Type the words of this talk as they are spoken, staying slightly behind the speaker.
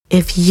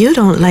If you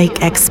don't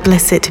like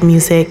explicit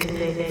music,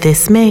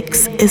 this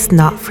mix is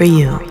not for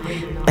you.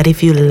 But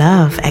if you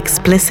love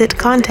explicit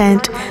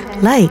content,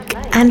 like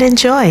and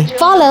enjoy.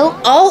 Follow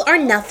All or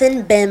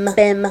Nothing Bim.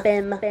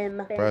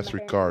 Press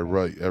record,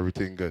 right,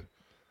 everything good.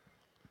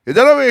 You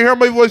don't want to hear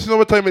my voice, you know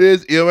what time it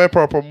is. EMN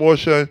Pro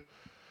Promotion.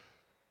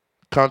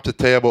 Come to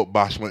tell you about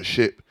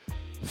bashmentship.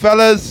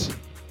 Fellas,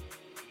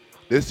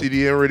 this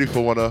CD ain't ready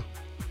for one.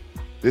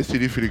 This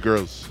CD for the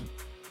girls.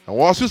 And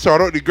once you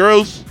start out the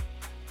girls,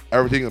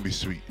 everything gonna be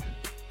sweet.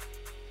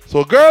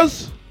 So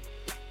girls,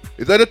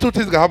 it's either two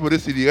things gonna happen with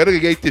this CD. You either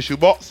get a tissue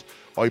box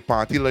or your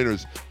panty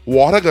liners.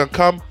 Water gonna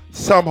come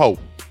somehow.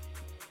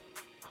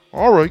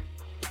 Alright.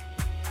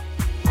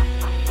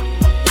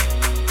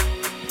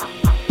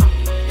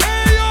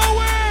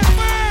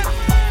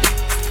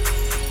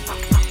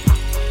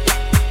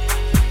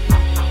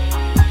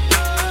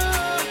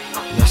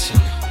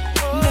 Listen.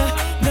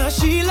 Now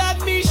she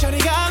like me,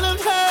 shawty, I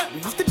love her.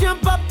 We used to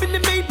jump up in the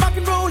Maybach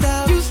and roll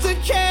out. Used to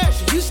care,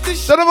 she used to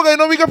So never gonna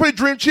know we can play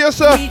Dream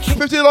Chaser.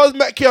 $50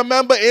 Met Care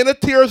member in a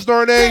tears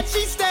darling.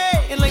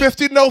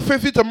 50 now,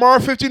 50 tomorrow,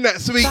 50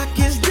 next week.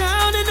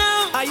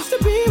 I used to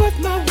be with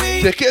my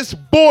way. Tickets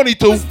Bonnie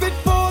too.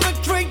 Before the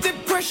Great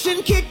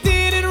Depression kicked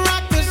in and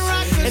rocked us.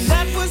 And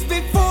that was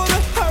before the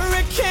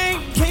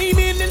hurricane came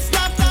in and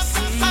stopped us.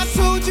 I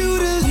told you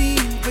to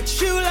leave,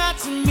 but you lied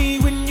to me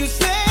when you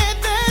said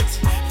that.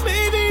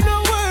 Maybe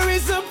no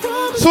worries, I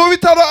promise. So what we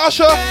tell the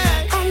Usher?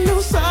 I'm no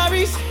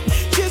sorries,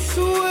 just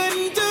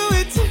wouldn't do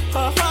it.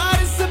 Our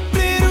heart is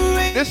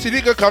obliterated. This CD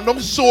gonna come down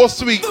so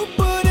sweet.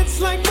 But it's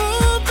like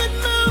moving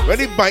mountains. When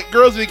the bike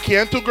girls, we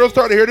can two girls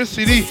start to hear this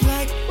CD.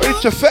 When the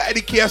Chafette and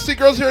the KFC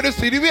girls hear this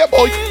CD, we a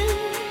boy.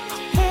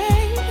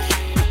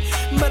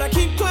 But I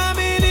keep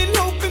climbing and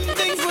hoping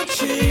things will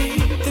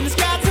change. Then the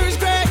sky turns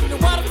gray, the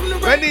water from the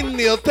rain. When the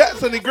nail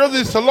tats and the girls in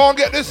the salon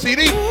get this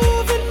CD,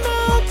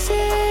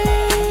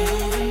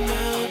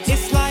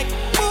 it's like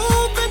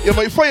moving. you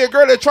might find a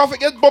girl that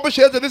traffic gets bubble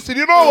shares in this CD,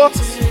 you know what?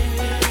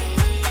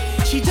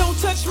 She don't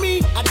touch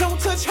me, I don't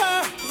touch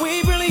her.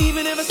 We really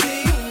even ever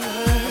see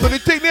her. So they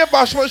take their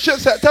bashmentship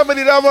September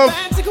the 11th.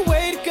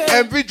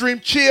 MV Dream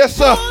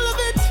Chaser.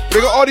 We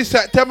got all the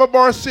September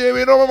bar series.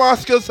 You know my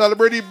skill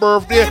celebrating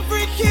birthday.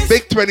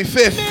 Big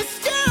 25th.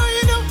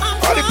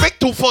 All the big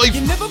 25.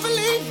 You never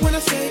believe when I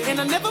say, and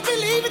I never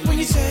believe it when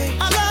you say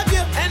I love you,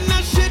 and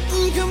I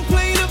shouldn't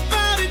complain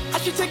about it. I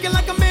should take it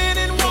like a man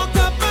and walk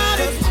about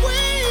it.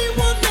 We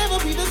will never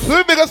be the same. So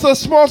we make us some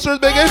sponsors,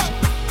 biggest.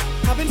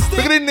 We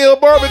got the nail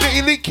bar, we got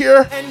Elite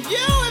Care.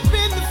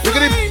 We got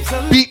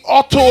the Beat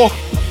Auto.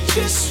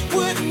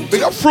 We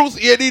got Fruits,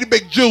 the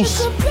big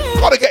juice.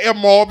 Gotta get your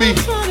Morby.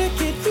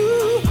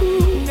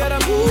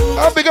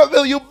 And we got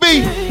Will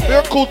B. We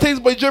got Cool Things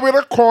by Jimmy. We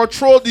got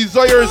Control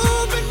Desires.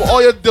 For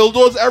all your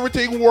dildos,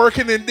 everything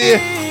working in there.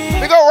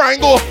 We got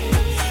Rango.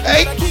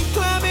 Hey.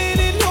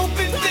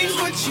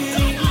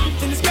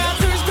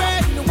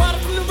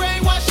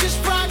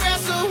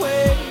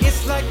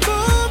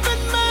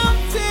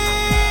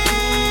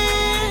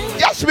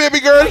 Yes, baby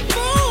girl.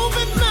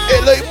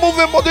 Hey, like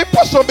moving, but they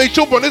put some big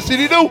chop on this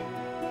city, though.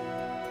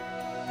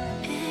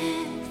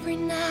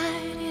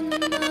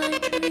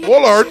 Oh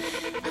Lord.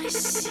 I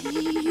see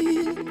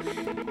you,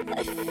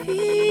 I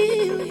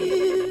feel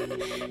you.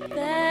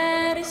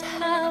 That is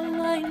how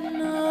I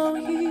know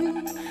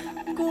you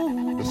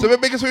go. So the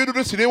biggest way you do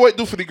this, they white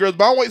do for the girls,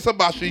 but I want some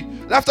bashi.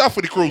 Left out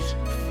for the cruise.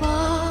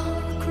 Far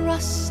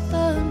across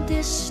the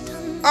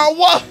distance. And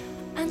what?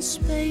 And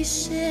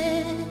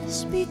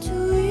spaces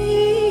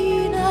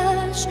between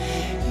us.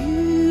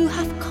 You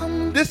have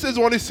come. This is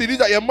one of the CDs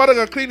that your mother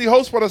gonna clean the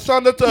house for the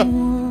Sunday to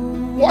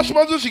wash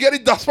moms when she get the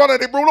dustpan and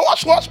they bro.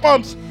 Wash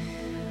moms.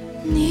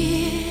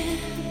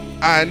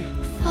 And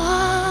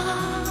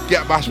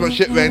get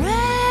bashmentship, man.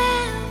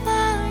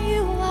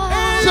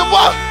 So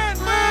what?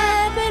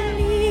 I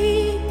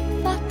believe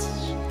that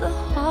the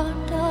heart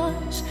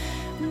does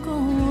go.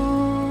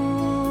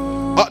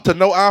 Up to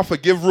now, I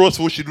forgive Rose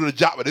for what she do the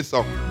job with this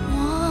song.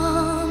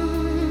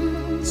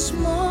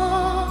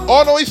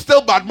 Oh no, he's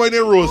still bad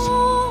minded Rose.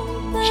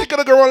 She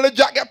gonna go around the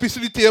jack, get a piece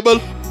of the table.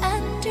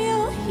 And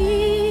you're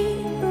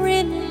here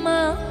in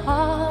my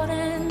heart.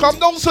 And come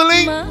down,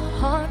 Celine.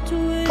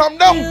 Come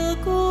down.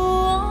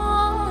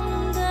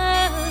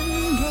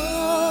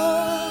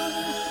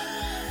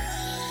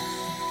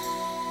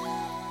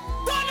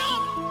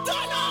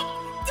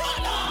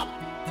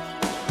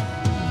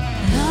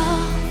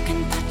 Love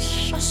can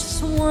touch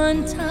us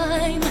one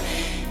time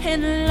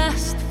and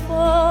last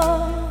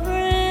for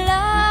a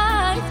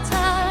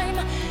lifetime.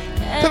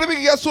 Tell me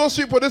you get so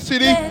sweet for this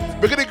CD.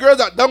 We get the girls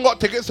that done got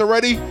tickets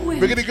already.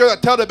 We get the girls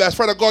that tell their best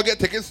friend to go get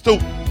tickets too.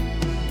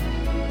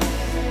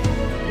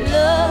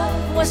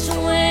 Love was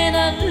when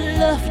I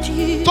loved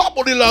you. Top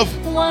of the love.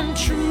 One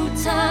true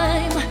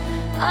time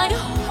I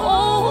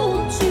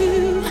hold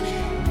you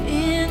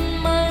in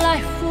my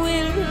life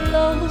with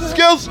love.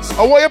 Skills,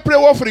 I want you to play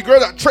one for the girl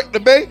that tricked the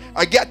bay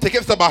and get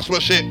tickets to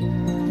bashmentship.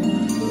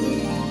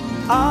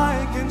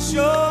 I can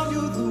show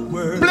you the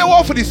world. Play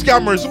one for the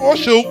scammers. Oh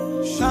shoot.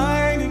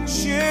 Shining,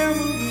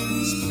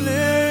 shimmering splendor.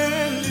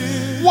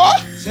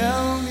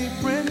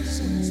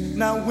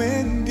 Now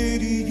when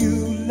did you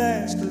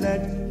last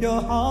let your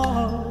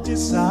heart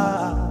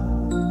decide?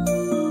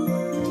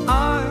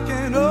 I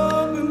can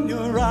open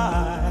your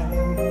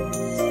eyes,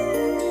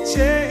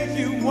 take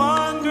you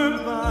wonder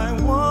by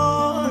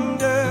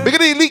wonder. Big of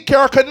the Elite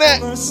Car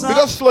Connect. Big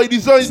of Slide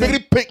Designs. Big of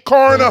the Pink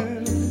Corner.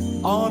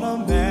 On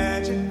a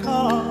magic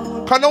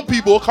car. Come down,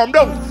 people. Come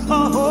down.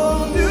 A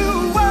whole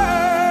new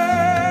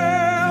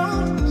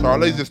world. Sorry,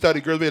 ladies and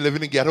study girls, we living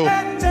in the ghetto.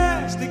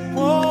 Fantastic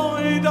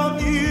point of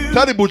view.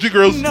 Tell the bougie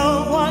girls.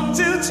 No one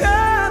to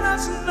tell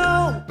us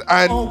no.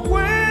 And or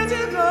where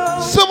to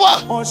go. So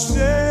what? Or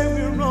say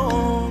we're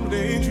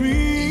only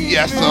dreaming.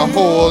 Yes, a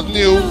whole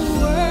new world,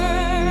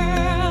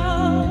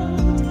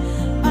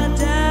 a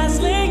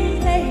dazzling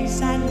place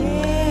I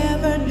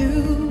never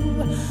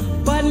knew.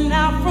 But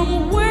now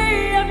from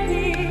way up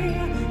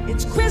here,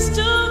 it's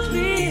crystal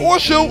clear. Oh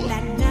shoot.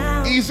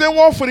 He's in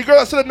one for the girl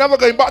that said never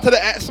going back to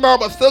the X-Man,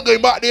 but still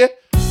going back there.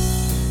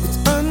 It's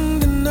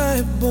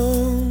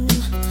undeniable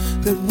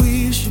that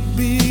we should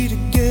be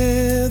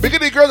together. Big of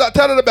the girls that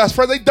tell her the best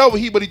friend they done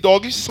with he, but the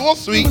dog is so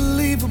sweet.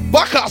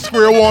 Back at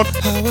square one.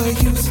 How I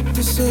used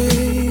to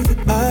say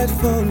that I'd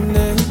fall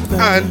never.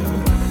 And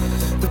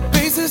the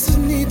basis is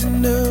need to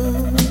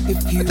know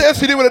if you tell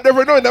CD with a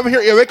different noise, never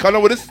hear Eric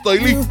come with his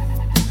styling.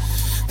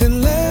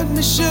 then let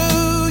me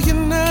show you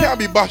now. Can't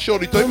be bash all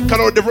the time, kind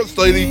of a different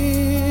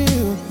styling.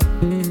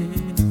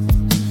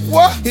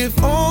 What? If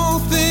all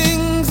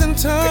things in You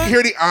time. can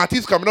hear the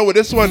aunties coming out with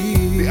this one.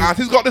 The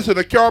aunties got this in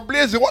the car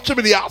blazing. Watch them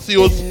in the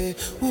Axios.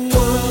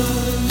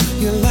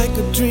 You're like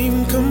a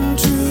dream come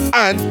true.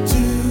 And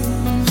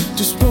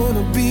just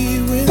wanna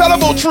be with tell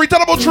about tree,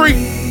 tell about tree.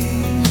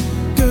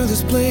 Girl,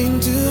 it's plain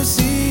to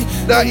see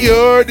that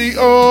you're the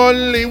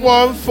only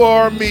one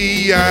for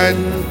me. And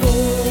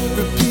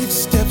repeat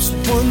steps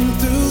 1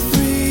 through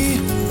 3.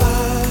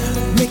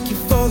 Make you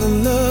fall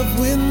in love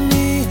with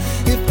me.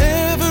 If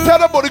ever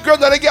tell about the girl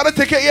that ain't got a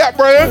ticket yet,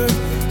 Brian.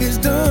 is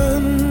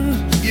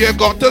done, you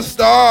got to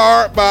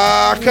start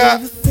back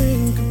at.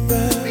 think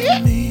about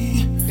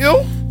me.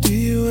 You? Do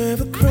you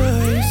ever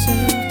cry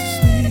yourself to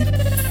sleep?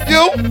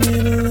 You?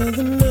 Middle of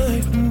the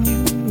night when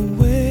you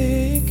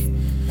awake,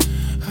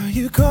 are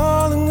you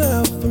calling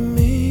out for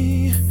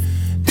me?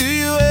 Do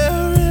you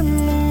ever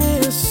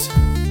reminisce? I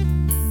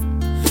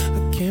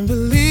can't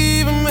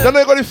believe I'm Then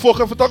I got the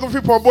fucking photography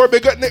on board.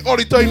 Big up Nick all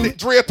the time, Nick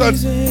Drayton.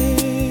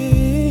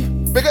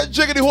 Big up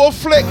Jiggy the whole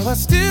flick.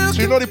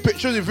 So you know the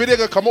pictures, the video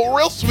gonna come out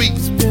real sweet.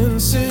 It's been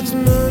 6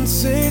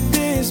 months, 8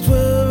 days,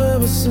 12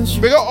 hours since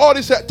you. Big up all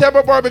the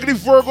September bar. Big up the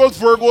Virgo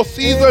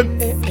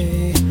season. I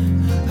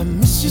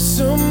miss you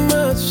so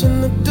much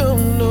and I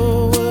don't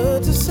know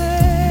what to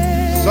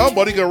say.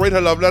 Somebody gonna write a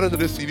love letter to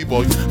this CD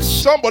boy.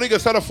 Somebody gonna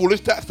send a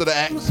foolish text to the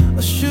ex.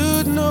 I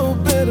should know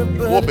better,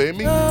 but Oh,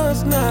 baby.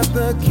 that's not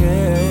the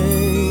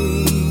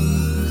case.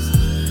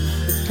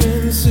 It's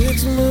been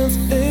 6 months,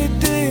 8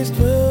 days,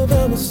 12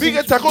 hours. We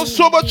can tackle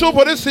so much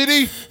over this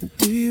CD.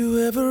 Do you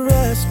ever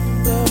ask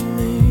about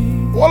me?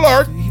 Oh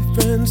Lord. Do your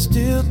friends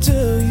still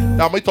tell you?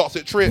 Now my thoughts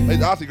at trip. I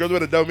ask the girls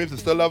with the devil means to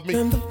still love me.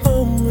 And the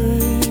phone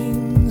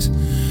rings.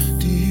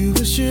 Do you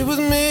wish it was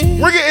me?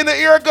 We're getting the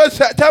ear good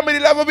set. Tell me the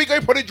level we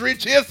going for the dream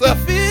chaser.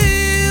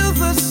 Feel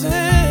the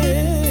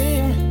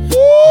same. Woo.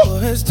 Or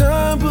has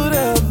time put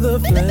out the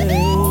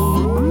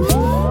flame?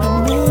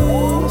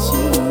 I miss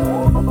you.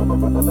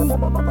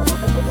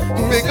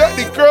 Big up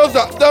the girls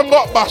that done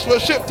got bachelor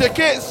ship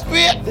tickets.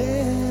 Sweet.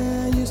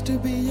 There used to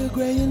be a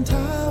Graham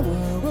Tower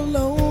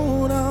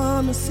alone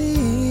on the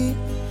sea.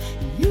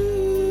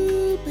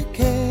 You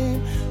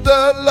became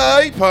The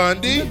light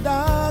Pandy. the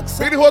dark Make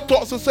side the whole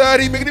talk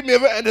society. Make the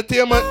Maven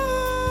entertainment.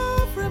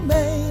 of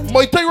remains.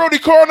 My thing around the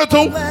corner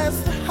too. That's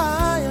the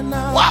higher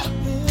now. What?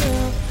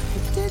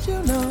 But did you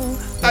know?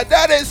 And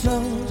that is.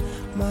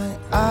 My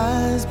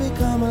eyes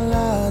become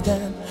alive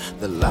and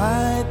the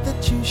light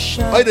that you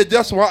shine. I did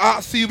just want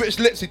to see which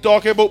lips he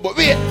talking about. But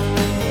wait.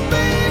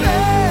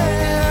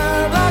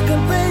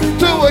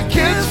 To a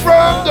kiss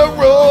from the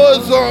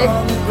rose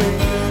on.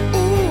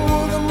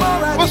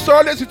 What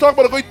star lips he talking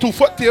about? The guy 2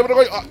 foot table. The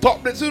guy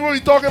top lips. This is what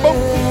he talking about.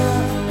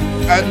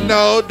 And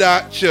now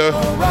that you.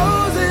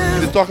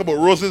 He's talking about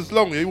roses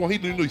long. He want he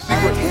know his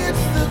secret.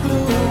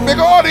 Make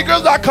all the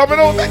girls that coming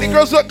out. Make the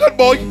girls look good,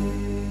 boy.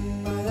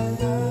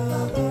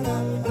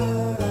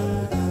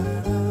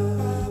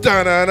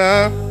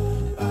 Da-na-na.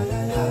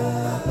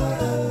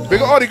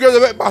 Big all the girls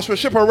that went bachelor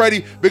ship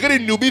already. Big the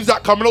newbies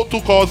that coming out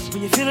too, cause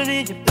When you feel it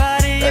in your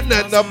body, and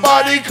then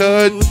nobody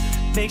could.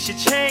 makes you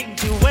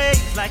change your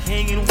ways, like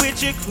hanging with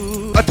your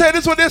crew. I tell you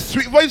this one, this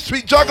sweet voice,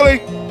 sweet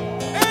juggling.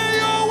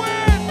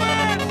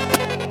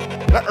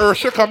 That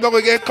Ursha come down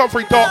again,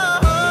 comfrey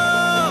talk.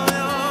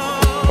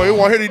 But you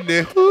want to hear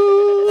the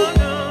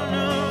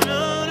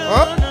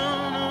huh?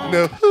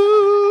 No.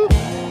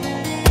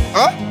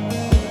 Huh?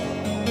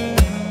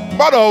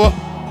 Mother.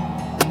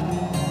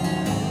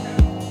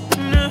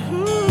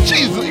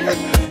 Jesus.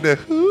 No.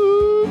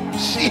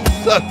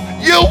 Jesus.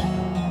 You.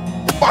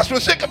 Watch my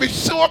shit can be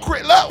so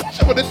quick. Look. Watch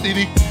out for this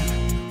CD.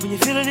 When you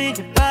feel it in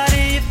your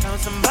body, you found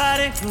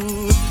somebody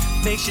who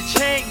makes you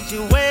change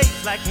your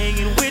ways, like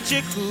hanging with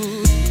your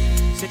crew.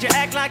 Said you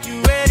act like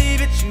you ready,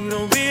 but you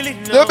don't really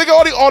know. They make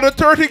all the under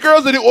 30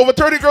 girls and the over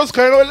 30 girls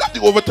kind of like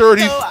the over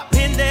 30s. So I've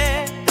been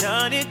there,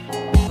 done it.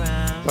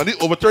 So the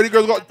over 30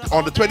 girls got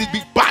on the 20s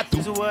beat bad too.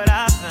 This is what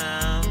I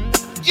found.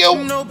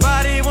 Yo.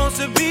 Nobody wants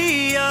to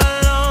be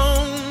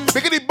alone.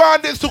 Make the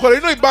bandits too, cause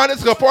you know the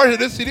bandits got part of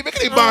this city. Make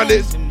the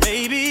bandits.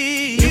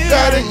 Maybe You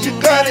got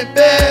it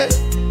bad.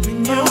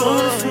 when you're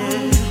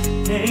on,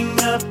 hang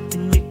up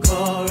and you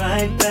call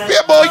right back.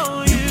 Yeah, boy.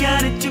 Oh, you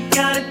got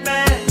it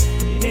bad.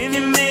 If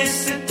you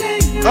miss a day,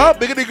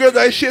 Make the girls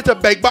that shit to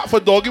beg back for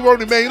doggy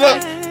running man.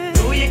 Look.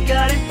 know you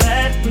got it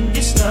bad when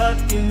you're stuck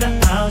in the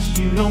house.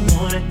 You don't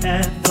wanna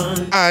have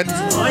fun. And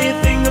All you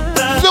think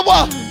about, so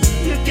what?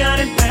 you got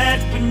it bad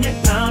when you're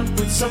out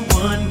with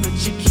someone, but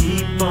you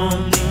keep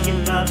on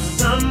thinking about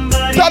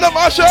somebody. Tell them,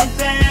 Asha.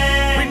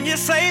 When you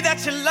say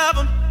that you love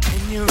them,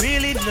 and you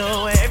really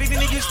know everything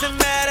that used to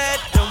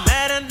matter don't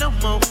matter no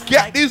more.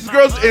 Get these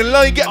girls in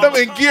line, get them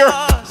in gear.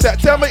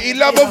 September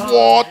 11th,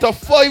 water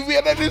 5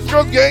 years, and these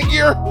girls get in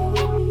gear.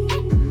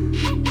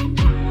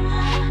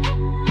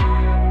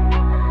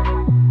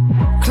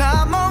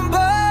 Climb on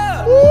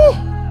board. Woo.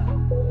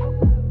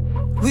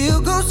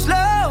 We'll go slow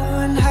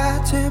and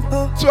high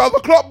tempo. 12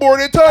 o'clock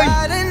boarding time.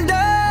 Riding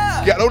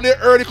up. Get down there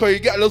early because you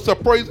get little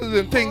surprises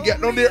and things.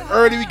 Get down there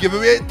early, we give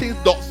away things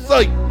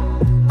outside.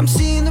 I'm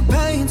seeing the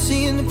pain,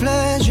 seeing the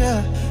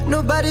pleasure.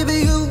 Nobody but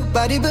you,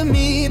 body but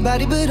me,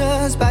 body but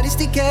us, bodies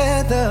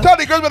together. Tell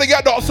the girls when they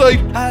get outside.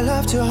 I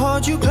love to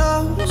hold you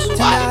close,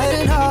 tonight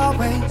and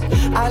always.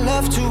 I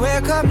love to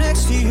wake up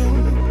next to you.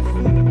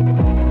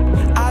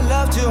 I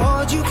love to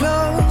hold you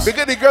close.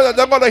 Because the girls that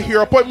they're gonna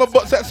hear appointment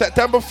book set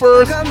September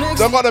 1st.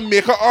 They're gonna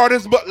make an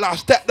artist book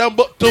last step down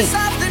book 2. It's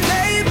off the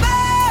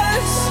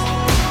neighbors,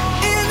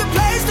 in the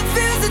place that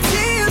feels the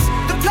tears,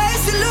 the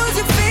place you lose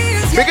your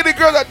fears. Because the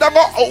girls that they're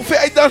gonna outfit,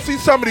 I done see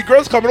some of the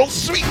girls coming out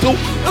sweet too.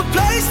 A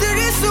place that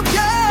is so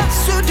pure,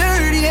 so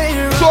dirty,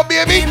 ain't So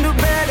baby, in the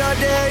better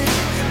day,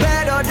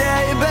 better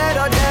day,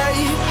 better day.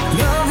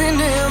 Loving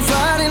and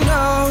finding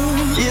out,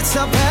 it's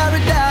a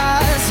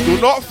paradise. do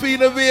not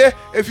feel away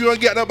if you don't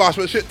get the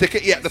bashment shit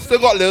ticket yet. They still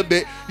got a little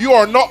bit. You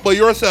are not by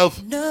yourself.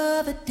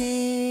 Another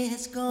day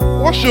has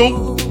gone. What's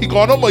you? He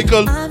gone on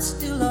Michael. I'm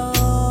still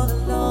all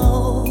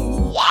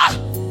alone. What?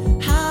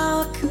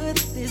 How could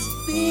this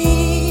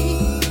be?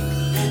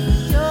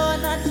 You're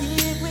not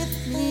here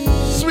with me.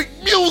 Sweet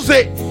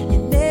music. You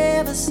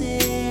never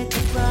said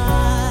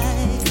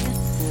goodbye.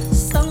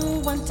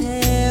 Someone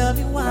tell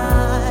me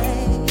why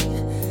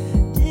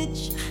did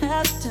you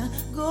have to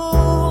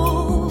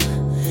go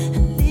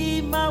and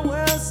leave my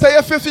world? Say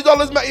your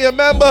 $50 make you a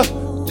member.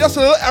 Just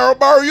a little arrow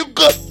bar, you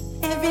good.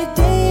 Every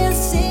day I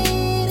sit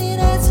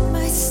and ask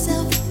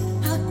myself,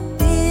 how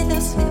did I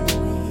slip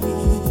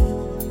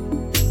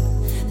away?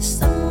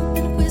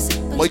 Something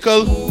whispers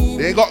Michael,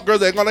 they ain't got girls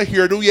they ain't gonna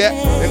hear do yet.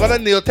 They ain't gonna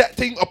nail that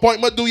thing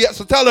appointment do yet.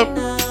 So tell them.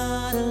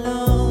 not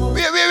alone.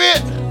 Wait. I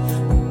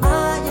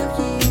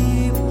am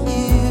here with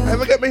you. I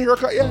haven't get my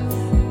haircut yet.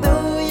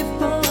 Though you're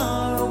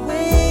far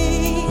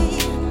away,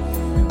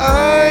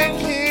 I'm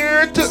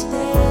here to.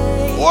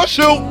 stay. What's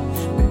you? You're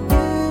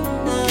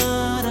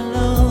not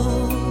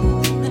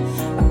alone.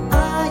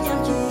 I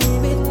am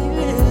here with you.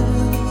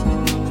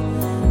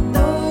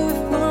 Though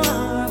we're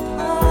far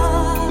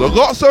apart. They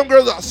got some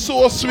girls that's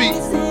so sweet.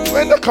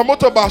 When they come out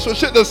to bashment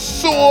shit, they're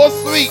so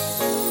sweet.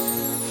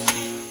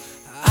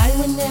 I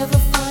will never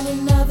find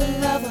another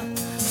lover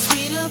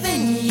sweeter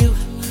than you,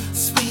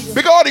 sweeter.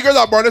 Because all the girls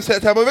that born in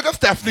September, because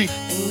Stephanie,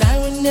 And I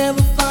will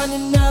never find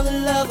another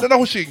lover they know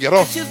who she can get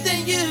on. better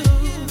than you.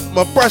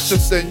 More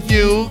precious than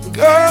you,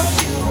 girl.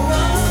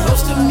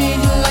 Close to me,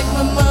 you like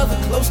my mother.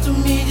 Close to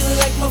me, you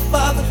like my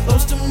father.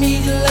 Close to me,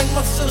 you like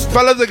my sister,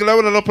 Fellas, they can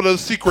never know up a little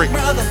secret.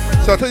 brother.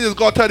 So I tell you, it's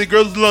gotta tell the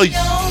girls lies.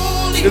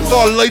 Only It's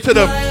all light to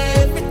them. my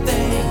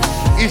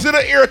everything. You see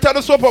the ear, tell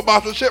the soap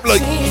about the ship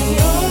like, You're my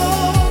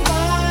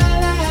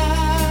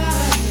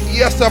life.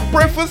 yes, I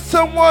pray for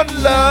someone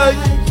like.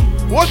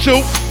 What's you?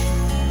 And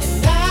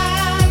I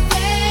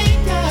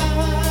thank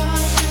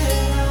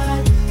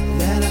God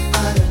that I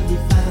finally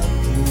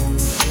found you.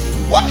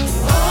 What?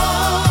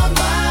 All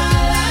my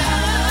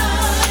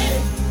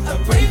life, I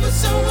pray for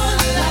someone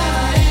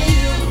like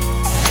you,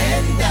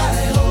 and I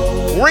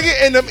hope. Ring it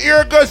in them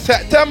ear good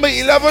September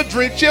 11th,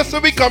 drink cheers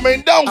will be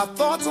coming down. I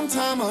thought some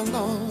time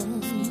alone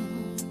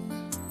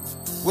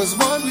was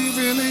what we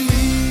really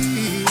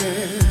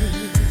needed.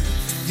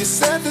 You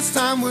said this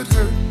time would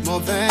hurt more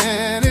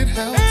than it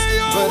helps,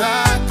 but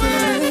I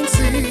couldn't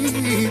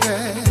see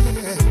that.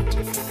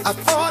 I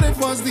thought it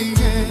was the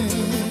end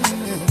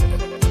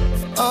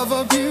of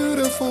a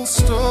beautiful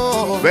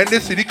story. When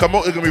this CD come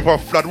out, it's gonna be for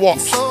flood watch.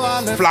 So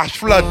I left Flash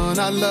flood. one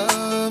I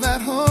love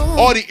at home.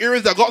 All the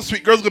areas that got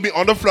sweet girls gonna be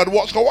on the flood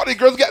watch. Cause what the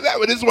girls get that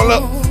with this one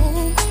look.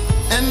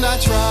 And I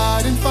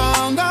tried and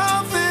found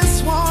out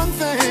this one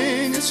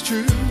thing is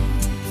true,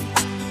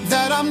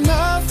 that I'm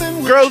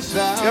nothing Girls, you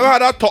without. ever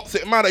had that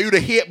toxic man that you the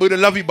hate but you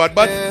love you bad?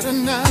 Better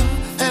now,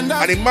 and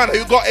And the man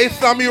you got a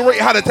Sammy right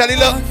how to tell you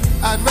look.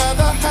 I'd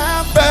rather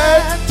have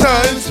Bad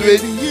times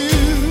with you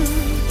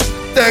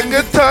than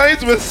good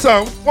times with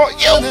some. What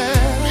you?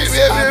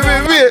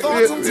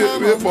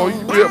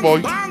 Wait,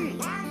 boy.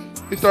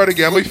 He started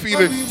again, my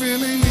feeling.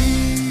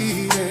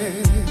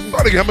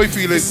 Start again, my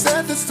feeling.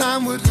 Said this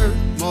time would hurt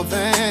more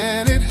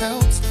than it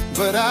helps,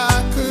 but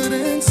I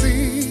couldn't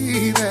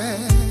see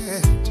that.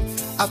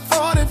 I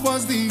thought it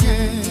was the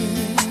end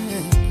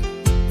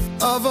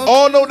of a.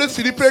 Oh no, this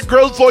city play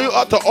girls for you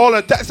out to all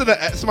and texting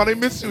the ex man, I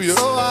miss you.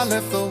 So I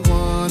left the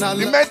one I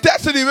You loved. man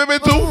texting the women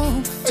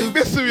too. I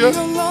miss you.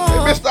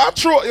 I miss that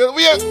throat.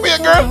 We a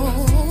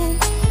girl.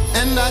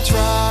 And I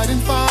tried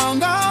and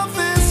found out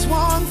this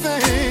one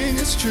thing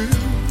is true.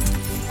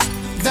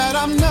 That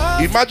I'm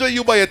not. Imagine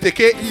you buy a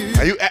ticket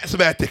and you ask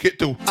me a ticket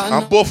too.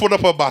 I'm both on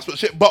up a bus, but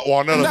shit, but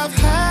one And another. I've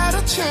had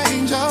a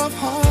change of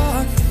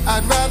heart.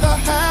 I'd rather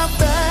have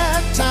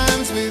bad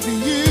times with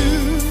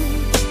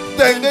you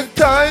Than good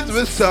times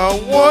with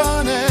someone.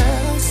 one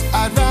else.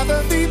 I'd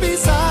rather be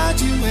beside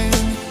you in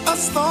a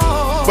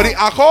storm. But the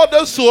alcohol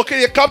does so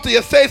can you come to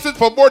your senses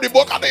for more than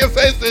book out of your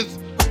senses.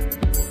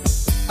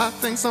 I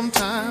think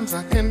sometimes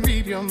I can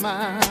read your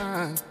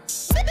mind.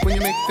 When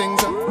you make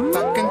things up,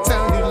 I can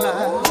tell you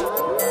lies.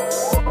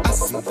 I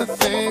see the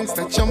things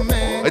that your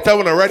man. I tell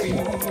when I'm ready,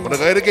 when I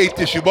go to the gay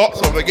tissue box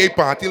or the gay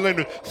party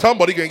line,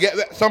 somebody can get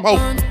that somehow.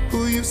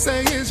 Who you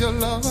say is your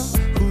lover,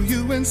 who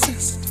you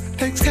insist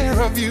takes care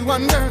of you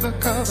under the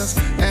covers,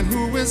 and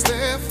who is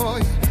there for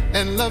you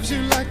and loves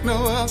you like no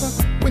other.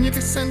 When you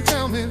kiss and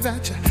tell me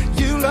that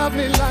you love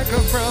me like a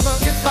brother.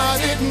 If I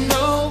didn't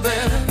know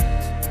better,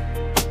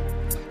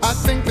 I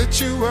think that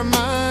you were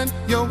mine.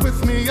 You're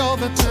with me all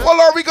the time.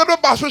 Well, are we gonna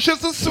bash with shit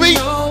so sweet?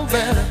 Know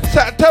better.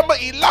 September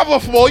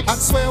 11th, boy. I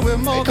swear we're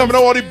more. They coming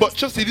out all the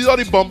butcher CDs, all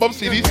the bum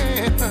CDs,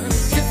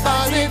 If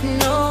I didn't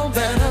know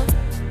better,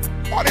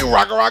 all the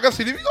ragga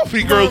CDs. We got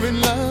free girls. we're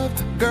in love,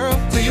 girl.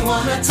 Do you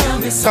wanna tell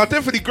me something?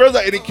 Something for the girls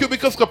that in the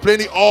cubicles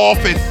complain in the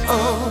office.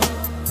 Oh,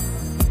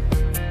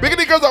 Making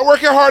the girls that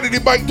working hard in the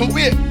bank to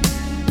wait.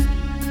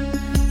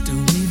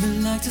 Don't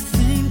even like to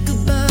think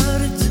about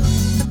it.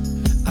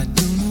 I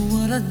don't know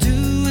what I'd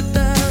do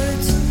without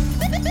it.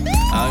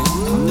 I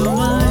know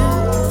I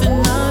live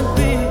and I'd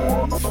be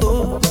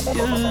for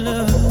your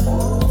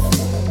love.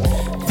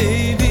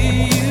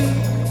 Baby, you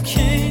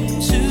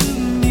came to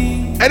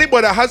me.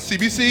 Anybody that has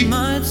CBC,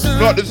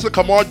 not this will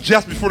come on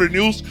just before the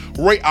news,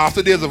 right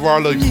after Days of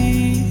Our Lives.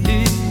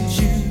 Needed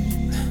you.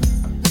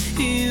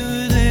 You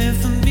were there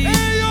for me.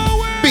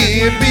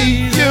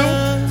 Baby, you.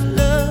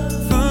 Love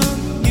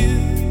from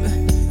you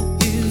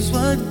is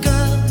what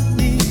got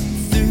me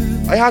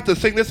through. I had to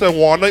sing this in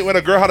one night when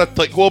a girl had a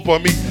tight hold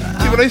on me.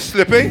 See when I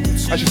slipping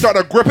and she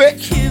started to grip it.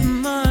 Give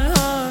my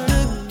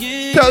heart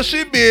again. Tell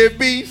she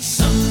baby,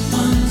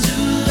 Someone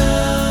to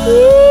love,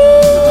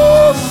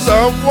 ooh,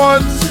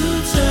 someone.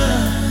 to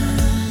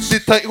touch, The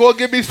tight hold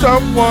give me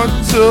someone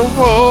to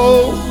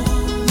hold.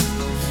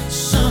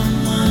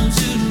 someone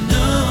to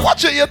know.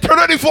 Watch it, you turn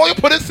it before you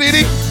put it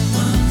CD.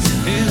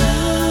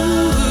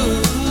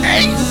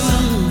 Hey.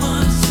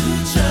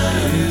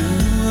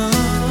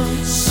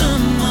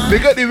 They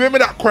got the women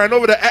that crying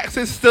over the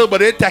exes still, but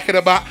they're taking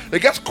it back. They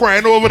just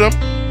crying over them.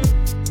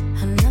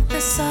 I'm not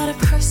the sort of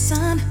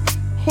person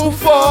Who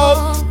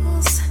falls?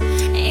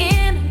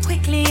 in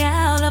quickly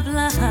out of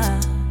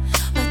love.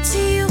 But to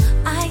you,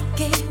 I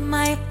gave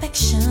my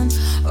affection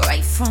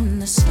right from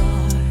the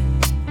start.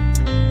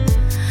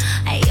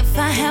 If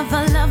I have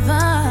a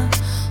lover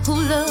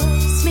who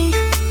loves me,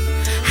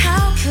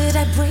 how could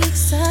I break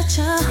such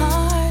a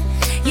heart?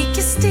 You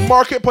can still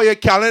Mark it for your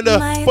calendar,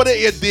 put it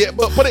in your date,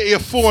 put it in your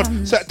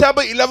phone.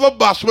 September 11th,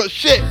 bash, but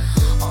shit.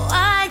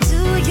 Why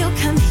do you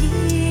come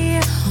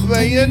here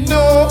When you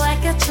know. I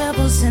got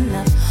troubles in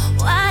love?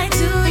 Why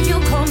do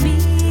you call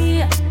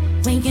me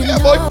when you Yeah,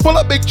 know? boy, pull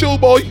up Big Chew,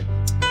 boy.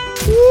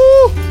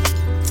 Woo.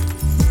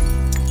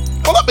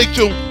 Pull up Big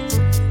Chew.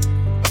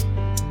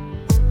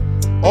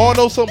 Oh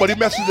no, somebody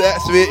messaged that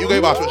sweet. You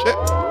got bash, but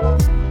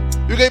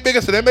shit. You got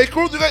bigger than them, make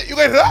cruise. You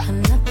got that.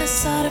 I'm not the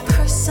sort of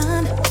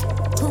person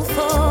who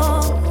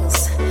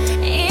falls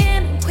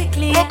in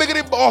quickly. I'm bigger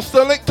than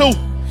Boston, like too.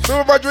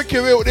 Remember my drink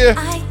here out there?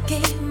 I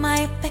gave my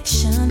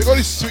affection. They got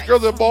these sweet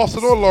girls in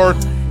Boston, oh Lord.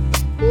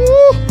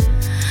 Woo.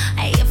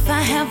 If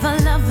I have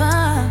a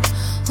lover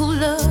who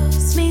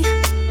loves me,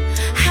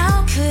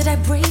 how could I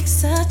break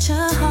such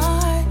a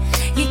heart?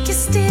 You can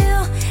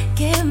still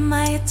give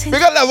my attention.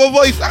 Big up level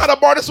voice. I gotta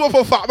borrow this one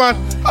for Fat Man.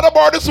 I gotta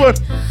borrow this one.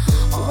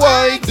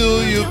 Why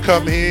do you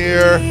come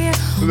here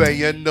when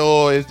you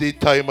know it's the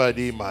time of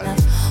the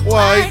month?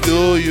 Why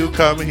do you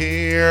come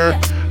here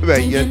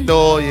when you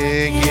know you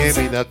ain't give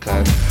me the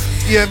cut?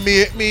 You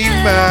make me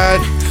mad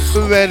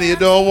when you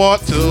don't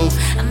want to.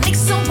 I make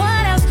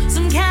someone else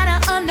some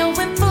kind of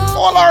unknowing fool.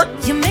 Oh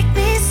Lord, You make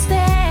me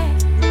stay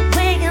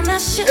when I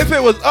should. if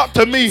it was up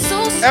to me,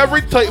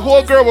 every tight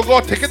whole girl would go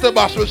take it to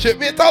bashful shit.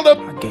 Me tell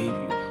them.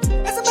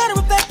 As a matter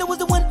of fact, I was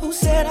the one who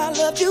said I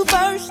loved you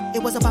first.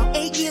 It was about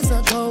 8 years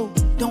ago.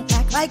 Don't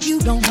act like you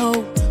don't know.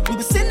 We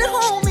were sitting at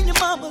home in your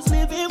mama's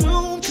living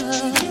room, 'cause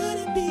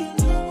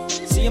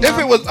If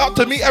it was up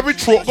to me, every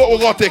throat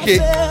was gonna take it.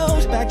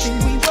 Back then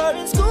we were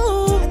in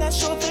school, and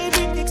that's your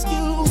favorite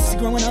excuse.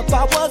 Growing up,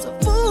 I was a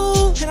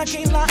fool, and I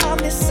can't lie, I'm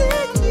missing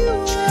you.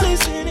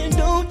 Listen and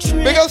don't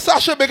trip. Big up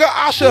Sasha, big up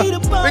Asha,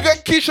 big up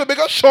Keisha, big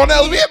up Sean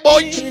Elvie,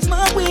 boy. Here's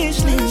my wish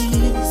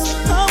list.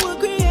 I will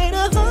create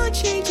a heart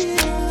changing.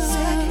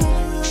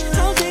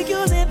 I'll take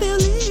yours and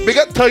believe. Big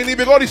up Tiny,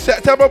 big up the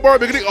September bar,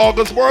 big up the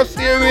August bar, I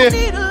series.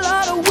 need a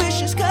lot of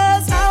wishes,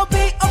 cause I'll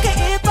be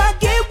okay if I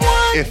get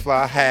one. If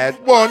I had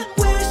one.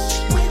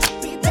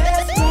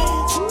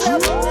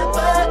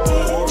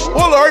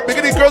 Oh Lord, big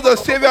up the girls that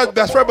say they are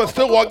best friend but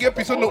still want to get a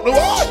piece of note.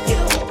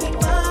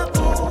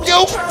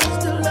 Yo.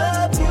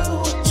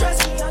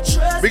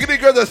 Big up the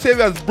girls that say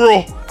they as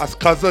bro, as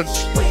cousin.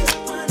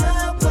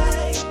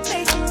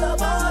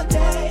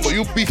 But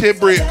you beat their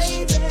breaks.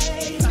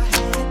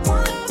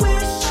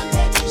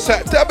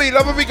 September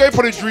 11th, we going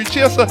for the Dream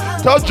Chaser.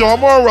 Tell John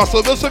Moore and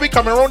Russell Wilson we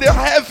coming around there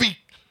heavy.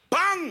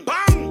 Bang,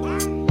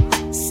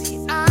 bang.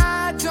 See,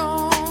 I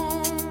don't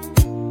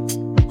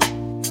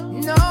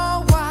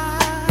know why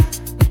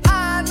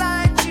I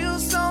like you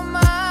so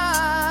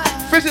much.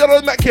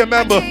 $50 Mac here,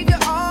 member. Gave you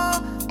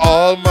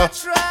All my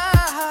trust.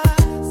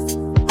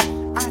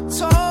 I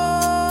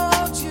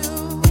told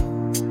you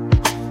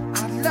I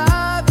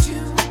loved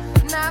you.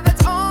 Now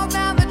that's all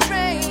down the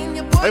drain.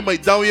 You put I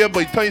might down here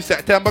by time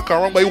September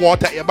come around, but I want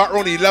to take you back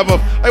around the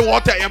 11th. I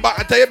want to take you back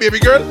and tell you, baby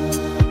girl.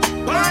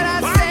 what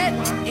I said.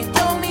 It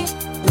told me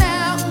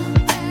now.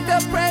 The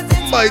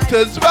present Might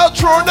as well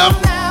throw them.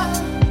 now.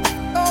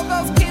 All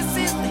those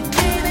kisses, they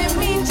didn't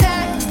mean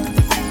jack.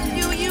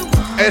 You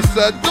It's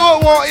a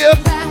don't want you.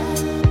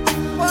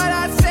 what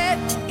I said.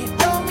 It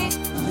told me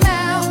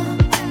now.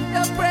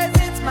 The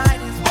presents might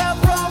as well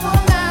promo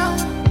now.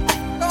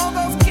 All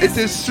those It kisses.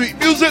 is sweet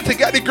music to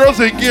get the girls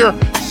in gear.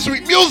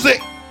 Sweet music.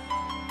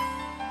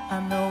 I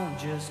know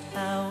just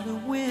how to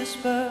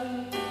whisper,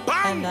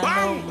 Bang, and I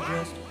bang. know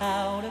just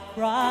how to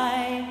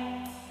cry.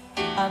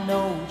 I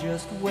know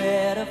just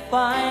where to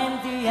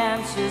find the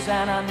answers,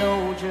 and I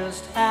know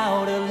just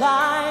how to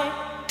lie.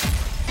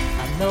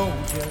 I know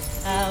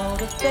just how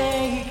to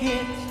fake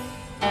it,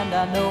 and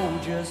I know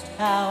just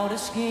how to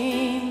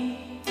scheme.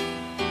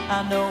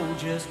 I know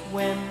just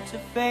when to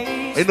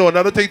face, I know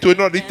another thing too. I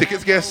know these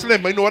tickets get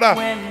slim. I know that.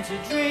 when to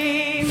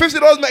dream.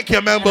 $50 Mac here,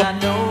 And member. I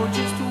know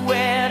just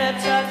where to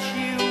touch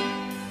you,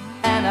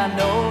 and I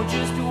know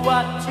just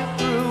what to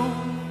prove.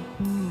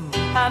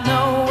 I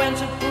know when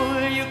to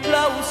pull you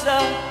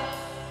closer,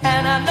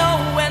 and I know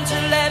when to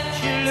let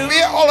you loose.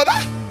 Yeah, all of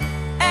that.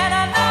 And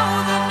I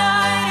know the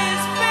night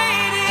is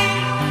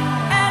fading,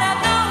 and I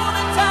know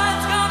the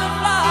time's gonna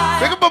fly.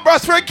 Big up my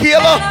best friend, And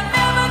Kayla. I'm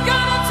never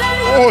gonna tell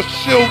you, Oh,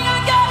 shoot. and I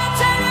gotta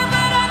tell you,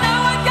 but I know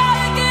I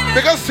gotta get it.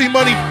 Big up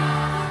C-Money.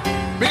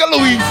 Big up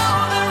Louise.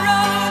 Know the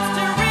roads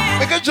to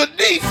reach, Big up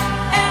Janice.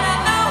 and I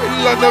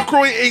know London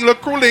crew, England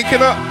crew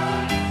linking up.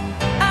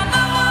 I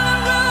know all the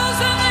rules,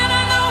 and then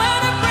I know how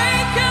to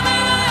break 'em,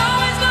 and I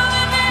always know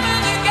the name of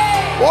the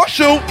game. Oh,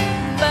 shoot.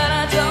 But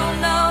I don't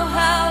know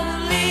how to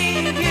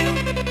leave you,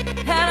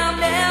 and I'll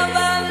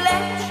never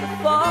let you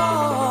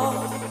fall.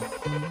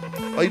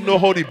 I know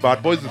how the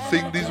bad boys will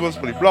sing these ones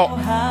for the block.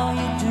 How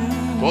you do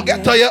Don't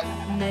get tired.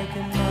 make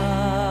enough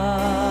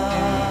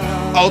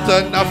Out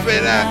of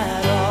nothing.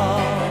 at all,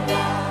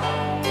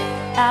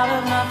 out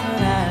of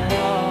nothing at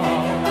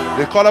all.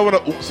 They call that one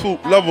a oops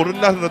swoop. Love or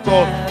nothing at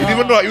all. You didn't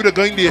even know that you were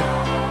going there.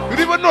 You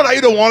didn't even know that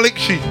you the one like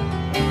she.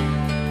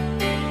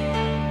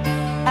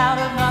 Out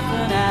of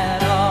nothing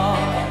at all,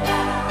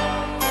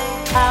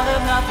 out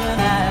of nothing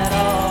at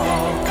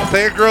all. I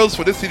tell you girls,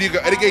 for this city you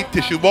got to get a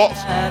tissue box.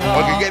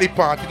 Or you can get the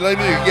party line,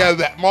 you can get a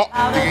wet mop,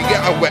 you can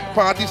get a wet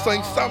party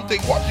sign, something.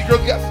 Watch the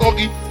girls get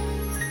soggy.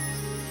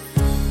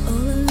 All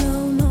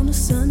alone on a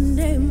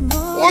Sunday morning.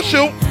 Oh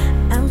shoot.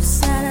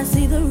 Outside I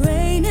see the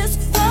rain is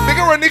Big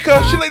up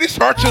Renika, she like these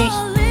churches.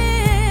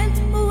 falling.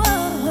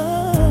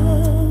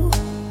 Whoa.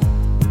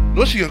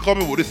 No, she can call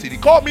me with this city.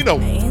 Call me now.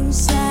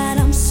 Inside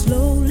I'm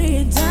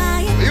slowly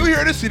dying. When you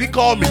hear this city,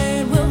 call me.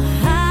 Where will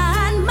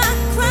hide my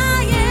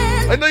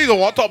crying? I know you don't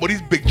want to talk about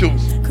these big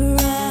tunes.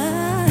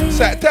 Crying.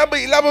 September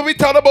 11th, we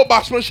talk about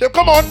batsmanship.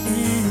 Come on.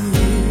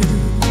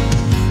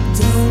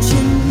 Don't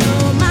you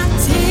know my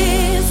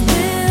tears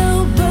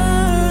will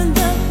burn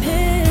the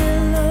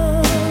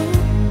pillow?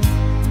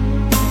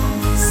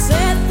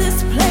 Set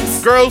this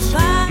place Girls,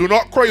 do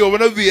not cry over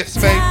the waste,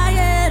 man.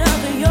 tired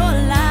of your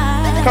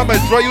lies. Come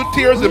and dry your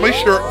tears in my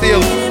shirt tail.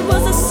 It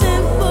was a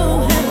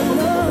simple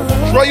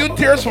hello, Dry your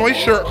tears from my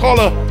shirt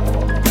collar.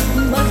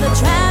 but the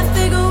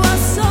traffic was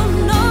so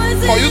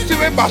noisy. Oh, you see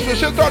my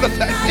batsmanship trying to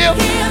set tail?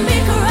 Hear me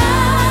cry.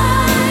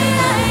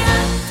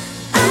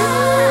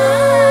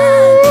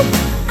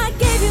 I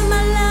gave you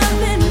my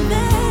love in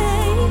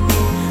vain.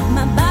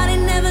 My body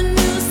never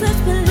knew such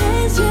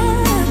pleasure.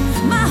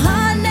 My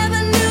heart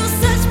never knew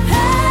such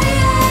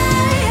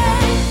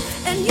pain.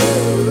 And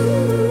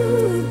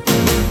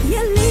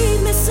you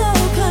leave me so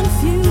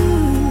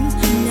confused.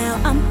 Now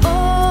I'm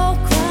all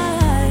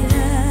crying.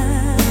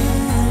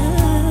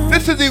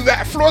 This is the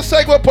Rat Floor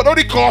segment. put on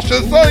the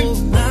caution sign.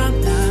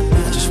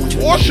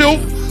 Oh shoot.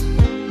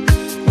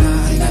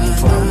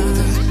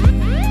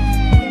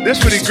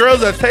 This for the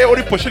girls that tell you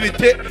only pushing the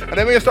tit, and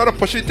then when you start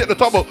pushing the tit, the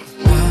top of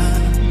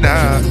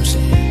nah.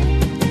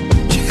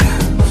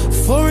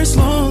 For as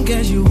long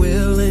as you're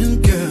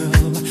willing, girl,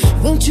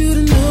 want you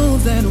to know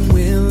that I'm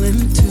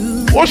willing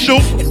to. Oh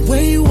shoot. And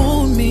where you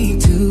want me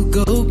to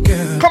go,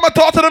 girl, come and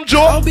talk to them,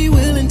 Joe. I'll be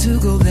willing to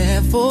go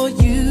there for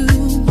you.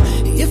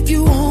 If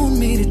you want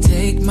me to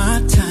take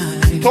my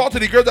time. Talk to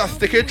the girl that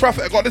stick in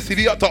traffic. I got the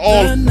CD up to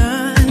all.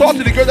 Talk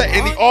to the girl that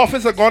in the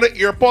office I got the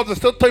AirPods and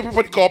still typing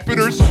for the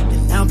computers.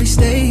 And I'll be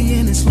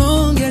staying as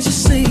long as you're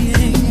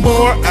saying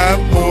more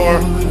and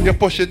more. You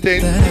push it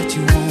in. That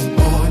you want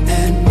more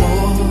and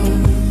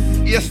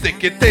more. You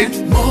stick it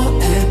in.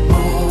 More and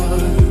more.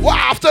 What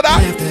after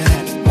that? After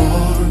that,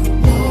 more.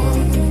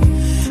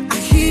 I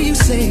hear you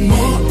say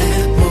more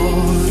and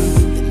more.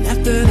 And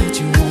after that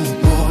you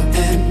want more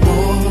and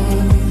more.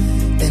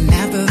 Then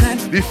after that,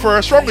 the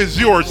first round is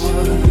yours.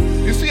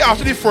 You see,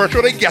 after the first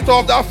round, they get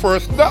off that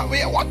first. That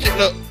way, watch it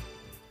look.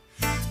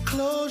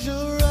 Close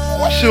your eyes.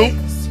 What shoot?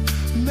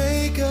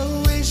 Make a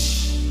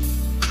wish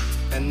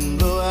and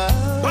blow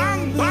out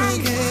bang,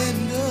 bang. the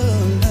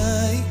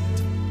candlelight.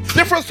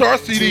 Different star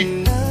CD.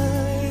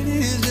 Tonight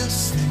is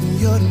just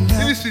your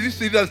night.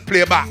 CD that's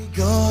playback.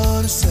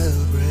 Gonna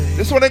celebrate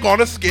This one they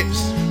gonna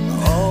skips.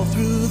 all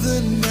through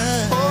the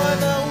night. Pour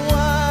the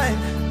wine,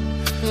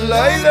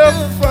 Light a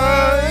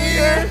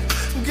fire.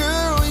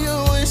 girl,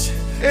 your wish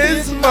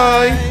Is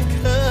mine.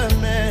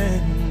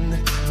 command.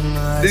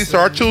 These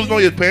are choose now.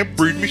 You're paying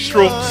breed me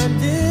strokes.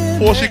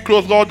 Before she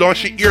close all down,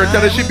 she ear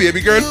telling she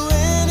baby girl.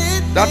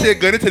 That's it,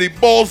 going into the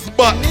balls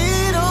butt.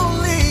 Need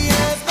only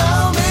as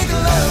I'll make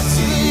love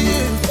to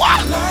you.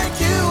 What? Like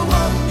you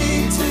want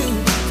me to.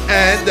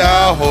 And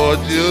I'll hold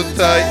you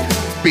tight,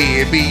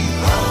 baby.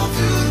 All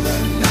through the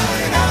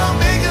night, I'll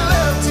make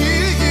love to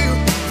you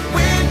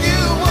when you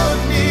want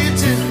me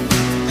to.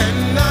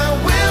 And I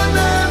will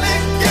not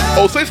let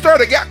go. Oh, so it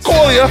started to get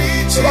cold, yeah?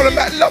 Started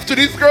back love to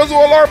these girls who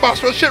all are box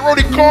for shit,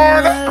 Roddy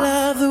corn. I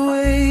love the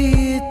way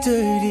you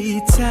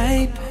dirty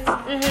type.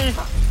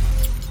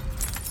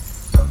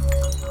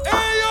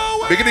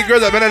 Big of the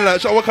girls that been in the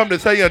show will come to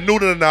say you're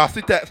nude and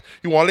nasty text.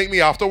 You want to link me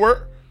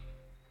afterward?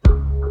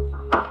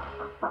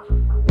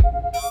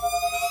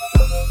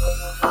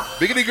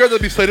 Big of the girls that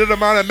be cited the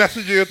man and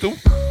message you too.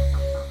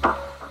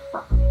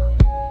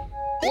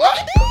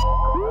 What?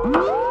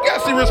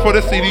 Get serious for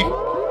this CD.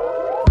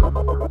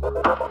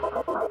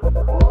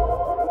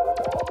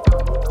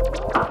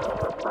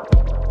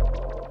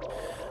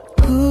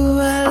 Ooh,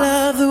 I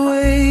love the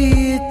way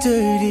you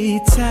dirty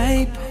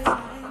type.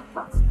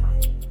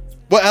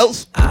 What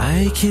else?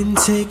 I can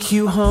take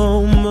you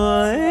home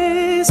or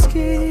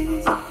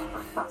escape.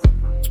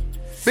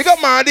 Big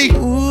up Mandy.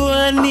 Ooh,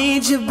 I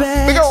need you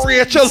back. Big up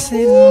Rachel.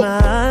 In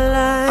my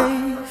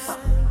life.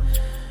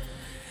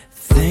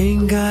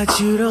 Thank God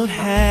you don't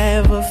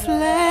have a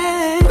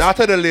flash. Now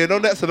tell the lady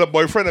next to the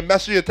boyfriend and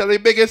message you tell the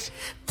biggest.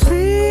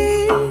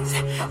 Please,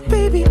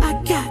 baby,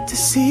 I got to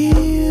see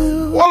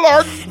you. Well,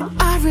 Lord.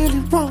 And I really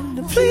want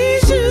to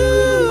please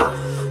you.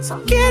 So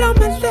get on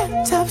my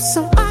laptop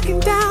so I can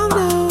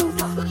download.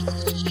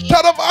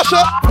 Tell them,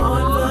 Asha.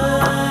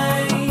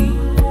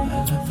 Online, I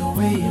love the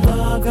way you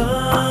log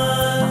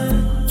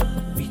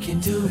on. We can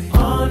do it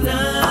all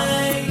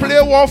night.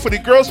 Play one for the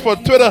girls for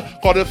Twitter.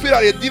 Cause they feel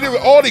that you're dealing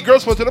with all the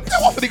girls for Twitter. Play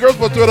one for the girls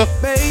for Twitter.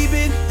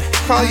 Baby,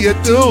 how you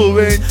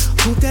doing?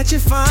 Hope that you're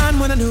fine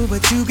when I know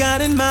what you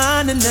got in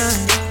mind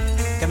tonight.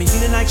 Got me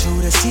feeling like Joe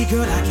to see,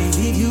 girl, I can't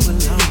leave you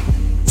alone.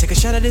 Take a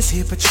shot of this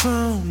here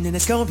Patron, and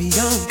it's gonna be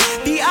on.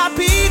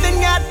 VIP then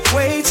got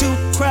way too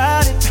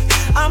crowded.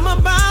 I'm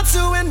about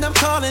to end up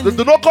calling.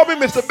 Do not call me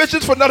Mr.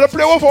 Bitches for not a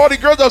play one for all the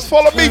girls that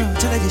follow me.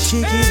 Tell her you're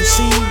shaking the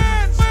scene.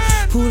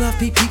 Pull off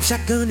peep peep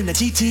shotgun and a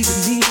GT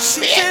with me.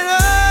 She said, oh,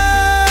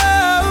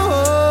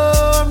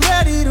 I'm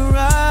ready to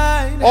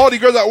ride. All the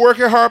girls that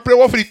working hard, play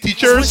one for the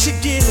teachers.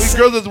 The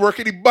girls that's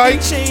working the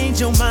bike. Change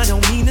your mind,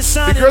 don't mean to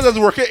sign the girls that's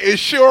working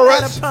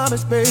insurance. I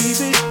promise,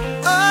 baby.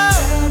 Oh.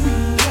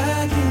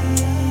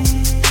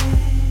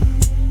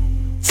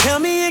 Tell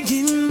me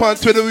again. On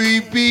Twitter we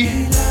be.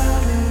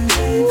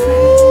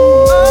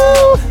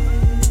 Oh,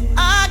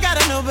 I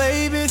gotta know,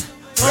 baby.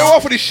 Play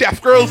one for the chef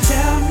girls.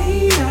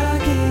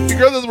 The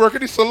girls that's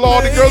working the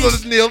salon. The girls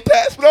that's nail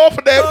test. Play one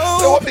for them.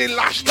 Play one for the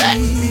lash test.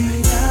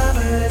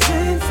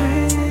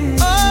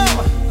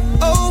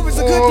 Oh, it's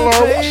a good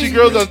Lord, what she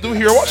girls that do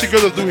here? What she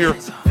girls that do here?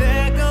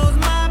 There goes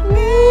my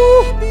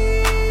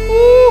baby.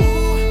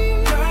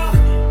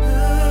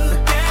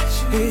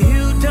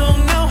 You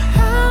don't know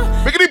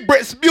how. Look at the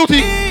Brett's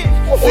beauty.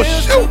 Oh,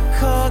 shoot.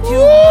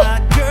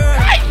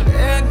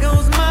 There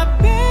goes my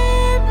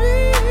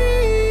baby.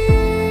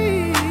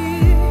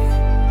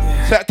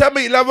 September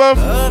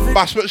 11th,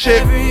 Bashment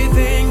Ship,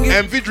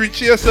 MV Dream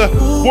Chaser.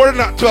 Born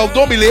at 12.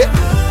 Don't be late.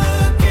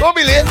 Don't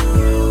be late.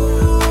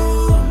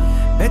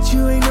 Bet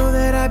you ain't know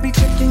that I be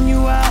checking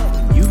you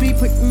out. You be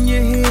putting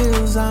your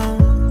heels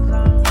on.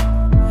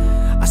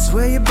 I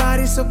swear your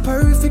body's so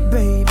perfect,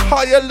 baby.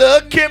 How you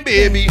looking,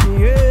 baby?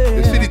 Yeah.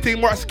 You see the thing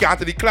more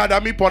scantily clad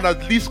at me put on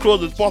as least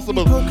clothes as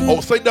possible.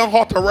 Outside down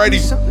hot already.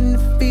 Something to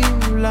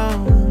feel on.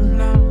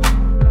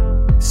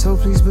 So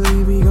please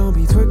believe we gon'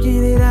 be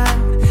twerking it out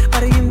by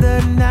the end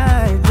of the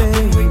night,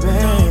 baby. To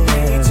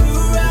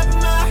wrap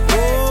my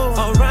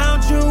head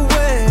around your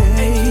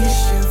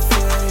waist.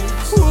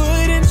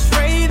 Wouldn't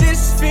trade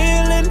this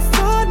feeling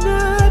for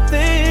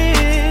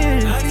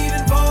nothing. Not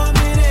even for a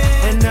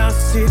minute. And I'll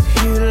sit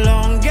here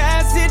long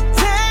as it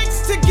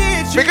takes to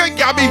get you Big up,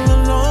 Gabby.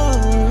 all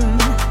alone.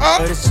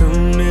 But as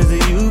soon as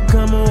you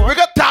come on Big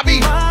up, Tabby.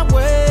 my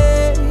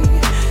way,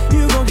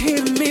 you gon'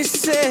 hear me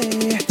say,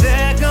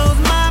 there goes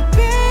my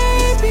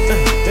baby.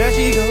 There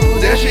she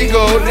goes. There she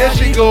go, there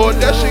she go,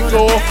 there she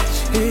go.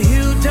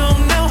 You don't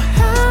know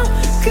how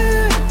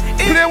good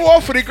it Play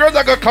one for the girls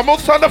that gonna come out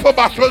stand up for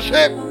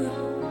bachelorship.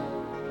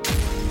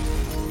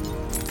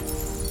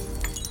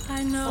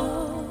 I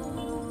know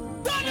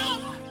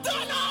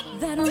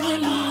that when you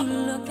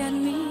look at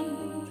me,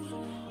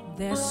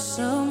 there's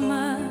so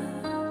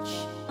much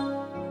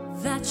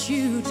that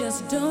you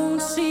just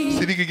don't see.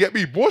 See, they can get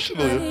me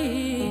emotional. If Yeah?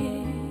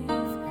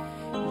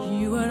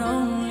 you would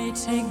only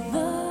take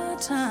the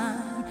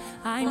time,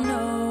 I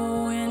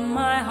know in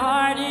my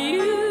heart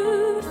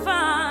you'd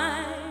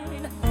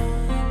find.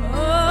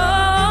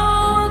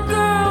 Oh, a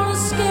girl who's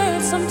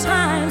scared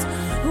sometimes,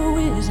 who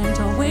isn't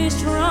always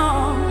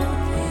strong.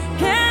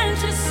 Can't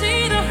you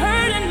see the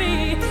hurt in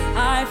me?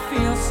 I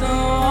feel so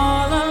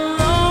all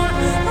alone.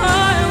 I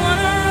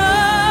wanna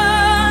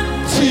run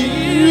to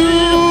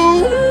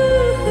you.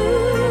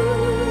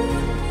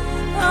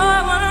 I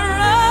wanna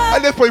run.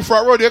 And they play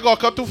front row, they gonna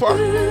come too far.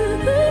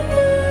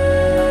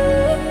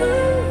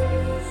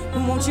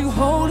 Won't you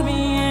hold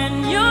me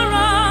in your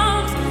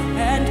arms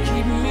and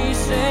keep me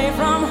safe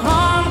from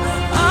harm?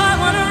 I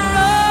wanna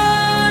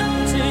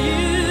run to you.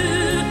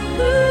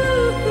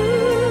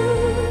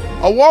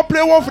 I want to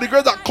play one for the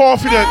girls that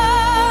confident.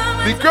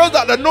 The girls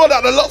that they know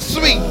that they look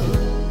sweet.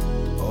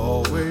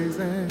 Always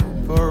and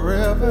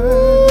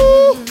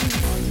forever.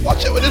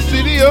 Watch it with this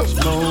CD, yo.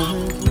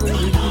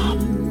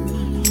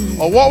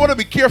 I want to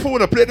be careful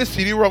when I play this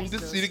CD wrong.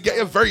 This CD get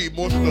you very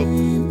emotional.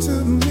 To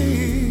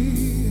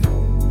me,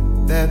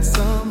 that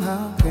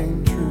somehow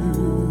came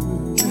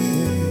true.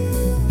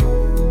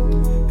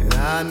 And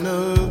I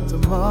know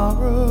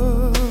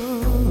tomorrow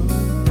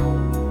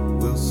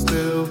will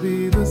still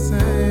be the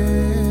same.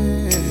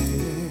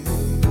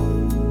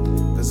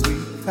 'Cause we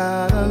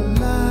got a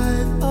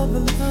life of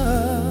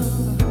love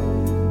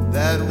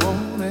that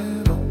won't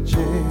ever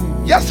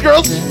change. Yes,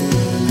 girls.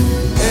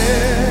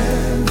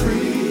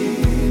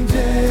 Every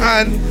day,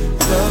 And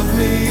love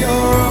me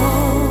your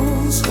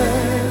own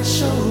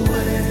special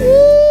way.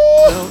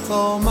 Melt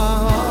all my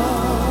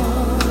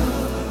heart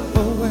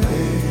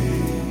away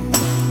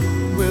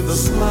with a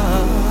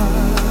smile.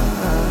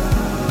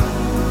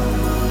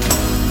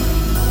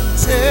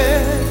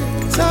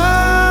 Take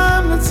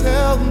time to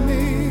tell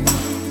me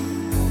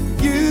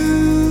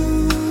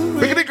you.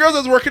 look at the girls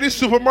that's working in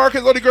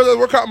supermarkets, all the girls that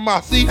work at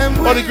Massey,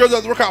 all the girls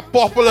that work at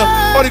Popular,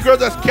 all the girls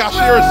that's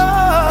cashiers.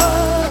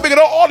 Look at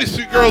all these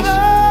sweet girls.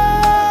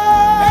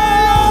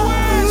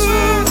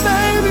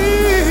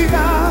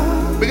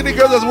 Look at the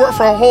girls that work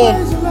from home.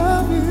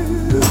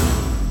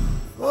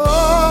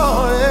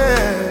 Oh,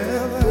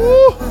 yeah.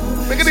 Woo.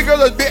 Look at the girls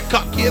that bake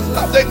cupcakes.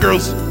 Love them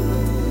girls.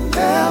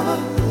 Ever,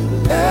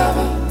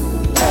 ever,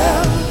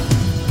 ever.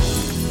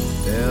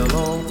 There'll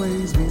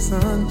always be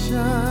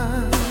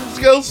sunshine.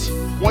 Skills.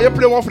 Why you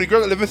play one for the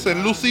girls that live in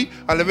St. Lucie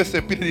and live in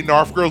St. Peter the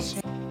North girls?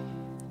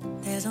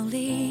 There's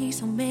only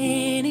so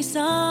many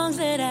songs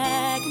that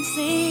I can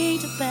sing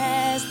to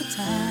pass the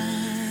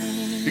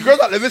time. The girls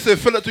that live in St.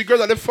 Philip, the girls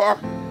that live far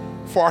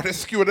to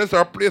skew, these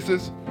are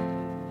places.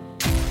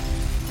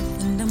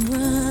 And I'm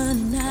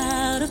running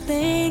out of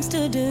things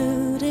to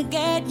do to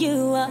get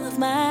you off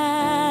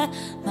my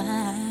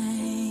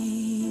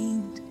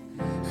mind.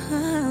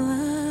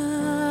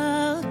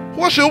 Oh,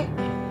 What's you?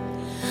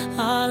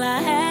 all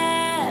I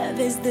have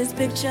is this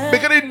picture.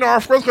 Make it the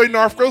North girls, because the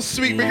North girls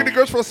sweet. Make it the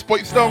girls from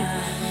Spicedown.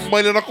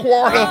 Mile and a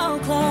quarter. So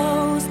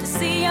close to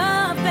see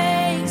your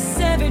face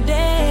every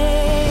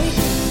day.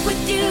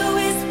 With you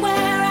is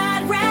where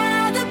I'd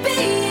rather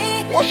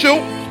be. What's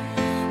you?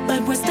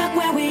 But we're stuck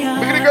where we are.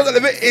 Make it the girls that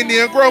live in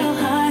Indian Grove,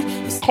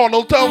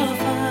 Connelltown.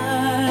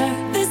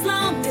 This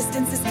long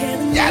distance is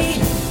killing Yes.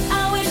 me.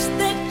 I wish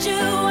that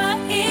you were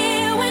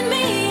here with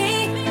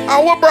me.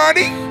 Our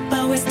Brady.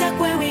 But we're stuck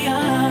where we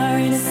are,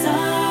 and it's so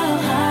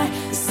hard,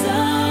 so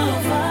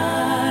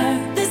far.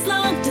 This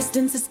long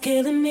distance is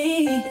killing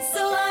me. It's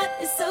so hot,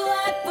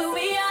 where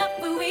we are,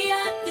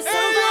 it's so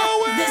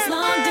hot. This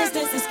long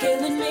distance is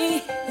killing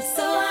me. It's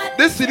so hot.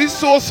 This city's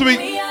so sweet.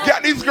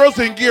 Get these girls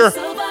in gear.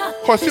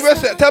 Cause see what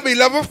I said, tell me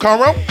love of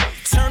camera.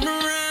 turn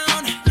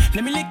around.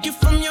 Let me lick you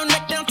from your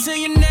neck down to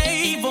your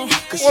navel.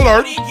 'Cause Oh,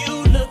 Lord. shorty,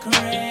 you look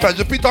great.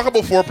 Pleasure P talk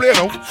about foreplay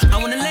now. I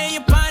wanna lay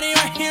your body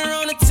right here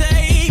on the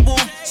table.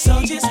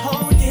 So just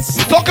hold this.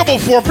 Talk about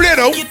foreplay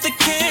now. Get the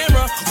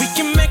camera, we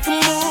can make a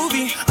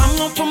movie. I'm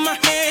gonna put my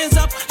hands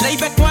up, lay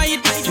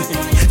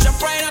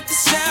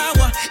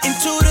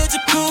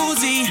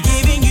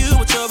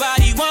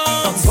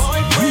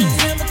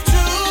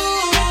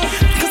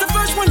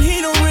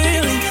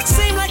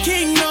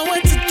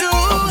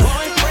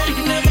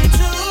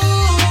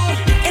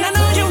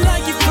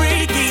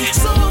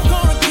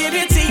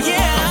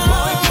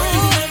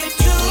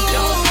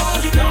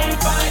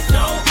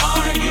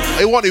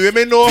I want the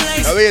women know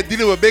that way you're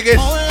dealing with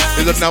biggest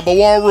is the number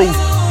one rule.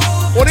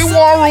 Only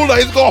one rule that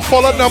is gonna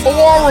follow number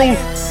one rule.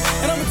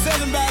 And I'ma tell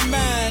them about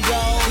mine,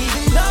 dog.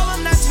 Even though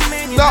I'm not your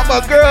man, Not my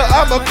girl,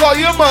 I'ma call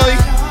you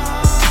mine.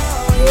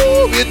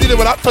 Ooh, we're dealing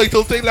with that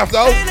title thing left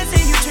out.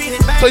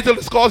 Title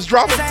is called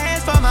drama.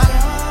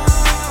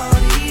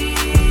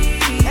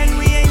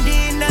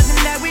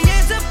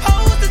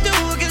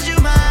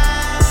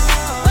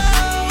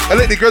 I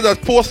like the girl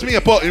that post me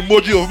and put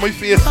emoji over my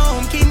face.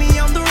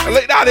 I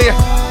like that here.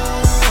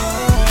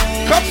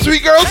 Come,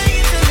 sweet girls.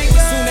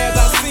 Soon as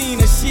I seen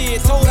the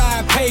shit, told her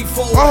I paid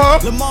for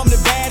it. The mom the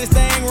baddest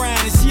thing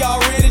around and she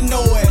already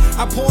know it.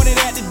 I pointed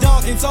at the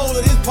dunk and told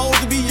her this supposed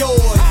to be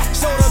yours.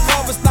 Showed her a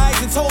couple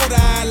snipes and told her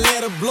I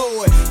let her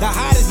blow it. The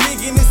hottest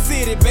nigga in the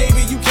city,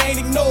 baby, you can't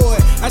ignore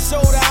it. I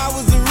showed her I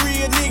was a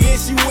real nigga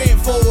and she went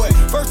for it.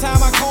 First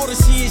time I called her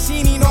shit, she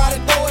didn't even know how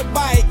to throw it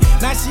bike.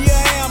 Now she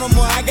an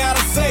animal, I got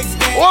a sex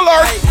game. Oh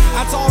Lord.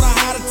 I told her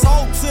how to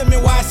talk to me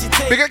while she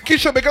take. Big up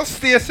Keisha, big up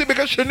Stacy, big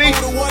up Shanice.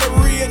 What a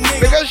real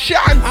nigga. Big up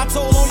Sean. I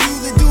told her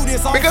you to do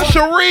this on big up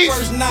Sharice.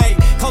 First night.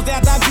 Cause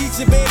after I beat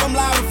you, babe, I'm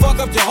liable to fuck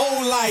up your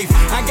whole life.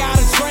 I got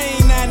a train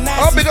that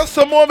night. Oh, big up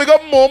Samoa, big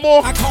up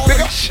Momo,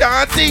 big up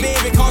Shanti.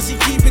 Baby, cause she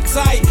keep it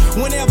tight.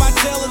 Whenever I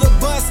tell her to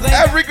bust,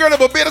 every girl in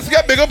Barbados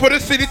get big up for the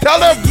city. Tell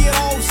them. Get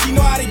on, she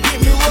know how to get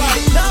me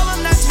right. No,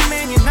 I'm not your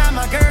man, you're not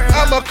my girl.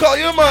 I'ma call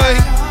you mine.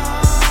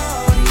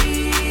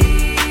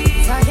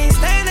 I can't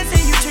stand to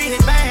see you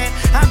treated bad.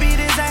 I beat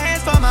his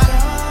ass for my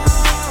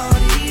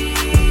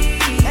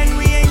and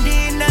we ain't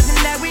did nothing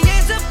that we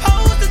ain't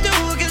supposed to do.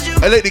 Cause you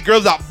I like the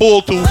girls that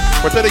bowl too.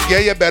 But then they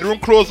get your bedroom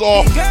clothes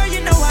off. girl,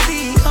 you know I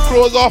be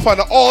Clothes off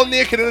and all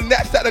naked in the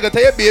next that they gonna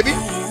tell you, baby. I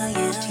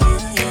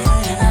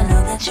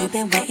know that you've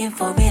been waiting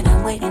for it,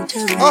 I'm waiting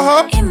too.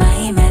 In my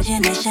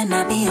imagination,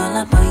 I'll be all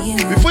up on you.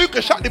 Before you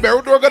can shut the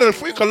barrel door,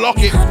 before you can lock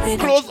it,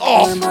 clothes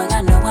off.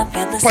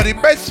 For the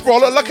best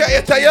sprawler, look at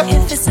you, tell you.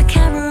 If it's a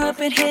camera up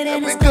and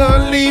hidden, it's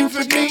gonna leave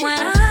with me.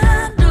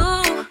 I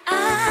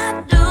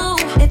do.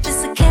 If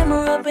it's a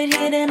camera up and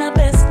hidden, I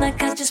best not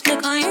catch just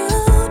click on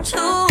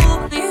YouTube.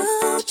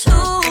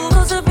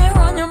 Close up your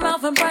on your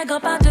mouth and brag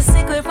about your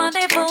secret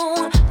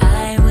rendezvous.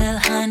 I will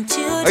hunt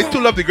you. I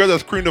still love the girls that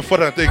screen the foot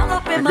and thing.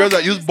 The girls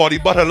that use body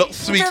butter look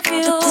sweet.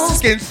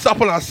 Skin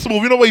supple and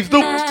smooth. You know what you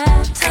do?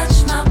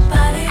 Touch my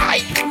body.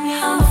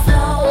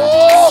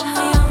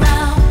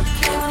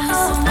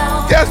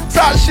 Yes,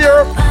 touch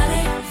here.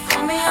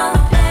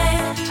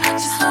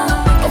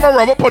 I'm a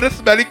rubber put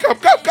this belly. Come.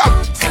 Touch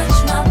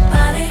my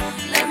body.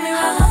 Let me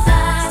rub my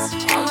thighs.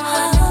 On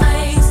my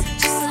face.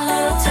 Just a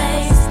little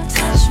taste.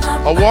 Touch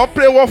my I want to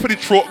play one for the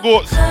throat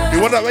goats. The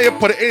one that when you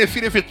put it in your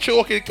feet, if you're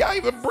choking, you can't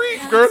even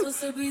breathe, girl. Ooh,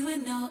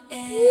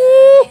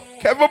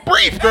 can't even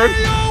breathe, girl.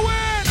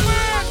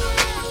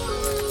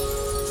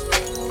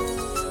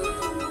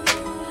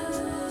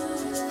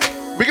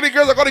 Big of the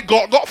girls that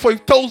got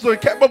 5,000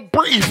 and can't even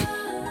breathe.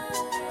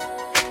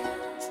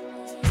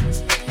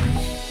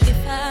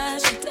 If I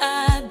should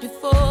die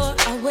before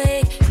I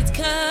wake, it's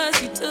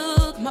 'cause you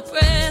took my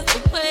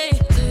breath away.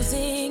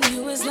 Losing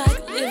you is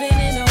like living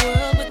in a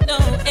world with no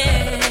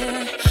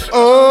air.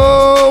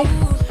 Oh.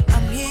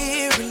 I'm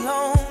here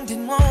alone,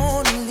 didn't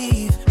want to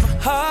leave. My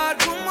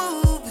heart will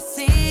move, it's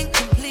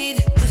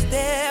incomplete. Wish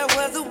there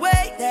was a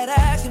way that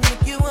I can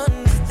make you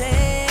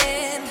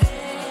understand.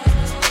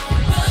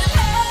 But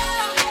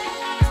how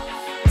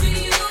do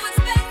you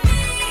expect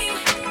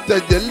me?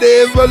 That you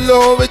live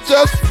alone with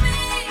just.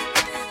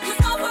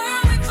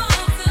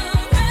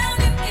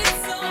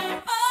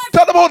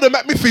 Tell them how they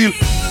make me feel.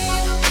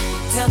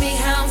 Tell me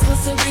how I'm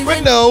supposed to breathe.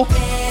 We know.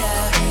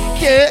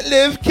 Can't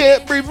live,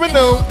 can't breathe, we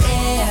know.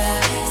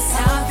 That's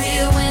how I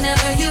feel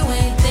whenever you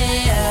ain't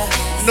there.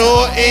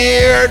 No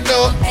air,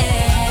 no.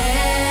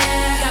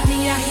 Got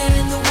me out here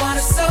in the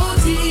water so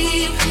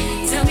deep.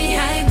 Tell me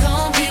how you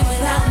gon' be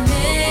without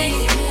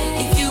me.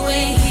 If you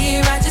ain't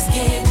here, I just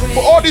can't breathe.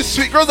 For all these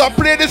sweet girls that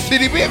play in the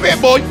city, baby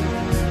boy.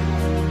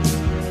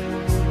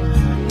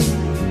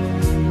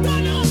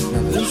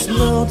 This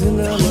mountain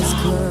I must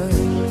climb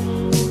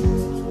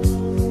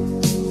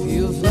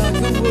feels like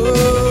a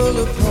world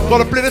apart.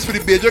 Gotta play this for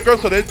the major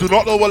girls so they do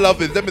not know what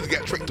love is. Them is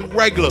get tricked to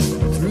regular.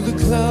 Through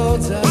the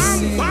clouds I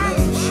see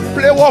love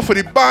Play one for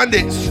the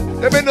bandits.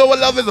 They may know what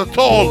love is at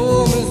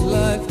all. as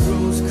life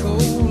grows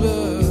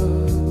colder.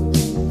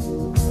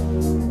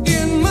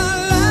 In my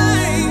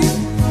life,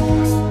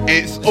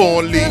 It's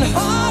only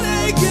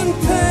heartache and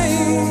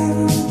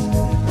pain.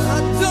 I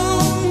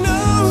don't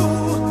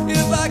know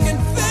if I can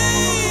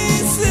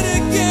face it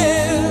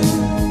again.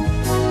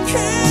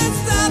 Can't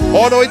stop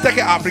all the way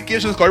taking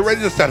applications because you're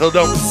ready to settle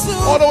down.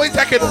 All the way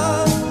taking.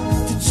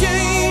 to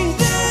change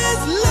this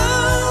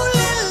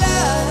lonely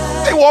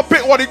life. They want to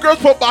pick one of the girls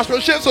for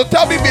bashmentship, so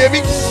tell me,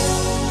 baby.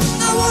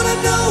 I wanna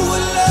know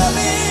what love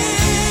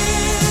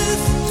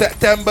is.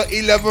 September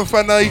 11th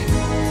and I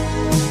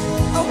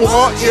I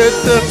want you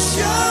to.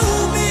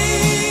 show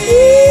me.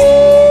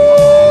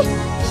 Ooh.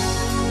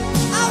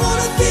 I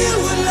wanna feel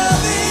what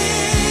love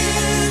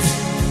is.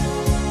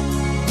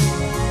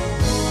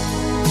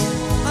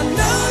 I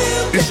know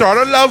you The The sort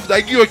of love that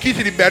give you a key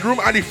to the bedroom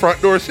and the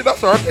front door. See that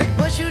sort of thing?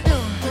 What you doing?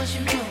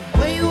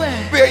 Where you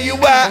at? Where you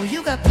at? Oh,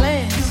 you got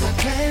plans.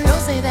 Don't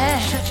say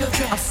that. Shut your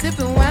trap. I'm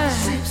sipping wine.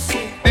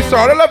 The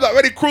sort of love that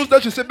when the cruise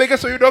does, you sit bigger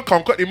so you don't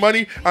come cut the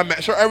money and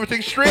make sure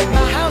everything's straight.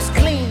 My house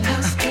clean.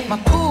 My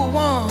pool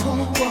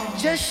warm.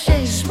 Just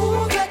shake.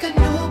 Smooth like a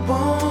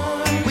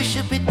newborn. We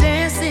should be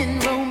dancing,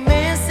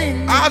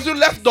 romancing. As you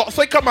left dots,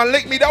 so come and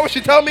link me. That what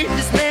she tell me?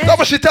 That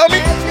what she tell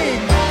me? I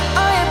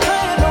ain't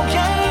playing no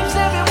games.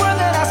 Every word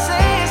that I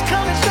say is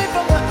coming straight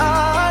from the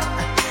heart.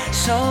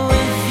 So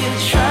if you're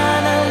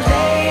trying to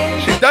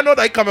lay She don't know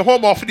that he coming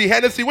home off of the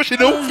Hennessy. What she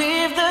do?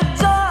 leave the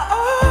door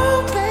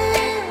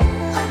open.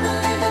 I'ma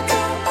leave the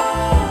door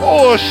open.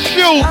 Oh,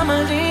 shoot.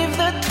 I'ma leave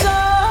the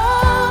door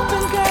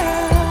open,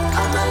 girl.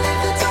 I'ma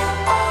leave the door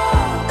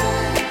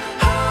open.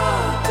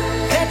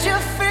 Let you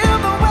feel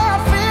the way I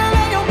feel,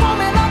 and you want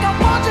me like I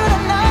want you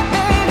tonight,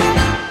 baby.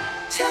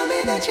 Tell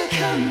me that you're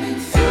coming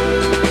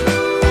through.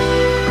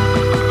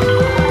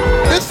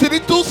 This city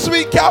too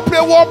sweet. Can't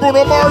play one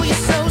Bruno Mars.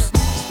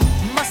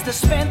 Must have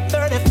spent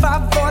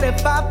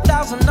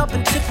 45,000 up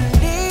in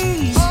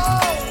Tiffany's.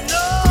 Oh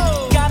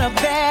no! Got a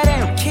bad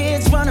and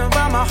kids running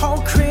around my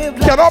whole crib.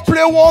 Like Cannot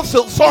play one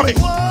Silk Sonic.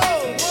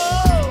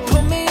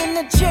 Put me in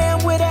the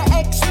jam with an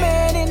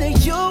X-Man in the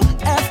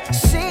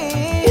UFC.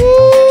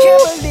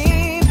 Can't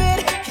believe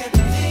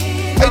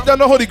it. I don't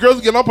know how the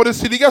girls get up on the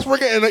city. Guess we're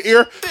getting in the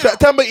ear.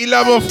 September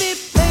 11th.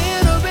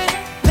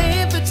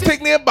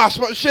 Take me a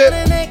bashment shit.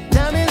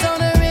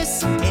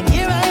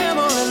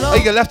 I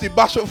get left the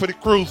bashment for the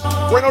cruise.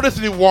 Right now this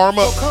is the warm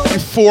up. The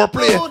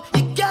foreplay.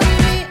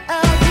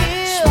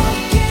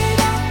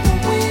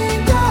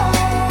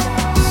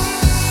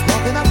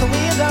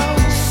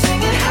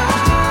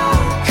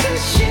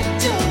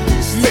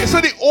 Mix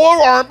of the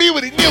old R&B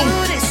with the new.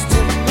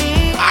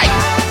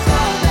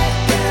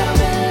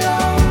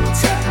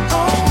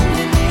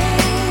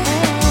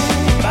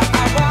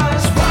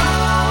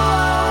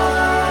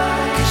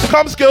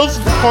 Come skills,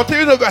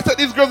 continue to vet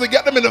these girls and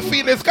get them in the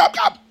feelings. Come.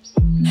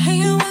 Hey,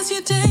 how was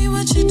your day?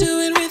 What you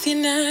doing with your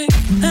night?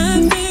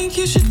 I think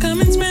you should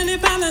come and spend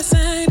it by my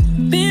side.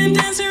 Been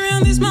dancing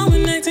around this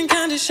moment, acting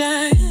kinda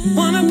shy.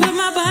 Wanna put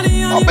my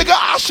body on. Oh, big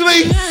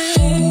Ashley.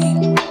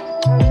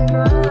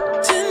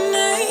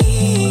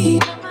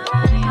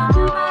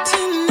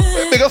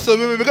 Big up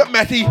Sylvia, big up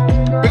Matty,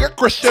 big up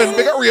Christian,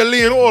 big up Real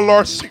Lane. Oh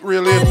Lord, sick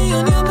Real Lane.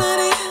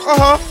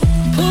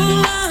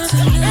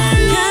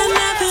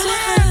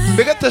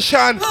 Big up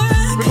Tashan.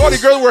 Big up all the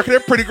girls working there,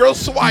 pretty girls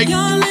swag.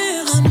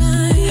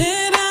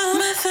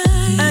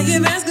 I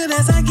get as good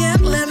as I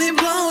get, let me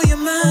blow your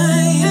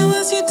mind. How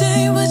was your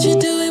day? What you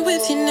doing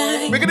with your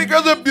night? Big up the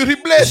girls of Beauty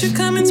Bliss. You should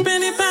come and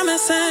spend it by my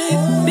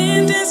side.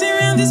 Been dancing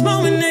around this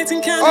moment,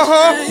 acting kinda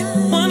shy.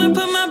 Wanna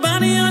put my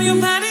body on your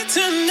body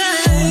tonight.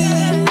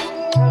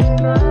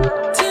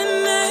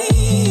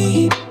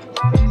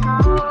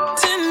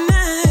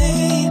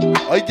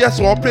 I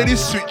just want to play these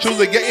sweet tunes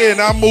and get you in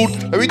our mood.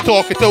 Let me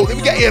talk it out. Let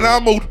me get you in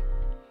our mood.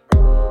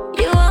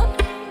 You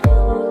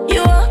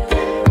up,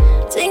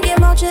 thinking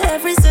about you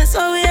every since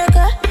we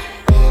got.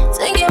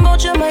 Thinking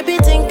about you might be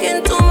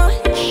thinking too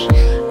much.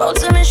 About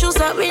some issues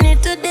that we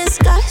need to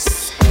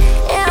discuss.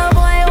 Yeah,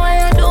 boy, what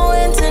you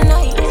doing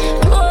tonight?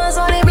 Close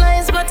all the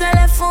blinds, but I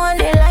left on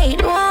the light.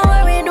 Don't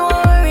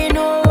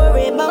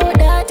worry about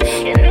that.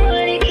 You know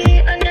the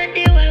key under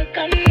the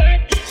welcome mat.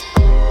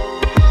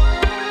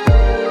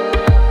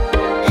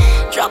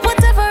 Drop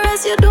whatever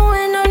else you're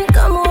doing and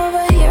come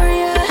over here,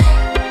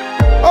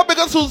 yeah. Oh, big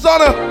up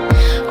Susanna.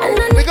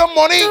 Big up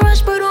Money.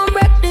 Rush, but don't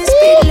break this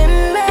speed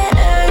limit.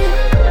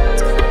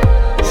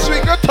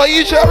 Sweet girl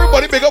Taisha,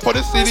 everybody big up for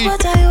the city.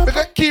 Big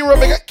up Kira,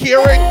 big up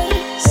Kieran.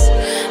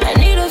 I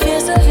need a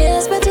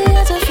face, but you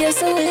got a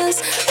face.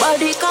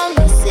 Body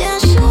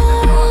conversation.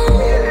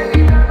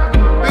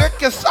 Big up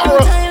Kisara.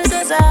 Sometimes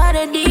it's hard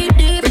to deep.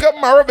 Big up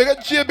Mara, big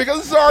up Jay, big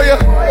up Zaria.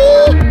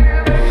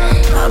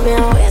 I've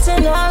been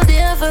waiting all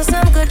day for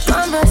some good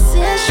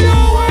conversation.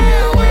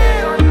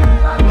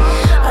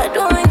 I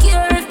don't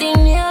care if the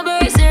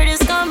neighbors hear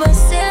this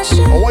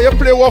conversation. I want you to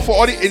play one for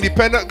all the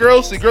independent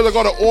girls. The girls that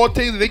got their own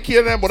things, they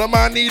care them, but a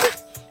man need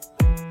it.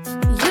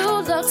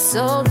 You look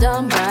so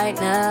dumb right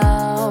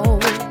now.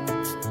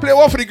 Play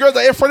one for the girls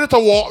that ain't afraid to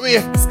walk me.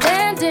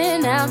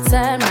 Standing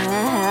outside my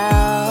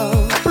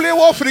house. Play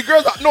one for the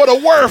girls that know the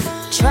worth.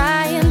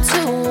 Trying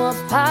to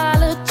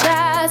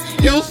apologize.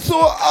 You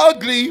so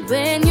ugly.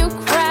 When you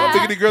cry. I'm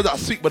thinking the girls that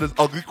sweet but it's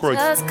ugly crying.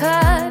 Just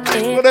cut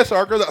it. You know that's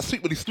our girls that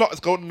sweet but the snot is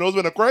going to nose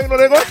when they're crying. You know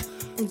that guys?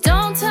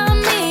 Don't tell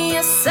me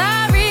you're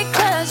sorry,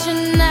 cause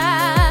you're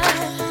not.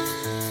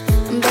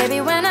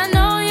 Baby, when I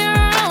know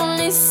you're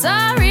only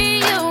sorry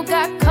you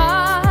got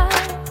caught.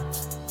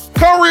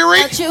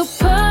 Riri. But you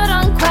put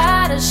on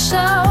quite a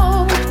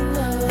show.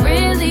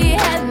 Really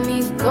had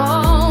me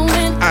going.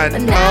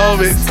 And now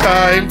it's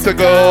time to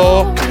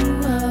go.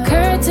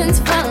 Curtains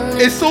falling.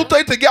 It's so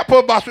tight to get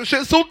per bashment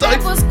shit. So tight.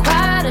 It was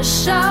quite a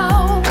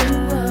show.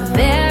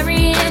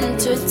 Very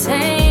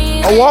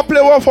entertaining. I want to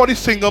play one for the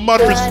single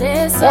mothers.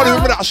 All the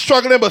women that are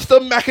struggling but still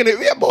macking it.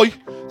 Yeah, boy.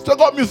 Still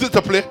got music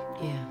to play.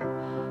 Yeah.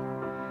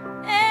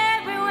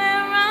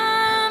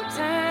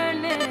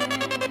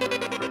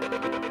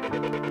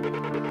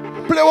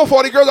 play with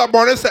 40 girls that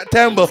born in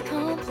September.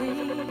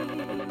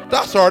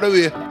 That's all the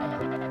way.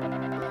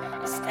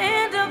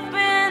 Stand up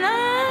and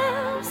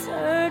I'm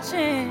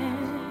searching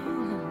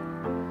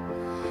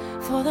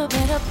for the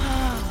better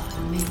part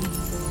of me.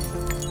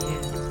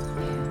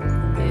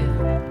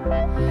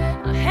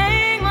 I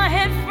hang my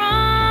head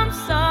from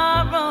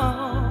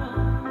sorrow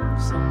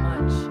so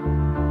much.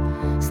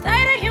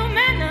 State of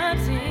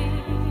humanity.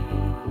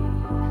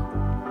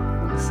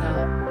 So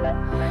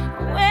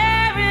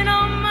wearing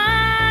on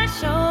my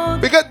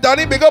shoulders. Big up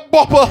Danny, big up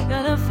Bopper.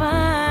 Gotta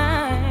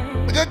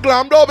find. Big up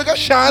Glam Dog, big up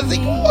Shazzy.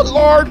 Oh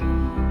Lord.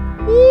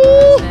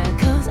 Woo.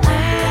 Cause I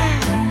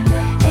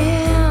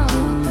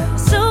am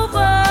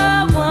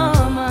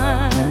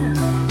Superwoman.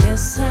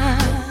 Yes, I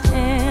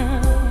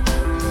am.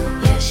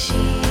 Yes, she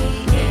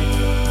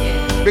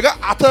is. Big up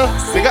Atta,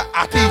 big up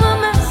Atty.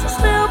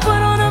 Still put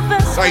on a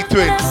vest. Right to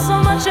it. So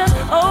much as,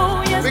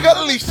 oh yes. Big up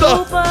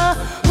Lisa.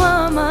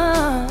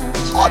 Superwoman.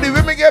 All the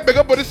women get big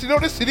up, but this, you know,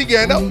 this city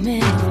getting up.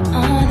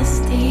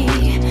 Honesty.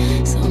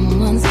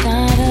 Someone's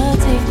gotta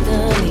take the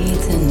lead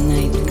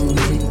tonight.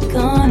 Who's it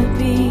gonna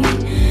be?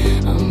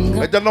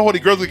 I don't know how the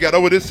girls will get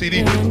over this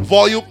CD.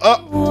 Volume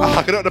up. I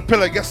hack it up the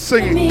pillar, get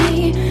singing.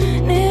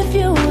 If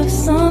you have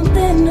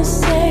something to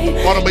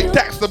say, Wanna make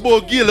text the boy,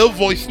 give a little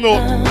voice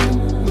note.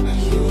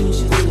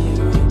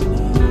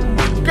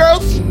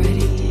 Girls. you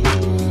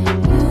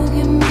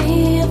give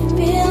me a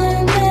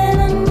feeling that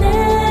I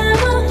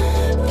never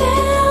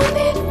felt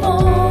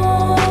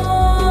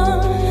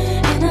before.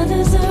 And I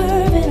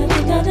deserve it, I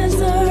think I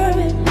deserve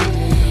it.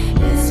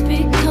 It's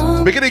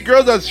become Big of the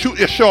girls that shoot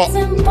your shot.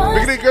 Big of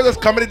the girls that's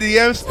coming to the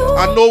DMs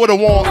and know what they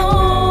want.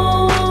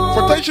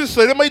 For time she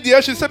said in my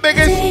DM, she said,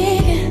 biggest. I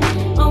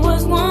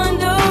was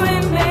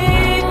wondering,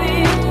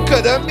 baby,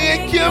 Could I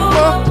make you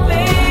more?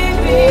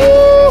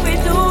 baby, we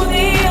do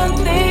the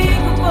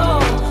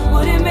unthinkable.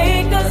 Would it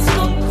make us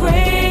go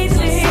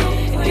crazy?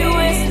 If you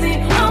ask me,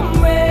 I'm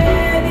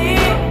ready.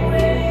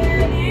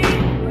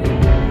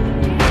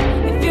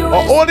 If you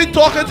I'm only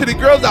talking to the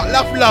girls that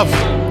left love.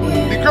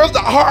 The girls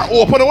that heart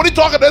open. I'm only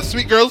talking to them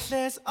sweet girls.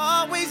 There's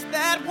always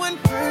that one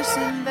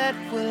person that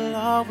will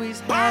always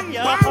have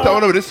your Tell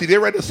them this CD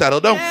ready to settle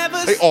down.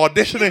 They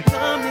auditioning.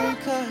 coming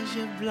 'cause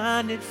you're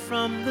blinded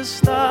from the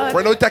start.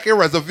 Right now, taking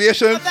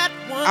reservations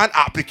and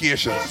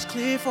applications. It's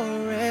clear for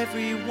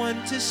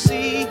everyone to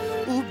see.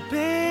 Ooh,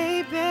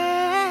 baby.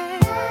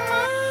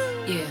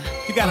 Yeah.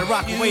 You gotta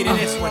rock and wait in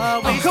this one.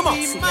 Come on.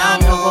 See, I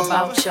don't know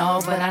about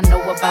y'all, but I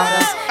know about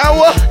us. And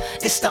what?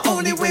 It's the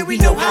only way we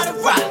know how to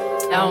rock.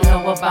 I don't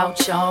know about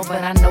y'all,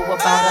 but I know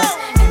about us.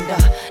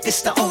 And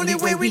it's the only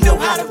way we know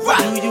how to rock.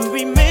 Do you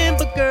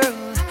remember, girl?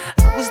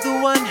 I was the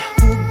one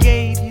who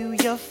gave you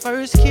your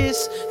first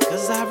kiss.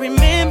 'Cause I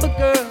remember,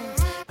 girl,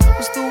 I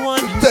was the one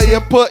who Tell you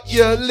put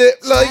your lip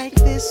like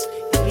this.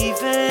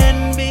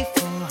 Even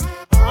before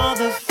all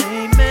the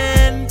fame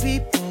and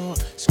people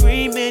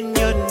screaming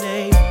your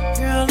name.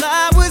 Girl,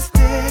 I was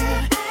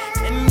there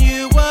and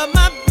you were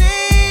my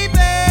baby.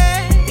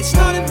 It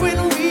started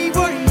when we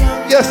were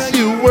young. Yes,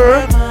 you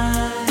were.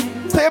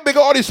 Tell you big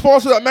all these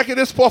sponsors that making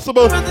this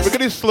possible. Look at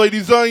these slide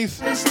designs.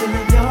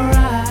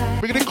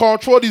 Look at the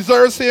control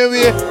designs here.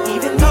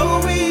 Even though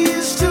we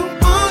used to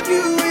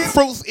argue, it's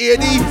Fruits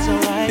 80,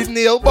 the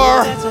nail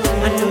bar,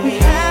 I know we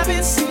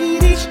haven't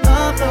seen each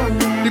other.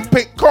 the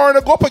pink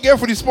corner. Go up again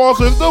for the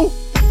sponsors though.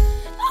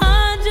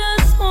 I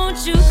just want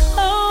you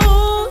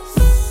close.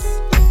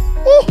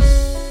 Ooh.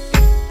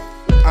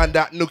 And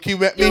that nookie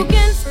with me. You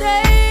can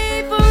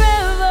stay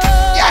forever.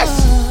 Yes.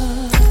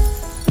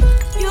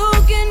 You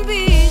can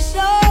be so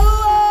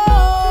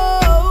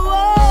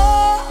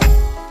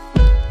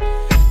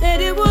that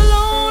it will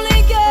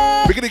only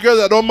get Look at the girls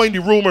that don't mind the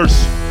rumors.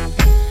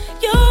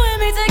 you and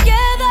me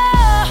together.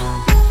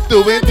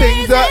 Doing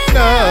things at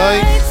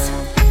night.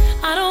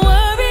 I don't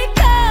worry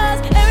 'cause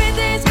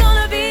everything's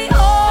gonna be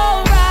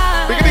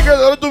alright. Look at the girls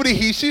that don't do the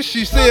he, she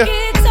say.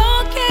 Keep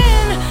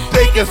talking.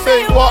 They can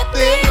say what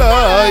they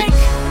like.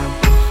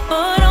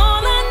 But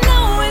all I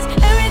know is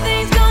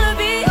everything's gonna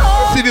be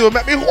alright. See, they will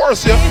make me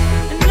hoarse, yeah.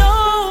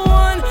 No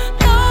one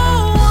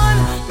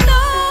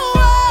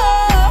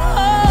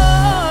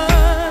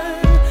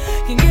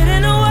can get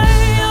in the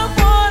way of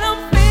what I'm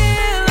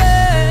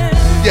feeling.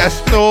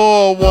 Yes,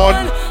 no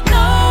one.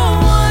 No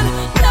one.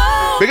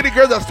 Look at the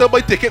girls that still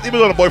buy tickets even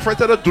though the boyfriend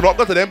tell them do not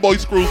go to them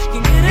boys' cruise. Do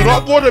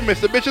not go to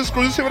Mr. Bitch's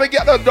cruise. See when they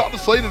get the doctor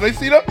side and they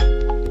see that? I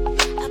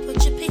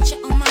put your picture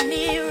on my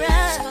mirror.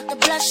 Start to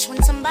blush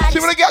when somebody See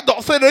when they get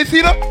doctor side and they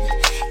see that?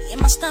 in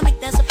my stomach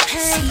there's a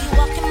pain. You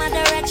walk in my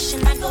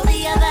direction, I go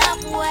the other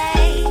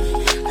way.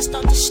 I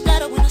start to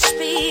stutter when I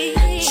speak.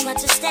 Try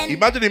to stand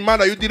Imagine the man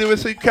that you dealing with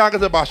say you can't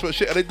get the bashment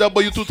shit and they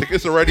double you 2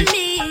 tickets already.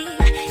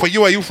 For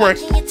you and you friend.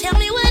 Can you tell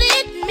me what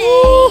it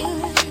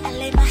means? I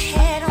lay my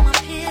head on my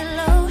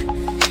pillow.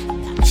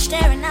 Got me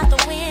staring out the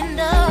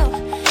window.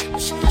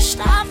 Wish on a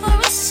star for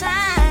a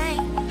sign.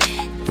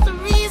 The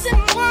reason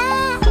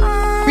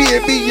why.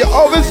 Baby, you're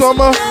always on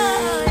my.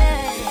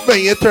 When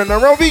you turn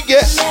around, we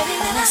get.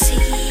 When I see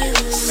you,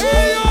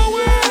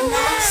 when I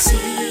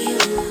see you,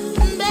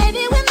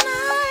 baby, when I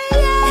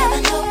never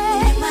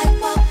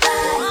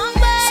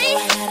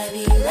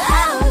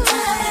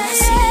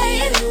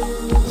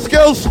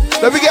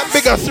Let me get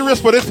big and serious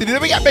for this city.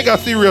 Let me get big and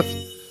serious.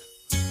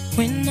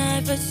 When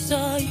I first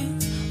saw you,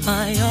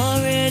 I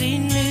already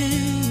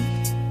knew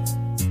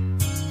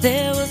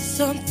there was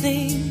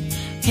something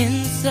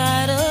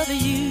inside of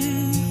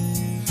you,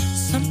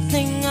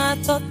 something I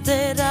thought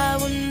that I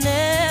would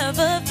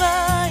never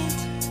find.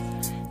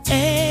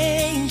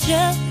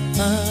 Angel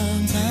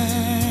of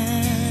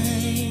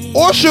mine.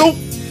 Oh shoot!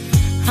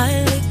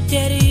 I look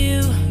at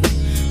you,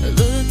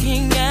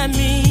 looking at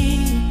me.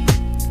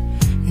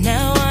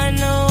 Now I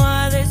know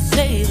why they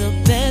say the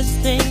best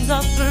things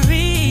are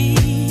free.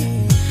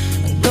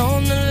 I'm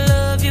gonna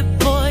love you,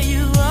 boy,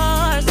 you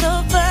are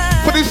so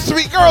fine. For these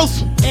sweet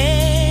girls.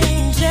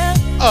 Angel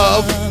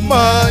of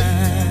mine.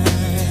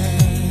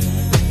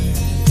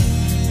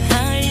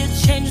 How you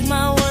changed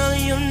my world,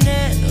 you'll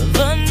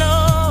never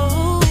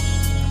know.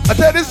 I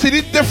tell you, this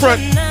city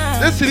different.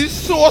 This city's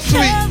so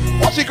sweet.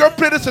 Watch your girl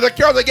play this in the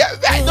car, they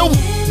get back. No.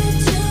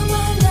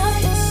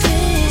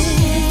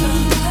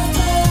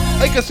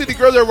 I can see the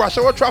girls in rush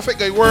hour traffic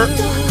they work. I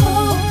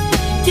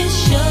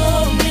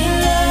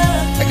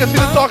can see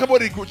them talking about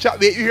the group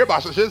chat. You hear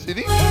about Shit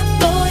City?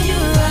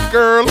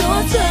 Girl.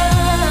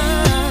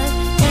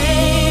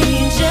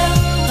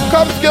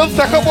 Come, skills,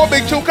 take up one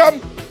big two,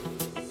 come.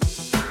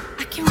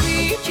 I can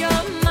read your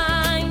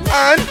mind,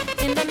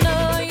 and I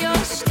know your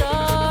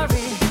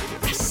story.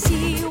 I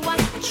see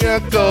what you're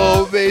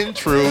going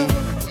through.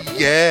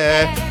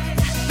 Yeah.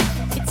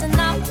 It's an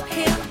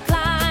uphill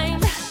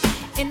climb,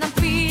 and I'm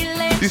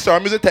feeling This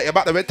song music take you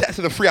back to when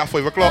texting the free at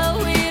 5 o'clock.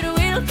 so it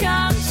will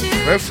come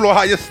to When floor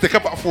how you stick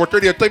up at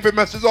 4:30 and type a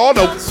message all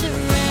no.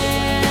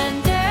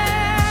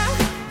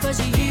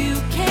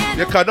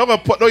 You cannot even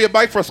put down your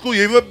bike for school,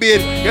 you even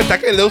bed. You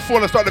take a little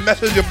phone and start the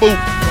message your boo.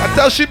 I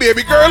tell she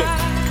baby girl.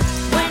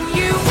 when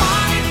you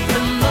want it the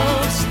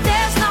most.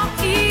 There's no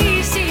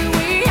easy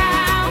way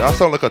out. That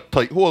sound like a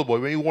tight hole, boy.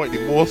 When you want it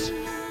the most,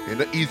 ain't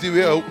the easy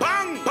way out.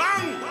 Bang,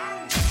 bang.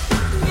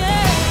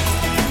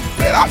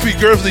 Man, I feel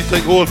girls need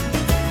tight hole.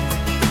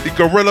 The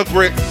gorilla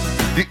grip,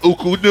 the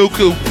uku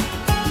nuku.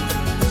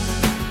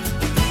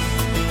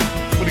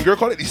 What the girl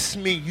call it? The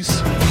smeeze.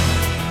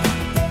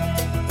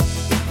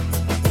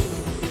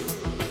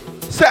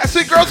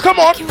 Sassy girls, come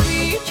on.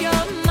 Read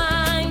your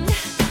mind,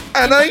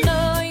 and I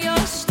know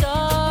your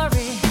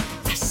story.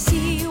 I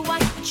see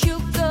what you're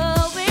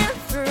going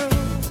through.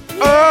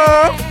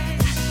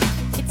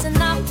 It's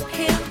an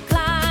uphill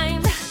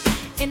climb,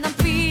 and I'm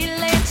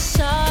feeling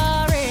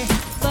sorry,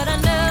 but I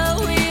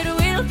know it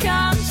will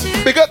come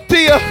to. Big up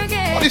Tia.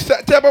 What is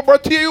September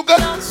birthday you got?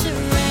 Don't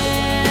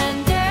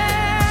surrender,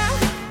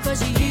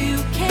 'cause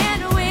you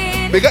can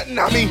win. Big up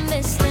Nami. in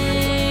this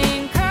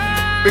thing.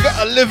 Big up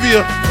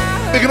Olivia.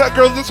 Big up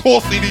girls this whole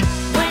CD.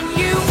 When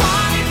you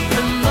want it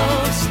the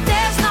most,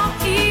 there's no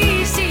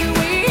easy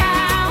way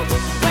out.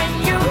 When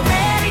you're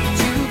ready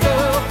to go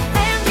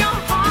and your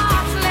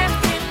heart's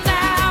lifting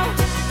now,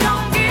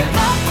 don't give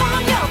up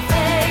on your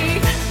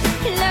faith.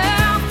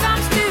 Love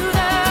comes to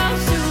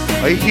those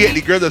who I hate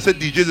the girl that said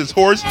DJs is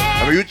horse.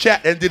 I mean, you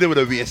chat and did it with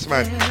a waist,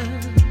 man.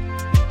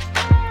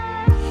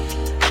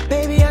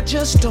 Baby, I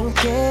just don't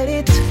get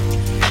it.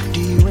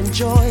 Do you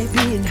enjoy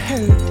being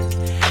hurt?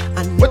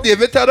 What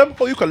David tell them?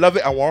 Oh, you can love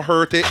it, I won't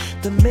hurt it.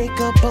 The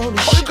makeup on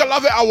his Oh, you can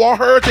love it, I won't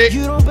hurt it.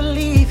 You don't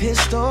believe his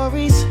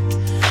stories.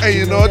 And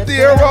you know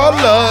they're all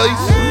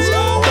lies.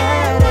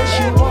 Bad as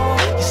you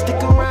are, you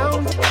stick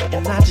around,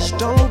 and I just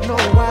don't know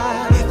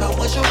why. If I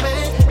was your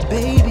man,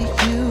 baby,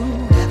 you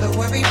never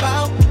worry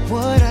about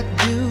what I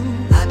do.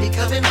 I'd be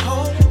coming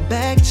home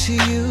back to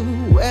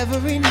you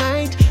every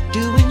night,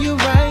 doing you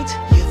right.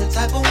 You're the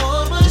type of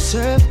woman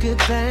deserve good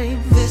things.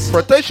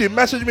 For that she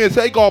messaged me and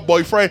say, "God,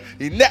 boyfriend."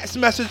 The next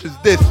message is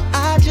this.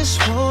 I just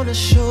wanna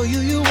show you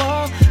you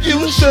are.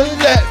 You should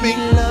let me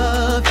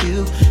love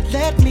you.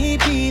 Let me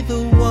be the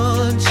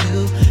one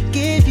to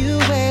give you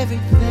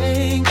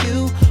everything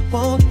you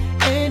want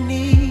and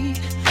need.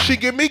 She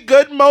give me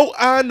good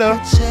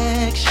Moana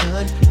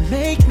protection.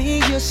 Make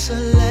me your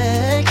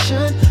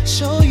selection.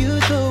 Show you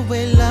the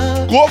way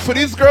love. Go for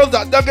these girls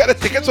that don't get the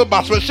tickets for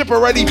Bachelorship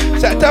already.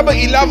 September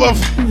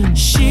 11th.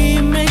 She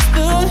makes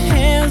the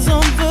hands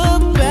on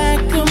the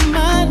back of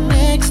my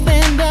neck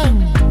stand up.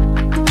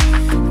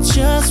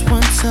 Just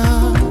one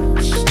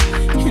touch,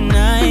 and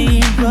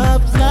I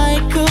erupt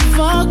like a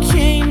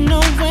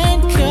volcano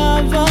and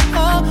cover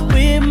up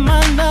with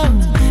my love.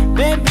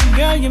 Baby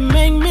girl, you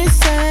make me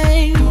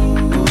say,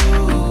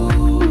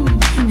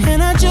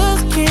 and I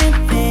just can't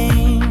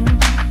think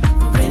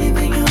of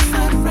anything else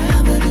I'd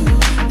rather do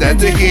than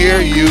to hear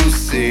you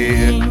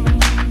sing.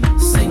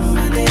 Sing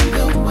my name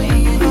the way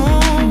you do.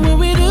 When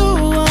we do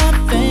our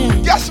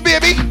thing. Yes,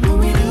 baby. When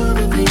we do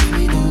the things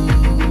we do.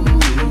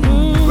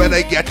 When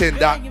I get in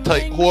that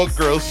tight hole,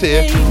 girls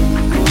say,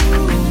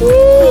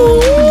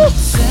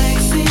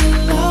 Sexy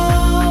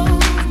love,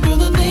 do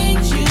the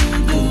things you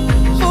do.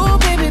 Oh,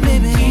 baby,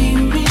 baby, keep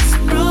me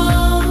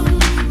strong,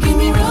 keep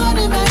me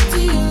running back to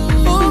you.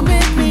 Oh,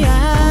 baby, I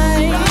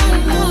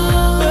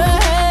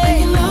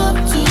love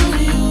to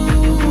you.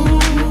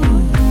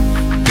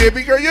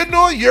 baby girl, you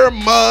know you're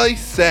my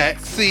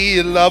sex.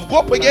 see love. Go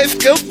up again,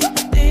 skills.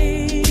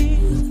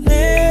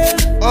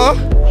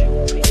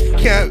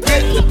 Can't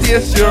wait to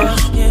taste your.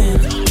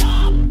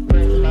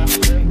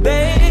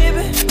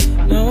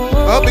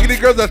 I'm making the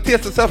girls that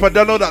taste itself. I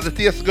don't know that the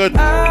taste is good. So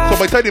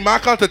by the time the man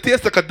comes to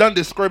taste, they can done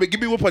describe it. Give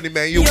me whoop on the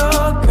menu.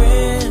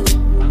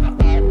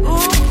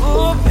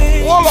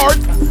 Oh Lord.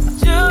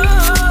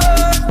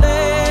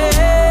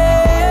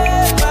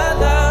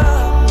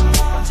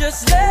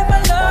 Just let my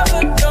love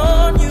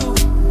adorn you.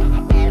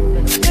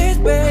 Please,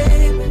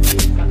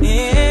 baby.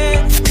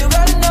 Yeah, you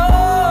gotta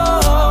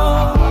know.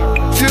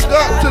 You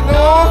got to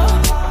know.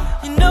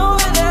 You know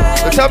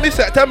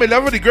that. Tell me,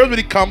 never the girls with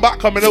the comeback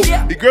coming out,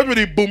 the girls with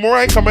the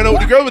boomerang coming out,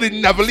 the girls with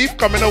the never leaf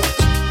coming out.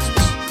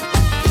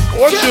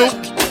 What you?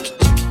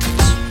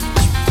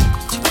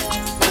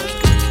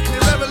 The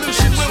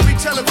revolution will be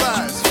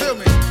televised. Feel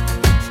me?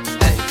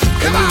 Hey,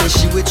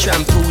 she would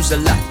shampoos a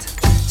lot.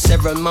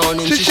 Several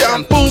mornings she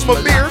shampoos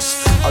my beard.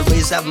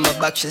 Always have my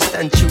back, she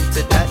stand true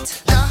to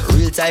that.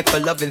 Real type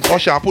of loving. Oh,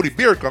 shampoo the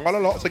beard, cause all the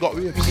lots I got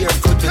waves. Here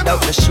foot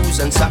without the shoes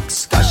and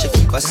socks. Cause she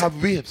keep us have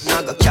waves.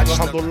 Now got catch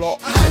no.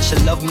 And she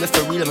love me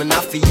for real, man,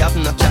 I feel have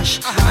no cash.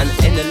 And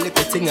any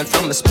little thing and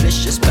from a splish,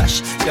 she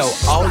splash. Yo,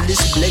 all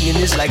this blinging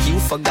is like you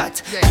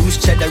forgot. Use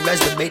cheddar as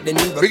the bait, then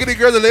you Big the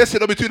girl that lay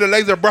sit up between the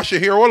legs and brush your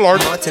hair, oh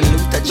Lord. Martin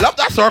Luther. Love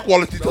that star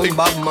quality thing.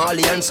 Bob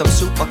Marley and some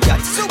super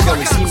cats. Yo,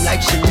 it seem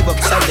like she live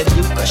upside the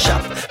Duke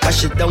shop. Cause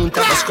she don't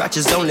have a scratch,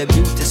 it's only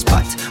beauty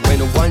spot. When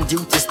one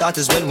duty start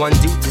is when one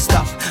duty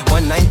stop.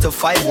 1 9 to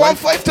 5, 1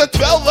 5 to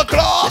 12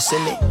 o'clock.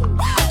 Listen it.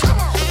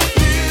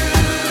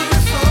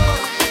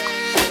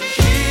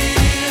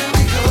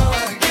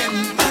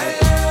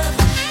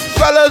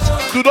 Fellas,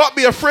 do not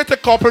be afraid to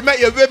compliment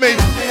your women.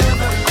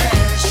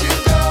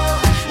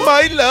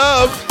 My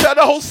love, tell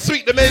the whole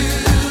sweet them in.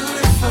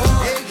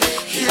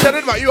 Tell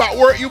them that you at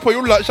work, you put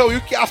your lunch, so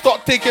you can't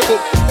start thinking about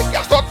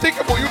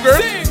you,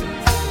 girl.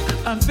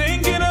 I'm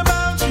thinking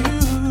about you.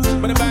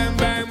 Bang,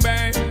 bang,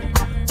 bang.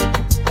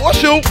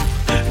 What's you?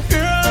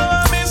 Girl,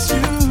 I miss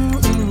you.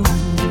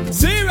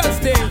 Serious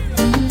day.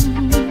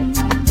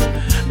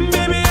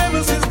 Baby,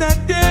 ever since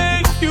that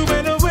day you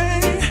went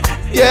away.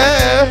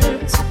 Yeah.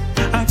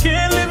 I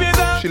can't live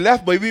without. She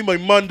left by me, my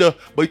Monday.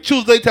 By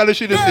Tuesday, tell her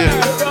she this year.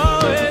 You're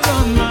always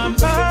on my mind.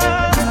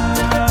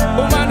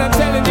 Oh man, I'm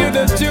telling you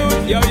the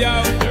truth, yo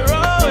yo. You're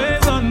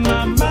always on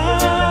my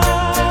mind.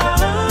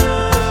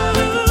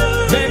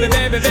 Baby,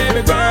 baby,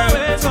 baby girl.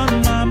 Always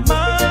on my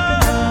mind.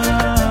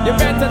 You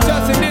better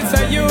trust in this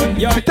and you,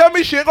 yo. She tell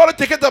me she ain't gonna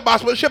take it to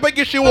basketball ship and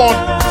get she won.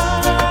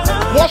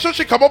 Why should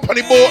she come up on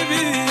the boat?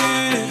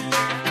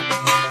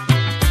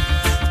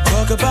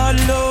 Talk about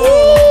love.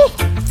 Ooh.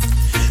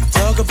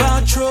 Talk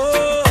about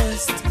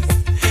trust.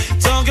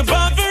 Talk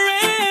about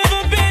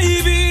forever,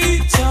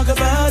 baby. Talk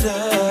about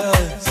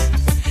us.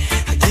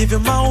 I give you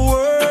my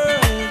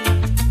word.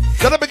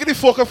 Then I'm making the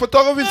focus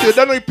photography, so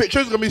then the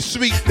pictures gonna be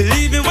sweet.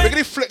 Making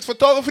the flex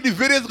photography, the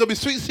videos gonna be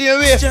sweet, same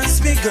way.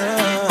 Just me,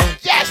 girl.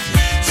 Yes!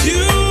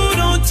 You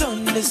don't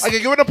understand. I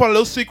can give it up on a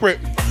little secret.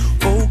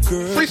 Oh,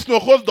 girl. Free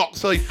snorkels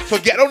dockside, so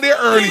get down there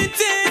early.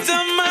 It's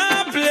on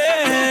my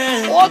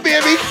plan. Oh,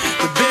 baby.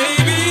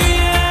 Baby,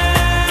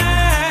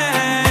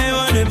 I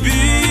wanna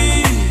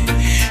be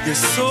your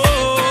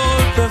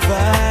sole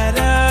provider.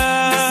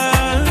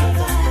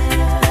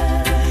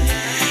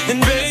 And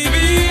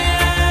baby,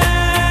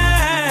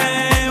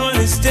 I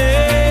wanna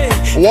stay.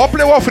 One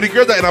play one for the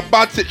girls that in a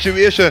bad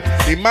situation.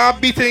 The man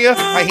beating you,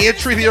 and he ain't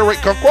treating you right.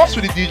 Come cross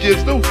with the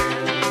DJs too.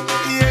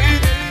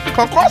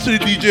 Come cross with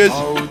the DJs.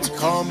 Out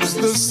comes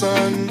the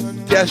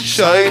sun, just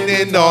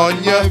shining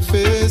on your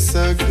face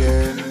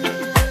again.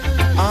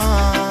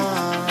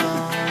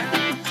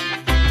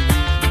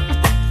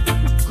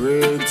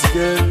 Grades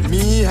get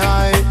me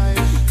high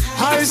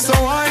so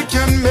I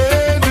can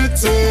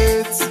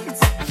meditate.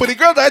 For the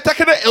girls that are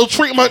taking the ill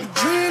treatment.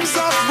 Dreams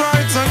of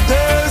brighter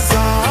days.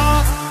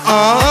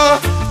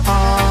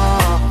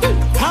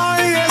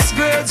 Highest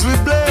grades we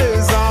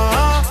blaze.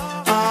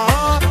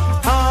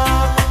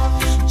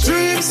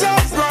 Dreams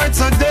of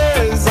brighter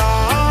days.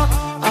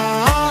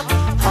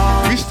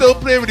 We still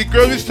playing with the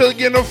girls, we still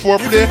getting them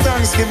foreplay.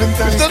 We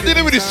still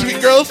dealing with the sweet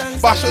girls.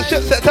 Basha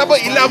shit September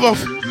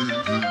 11th.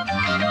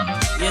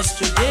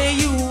 Yesterday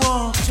you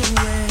walked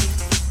away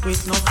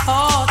with no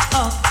thought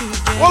of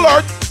today. Oh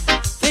Lord.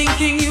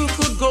 Thinking you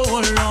could go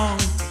along,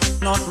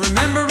 not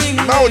remembering.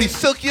 Now with the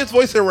silkiest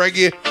voice in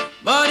reggae.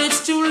 But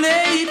it's too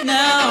late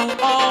now,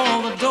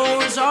 all the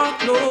doors are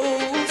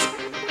closed.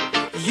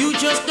 You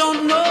just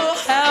don't know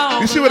how.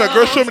 You see when a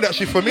girl showed me that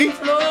she for me?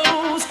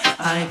 Flows.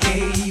 I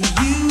gave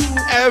you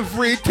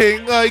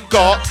everything I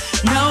got.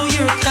 Now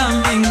you're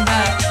coming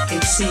back.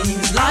 It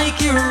seems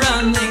like you're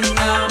running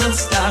out of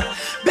stock.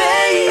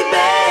 Baby,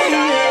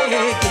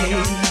 I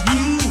gave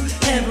you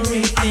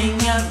everything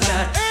I've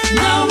got.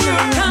 Now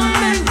you're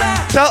coming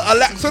back. Tell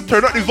Alexa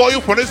turn up the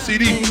volume on the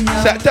CD.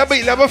 September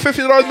 11,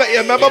 $50 make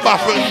you remember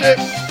bathroom shit.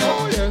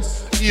 Oh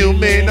yes. You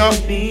may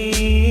not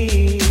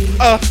be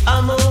a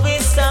movie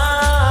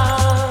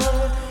star.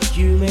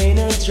 You may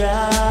not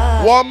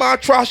drive. One man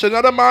trash,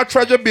 another man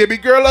treasure, baby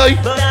girl.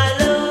 But I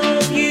love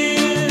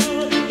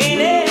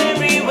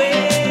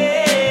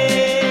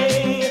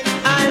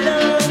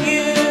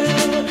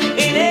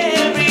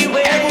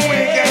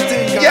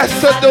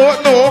Sister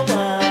don't know.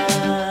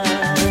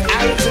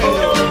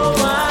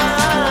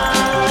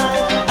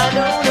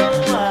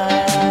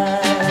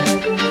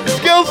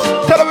 Skills,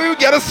 tell me you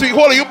get a sweet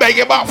hole, you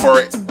begging back for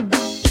it.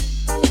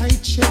 I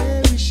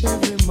cherish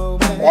every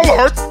moment Oh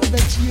Lord.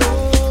 that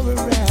you're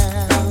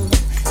around.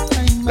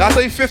 That's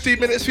like 15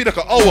 minutes feel like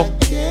an hour.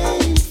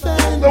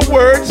 The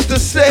words to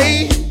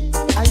say.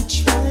 I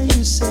try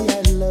to say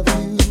I love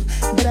you,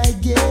 but I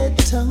get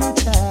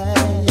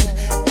tongue-tied.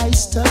 I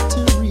start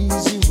to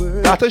reason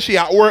words. After she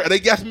at work and they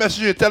get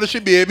message and tell her she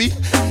baby.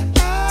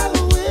 I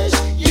wish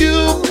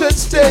You could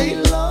stay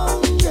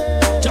longer.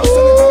 just a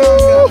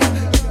little longer.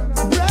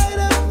 Bright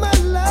up my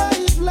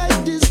life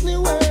like Disney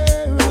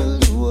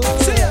World. Whoa.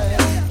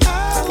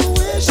 I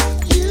wish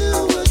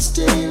you would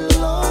stay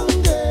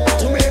longer.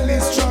 To make me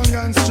strong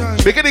and strong.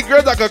 Making the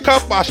girls that can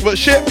come bash but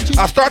shit,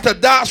 I start to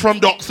dance from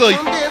dockside.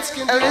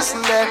 And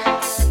listen there.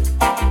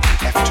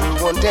 After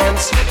one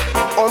dance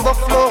on the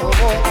floor,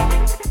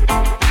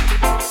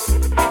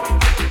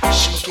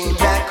 she came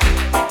back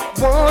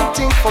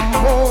wanting for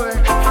more.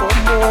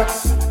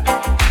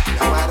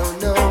 Now I don't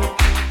know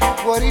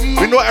what it is.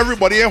 We know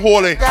everybody ain't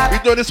holding. We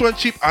doing this one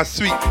cheap and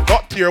sweet.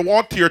 Not tier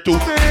 1, tier 2.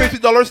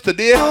 $50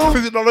 today,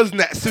 $50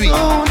 next week.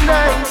 So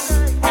nice.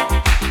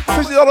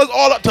 $50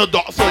 all up to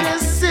dockside. They're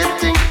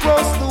sitting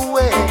across the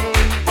way,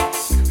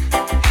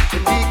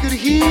 and we could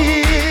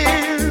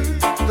hear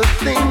the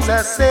things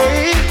I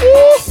say.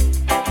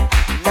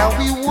 Now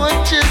we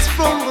watch just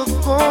from the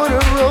corner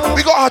road.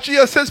 We got Hachi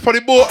and Sense for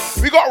the boat.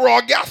 We got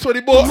raw gas for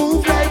the boat.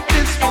 Move like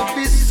this would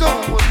be so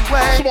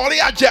unwise. Smalley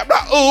and Jet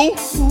Black, ooh.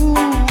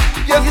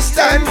 You're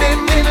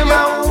standing in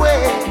my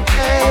way.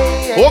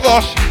 Oh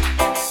gosh.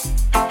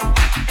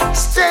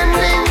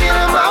 Standing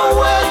in my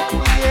way.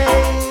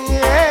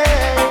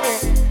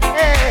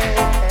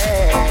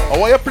 I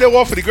want you to play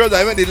one for the girls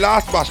that went the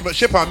last bash, but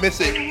ship and miss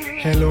it.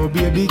 Hello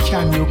baby,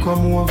 can you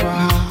come over?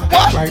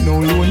 Right now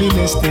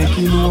loneliness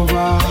taking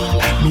over.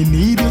 Me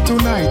need you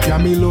tonight, yeah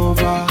me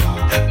lover.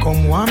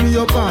 Come warm me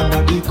up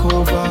under the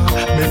cover.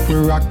 Make we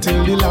rock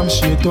till the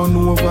lampshade turn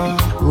over.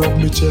 Rub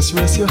me chest,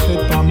 rest your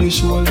head on me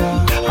shoulder.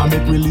 And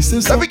make we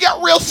listen. Let me get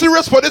real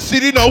serious for this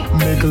city now.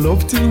 Make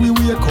love till we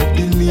wake up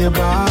in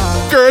labor.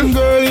 Girl,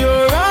 you're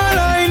all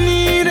I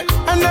need,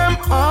 and I'm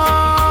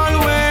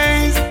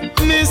always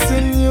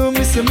missing you.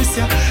 Miss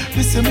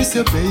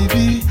you,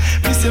 baby.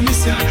 Miss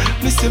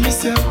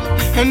you.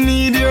 I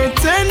need your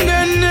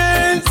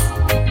tenderness.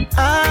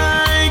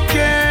 I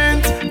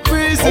can't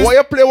resist. I want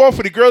you to play one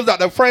for the girls that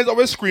their friends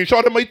always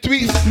screenshot in my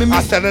tweets.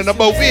 I sending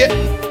about it.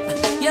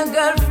 Your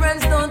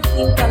girlfriends don't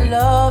think I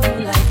love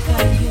you like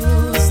I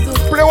used to.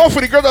 Play one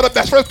for the girls that the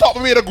best friends talk to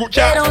me in a group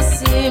chat. They don't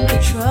seem to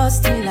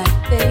trust me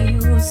like they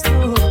used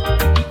to.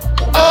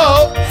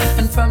 Oh.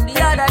 And from the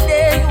other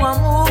day, you a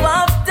move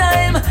off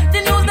time.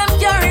 The news them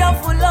carry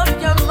up full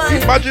of your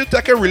mind. Imagine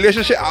taking a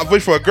relationship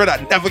advice for a girl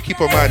that never keep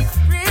a man.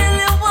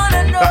 Really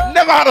wanna know That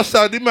never had a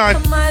sandy man.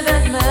 am I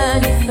that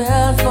man you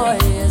fell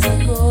 4 years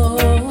ago?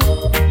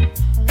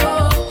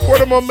 For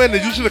the moment,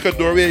 it's usually like a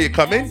doorway. You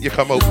come in, you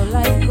come out.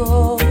 Life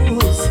goes.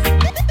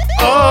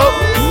 Oh.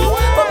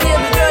 But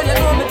baby girl, you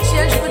know me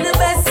change for the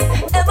best.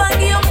 Ever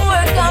give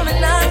more,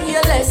 coming on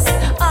here less.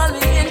 All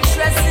me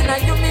interest in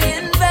you me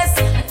invest.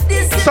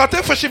 This is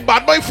Something for she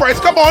bad boy friends,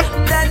 come on.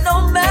 that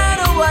no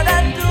matter what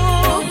I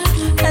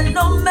do, and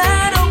no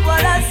matter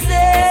what I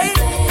say,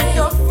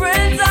 your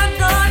friends are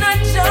gonna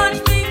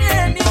judge me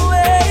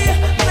anyway.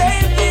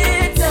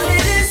 Baby, tell me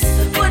this,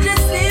 would you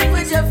sleep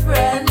with your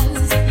friends?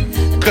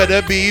 Could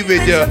it be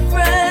with you?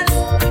 Friends,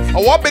 I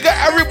want bigger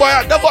everybody.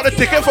 I never got the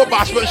ticket for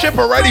bashmentship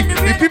already.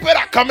 The people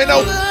that coming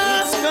out.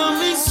 Words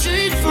coming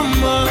straight from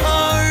my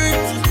heart.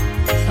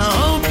 I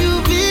hope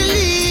you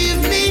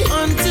believe me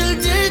until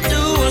they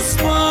do us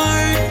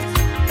part.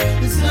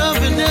 This love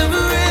will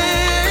never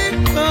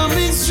end.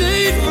 Coming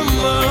straight from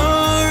my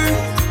heart.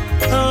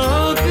 I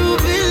hope you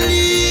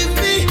believe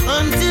me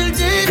until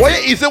they do. Why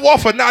you easy one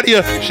for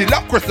Nadia? She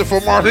love Christopher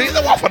Martin.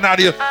 Easy one for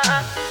Nadia.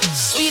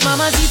 sweet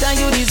mama, Sita,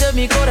 you deserve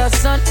me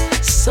corazón.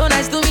 So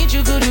nice to meet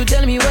you, could you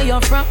tell me where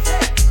you're from?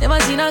 Never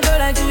seen a girl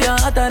like you, you're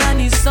hotter than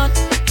the sun.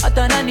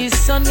 Hotter than the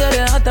sun, girl,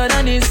 you're hotter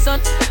than the sun.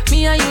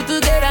 Me and you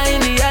together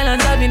in the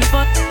islands having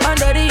fun.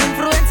 Under the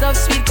influence of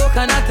sweet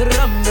coconut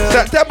rum, girl.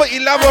 September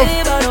 11th,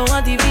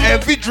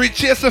 and Victory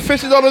Chase the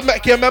 $50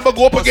 make you remember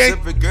go up again.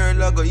 Every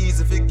girl I go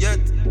easy forget.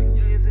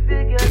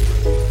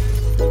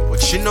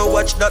 But she know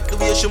watch that the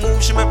way she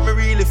move, she make me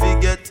really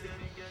forget.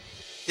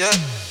 Yeah.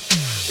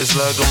 It's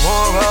like the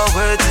more I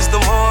wait, is the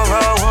more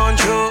I want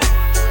you.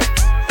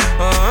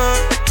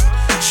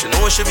 She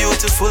know she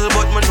beautiful,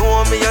 but me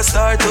know me a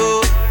start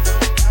to.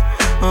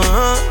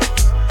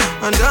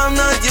 And I'm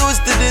not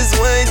used to this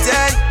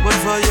waiting, but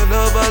for your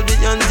love I'll be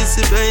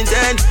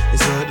anticipating.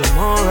 It's like the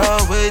more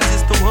I wait,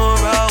 is the more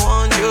I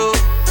want you.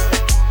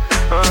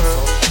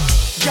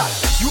 Girl,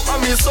 you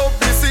and me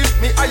submissive,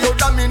 me are your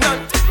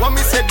dominant. What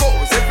me say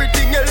goes,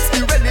 everything else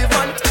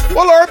irrelevant.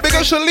 Well, all right, big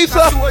up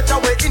Shalisa,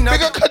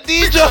 big up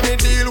Khadija,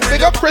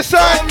 big up Chrisan.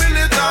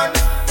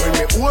 When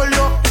me hold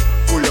you,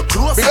 pull you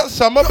close. Big up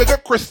Summer, big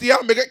up Christian,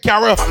 big up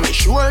Carol, On me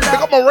shoulder. big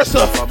up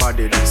Marissa. Over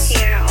body this.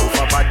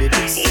 Over body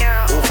this.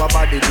 Over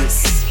body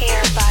this.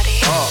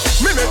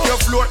 Me make you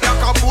float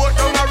like a boat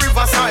down a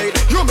riverside.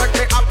 You make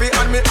me happy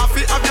and me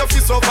happy have you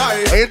feel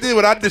survive. I ain't dealing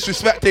with that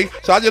disrespecting,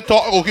 so I just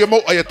talk, okay,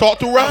 Mo, are you talk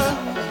too rough?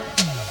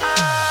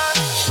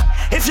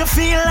 If you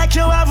feel like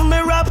you have me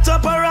wrapped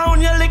up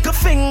around your little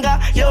finger,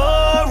 you're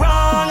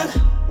wrong.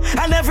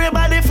 And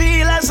everybody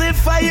feel as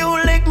if you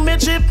lick me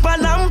chip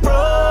and I'm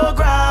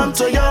programmed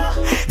to you.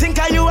 Think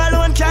you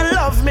alone can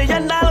love me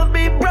and I'll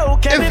be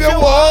broken if you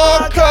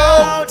walk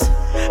out.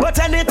 But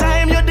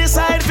anytime you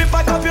decide to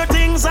pack up your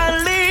things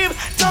and leave,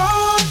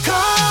 don't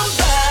come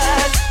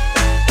back.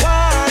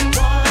 One,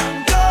 go,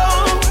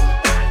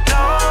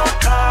 don't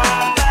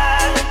come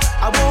back.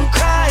 I won't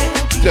cry.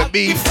 To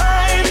be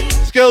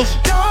Skills,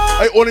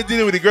 I only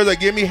dealing with the girls that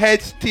give me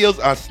heads, tails,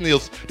 and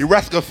snails. The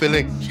rest got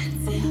filling.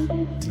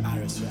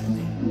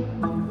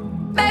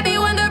 Baby,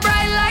 when the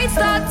bright lights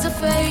start to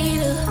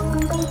fade,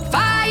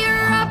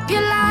 fire up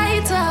your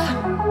lighter,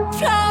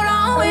 float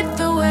on with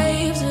the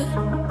waves.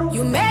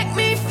 You make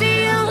me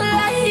feel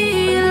like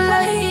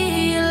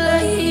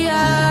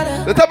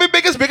The top of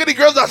biggest bigger the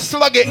girls that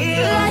slug it.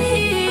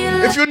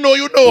 If you know,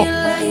 you know.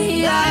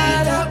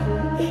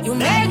 You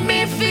make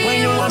me feel.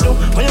 When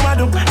you want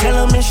to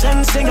tell a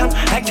mission singer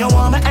like you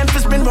want my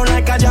emphasis spin run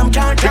like a jam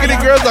can't. Look at the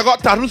girls that got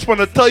tattoos from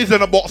the thighs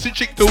and a boxy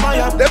chick too.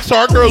 Them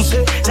star girls.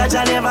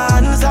 Jaja never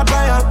answer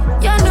prayer.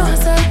 You know,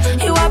 say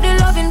you have the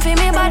loving for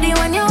me body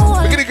when you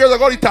want. Look at the girls that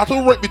got the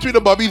tattoo right between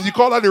the bubbies. You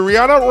call that the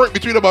Rihanna right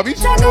between the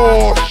bubbies?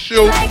 Oh,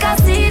 shoot. Like a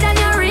seed and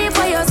you reap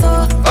what you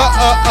sow.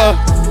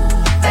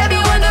 Baby,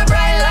 when the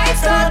bright lights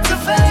start to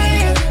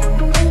fade.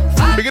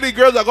 Look at the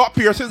girls that got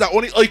piercings that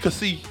only I can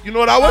see. You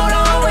know that one?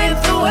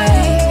 With the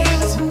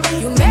waves,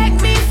 you make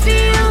me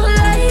feel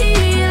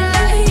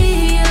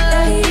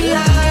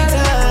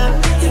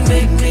you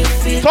make me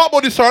feel. Talk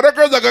about the sort of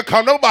girls that can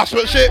come down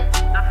bashment shit.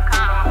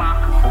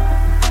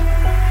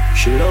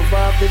 She love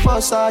off the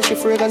bus, she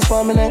fragrance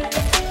for me neck.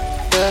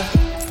 Yeah.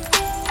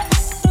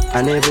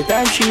 And every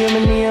time she hear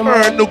me name,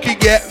 her nookie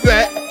get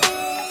wet.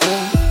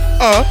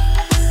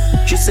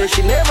 She says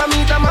she never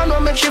meet a man who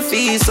make you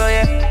feel so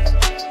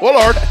yeah. Oh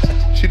Lord.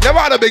 She never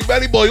had a big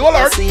belly boy, you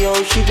alert. See how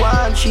she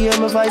want, she hear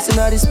my voice in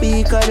the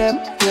speaker them,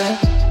 yeah.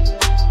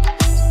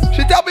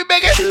 She tell me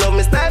big it. She love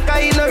me style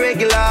cause he no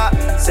regular.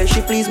 Say she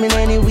please me in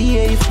any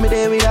way if me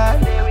there with her.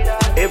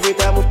 Every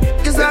time we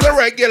it's not a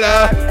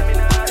regular.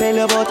 Tell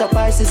you about a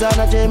Pisces and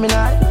a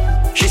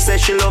Gemini. She says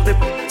she love it,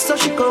 so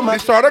she come and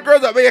the sort of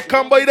girls that make you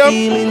come by them.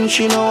 Feeling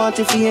she know what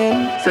to feel.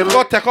 They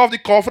gotta take off the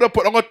comforter,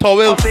 put on a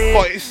towel.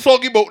 Oh, it's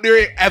soggy out there,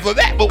 ain't ever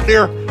that out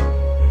there.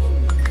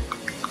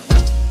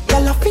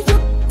 Girl, I feel you.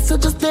 So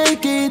just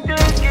take it,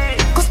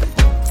 cause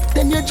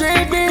then you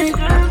drink it.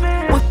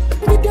 What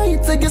we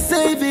do, so you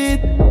save it.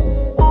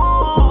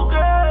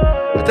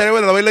 I tell you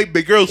what, I like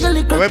big girls.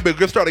 When big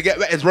girls start to get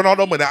wet, it's run out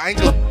on with the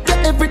angle.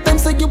 Every time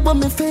say you want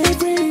me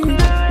favorite.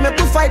 Make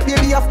to fight,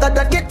 baby, after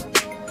that get.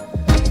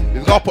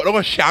 You gotta put on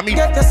a chamois.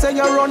 Get you say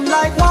you run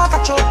like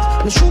water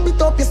truck. You shoot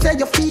it up, you say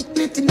your feet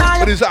split in eye.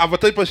 What is that? I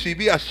type of she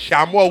be a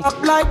chamois.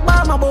 Up like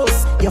mama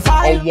boss, you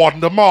fight. A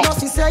wonder mark.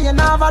 You say you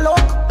never look.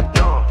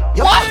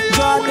 You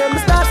draw them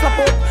start slap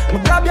up. Me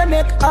grab your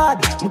neck hard.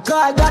 Me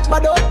call that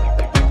bad up.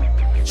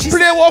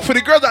 Play one for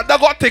the girls that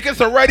got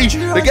tickets already.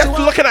 They get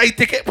to looking at your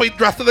ticket, but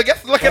dressed to the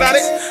guests looking at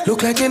it.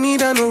 Look like you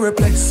need a new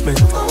replacement.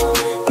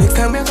 You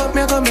can make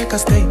a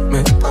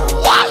statement.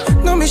 What?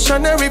 No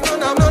missionary,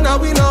 no,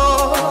 we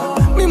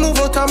know. Me move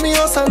out of me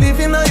house and live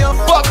in a your.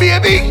 But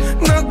baby,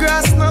 no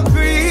grass, no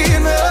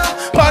green.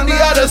 On the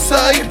other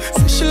side.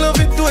 Say she love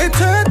it to it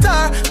hurt.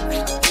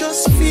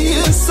 Just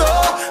feel so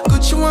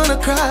good, she wanna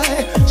cry.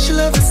 She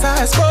love the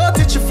size, but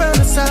it you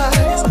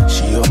fantasize.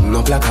 She open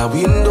up like a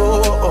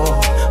window,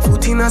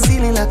 foot in a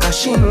ceiling like a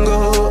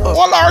shingle.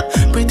 Oh Lord,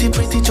 pretty,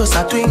 just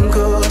a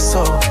twinkle.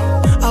 So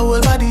her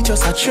whole body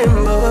just a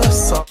tremble.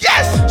 So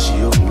yes,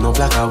 she open up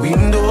like a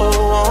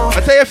window.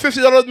 I tell you,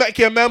 $50 make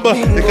you a member.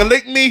 They can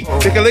link me,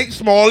 they can link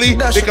Smalley,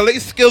 they can link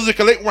Skills, they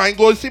can link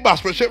Rango and see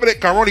Bashment shit with it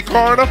come around the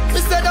corner. We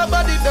said that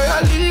body they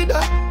a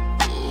leader.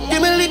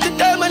 Give me a little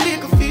time, a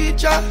little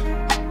feature.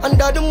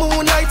 Under the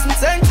moonlights and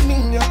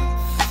sentiment.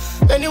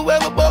 Anywhere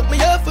we buck me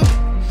up,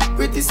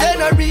 pretty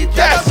senorita.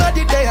 Yes.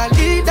 Body they a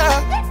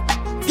leader.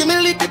 Give me a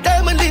little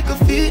time, a little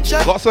feature.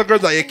 Got some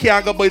girls that you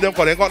can't go by them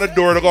because they got the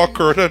door, they got a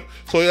curtain.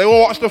 So they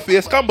won't watch the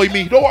face. Come by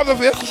me. Don't watch the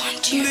face.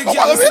 Don't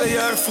watch the face.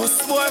 Your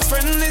first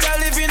boyfriend is a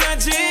living a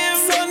gym.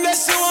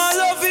 Unless you want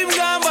love him,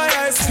 gone by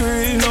ice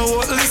cream. No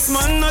what this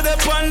man, not the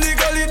pandy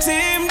gully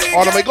team.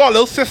 Oh my God, the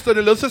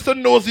little sister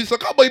nosy, so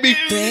come by me.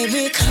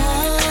 Baby, come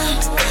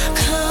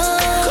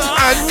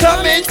and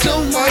come into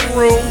my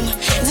room.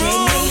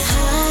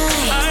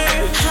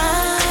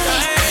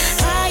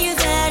 Higher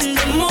than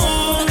the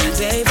moon.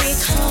 Baby,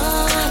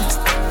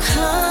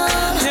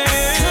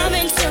 come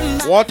into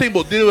my. One thing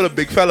about dealing with a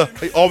big fella,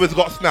 he always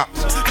got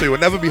snaps, so you will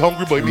never be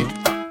hungry by me.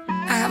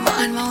 I'm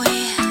on my way.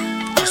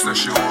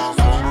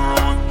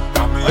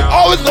 I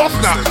always got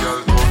snaps.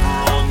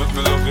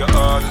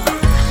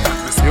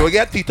 Baby, You will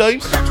get tea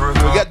times, you will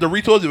get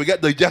Doritos, you will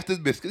get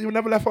digestive biscuits. You will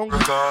never left hungry.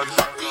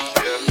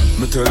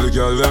 Me tell the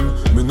girl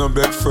them, me no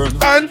beg friend.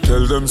 And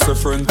tell them say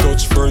friend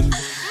touch friend.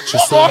 She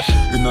said,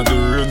 inna the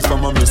rain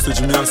from a message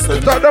me a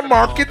send. Start the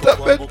market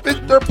up with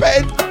Mr.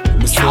 Pen.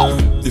 Me say,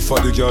 if I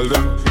the girl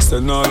them,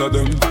 send all of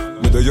them.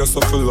 Me the just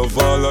to love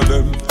all of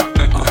them.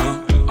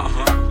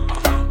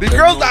 The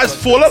girls that's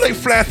full of like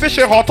flat fish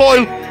and hot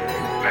oil.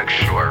 Make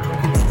sure.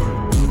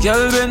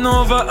 Girl, bend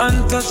over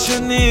and touch your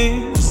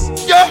knees.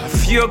 Yeah.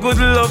 Feel good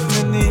love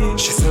me need.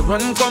 She said,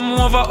 run, come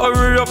over,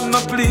 hurry up, no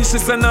please. She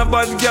said, a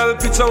bad girl,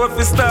 picture if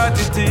we start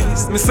it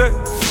is. Me say,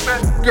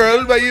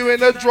 girl, when you in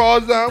the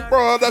drawers and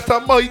bro, that's a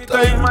my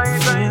time.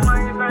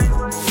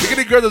 Look at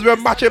the girls that's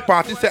wearing matching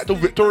party set to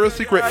Victoria's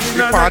Secret.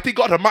 The party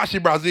got a matchy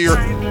brassiere.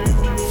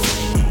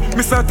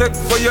 Me say, take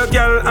for your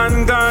girl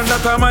and gone,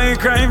 that's my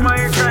crime.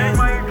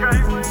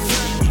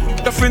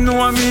 If you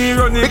know me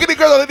running. Look at the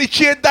girl with the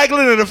chain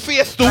dangling in the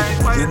face too.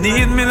 You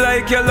need me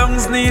like your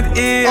lungs need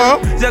air.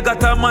 You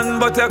got a man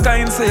but you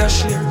can't say a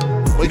share.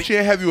 My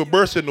chain have you a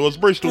burst in those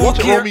bursts to watch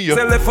it on me.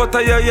 Say left out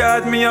of your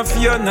yard me a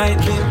fear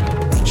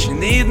nightmare. She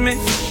need me,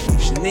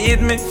 she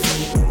need me.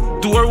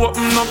 Door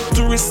open up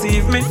to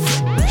receive me.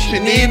 She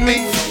need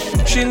me,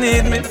 she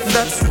need me.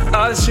 That's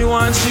all she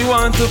want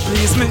to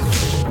please me.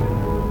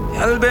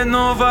 I'll bend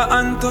over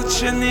and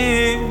touch your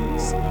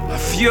knees. I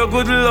feel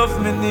good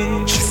love me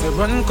need. She said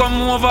run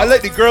come over. I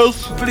like the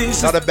girls.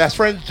 Please. Now the best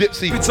friend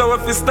Gypsy. It's how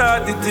if we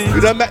start the thing.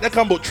 You done met them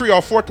come about 3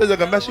 or 4 times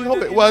ago. Mess you how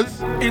it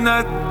was. In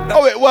a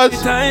how it was.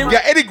 Time.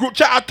 Yeah, any group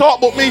chat I talk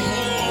about me.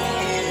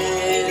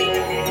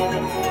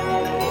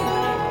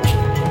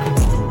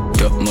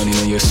 That money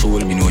on your soul,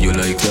 me know you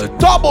like that.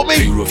 Talk about me.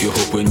 Clear off your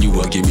hope when you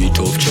are give me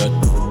tough chat.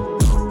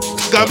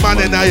 Got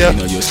man in there.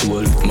 Your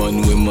soul,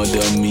 man, when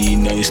mother me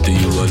nice to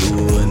you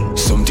alone.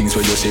 Some things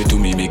what you say to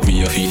me make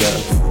me a feel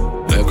that.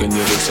 Like when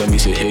you vex me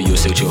say hey you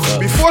set your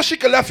heart. Before she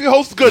could left your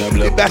house good.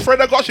 The best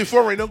friend I got you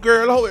for right now,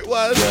 girl, how it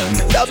was.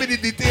 Tell me the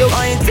details.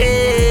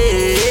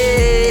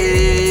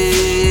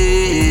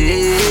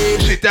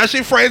 She tell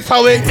she friends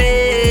how it.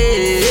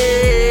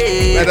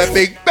 And a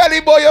big belly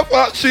boy of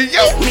fuck she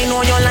you. Me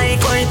know you like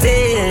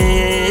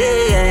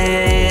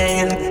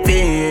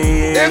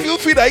if you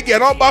feel like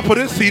get on back for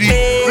this CD,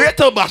 wait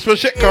till Bashman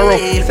shit Carol.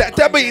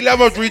 September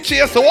 11th, reach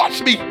here, so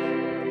watch me.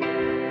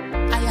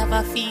 I have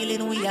a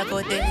feeling we are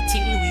go there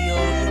till we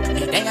old.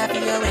 Me there for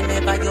you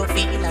whenever you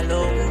feel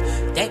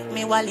alone. Take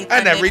me wallet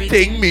and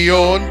everything me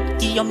own.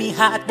 Give you me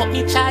heart, but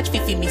me charge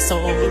for me soul.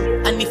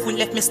 And if we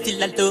left me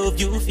still, I love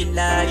you for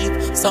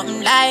life.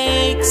 Something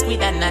like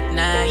squid and not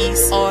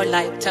nice, or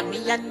like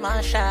Tommy and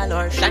Marshall,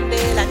 or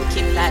Chandel and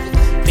Kim Lad.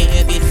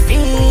 Baby,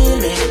 feel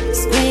me,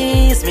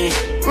 squeeze me.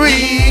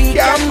 We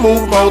can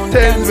move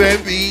mountains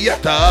when we are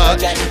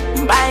touch.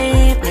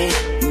 Bite me,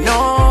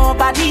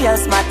 nobody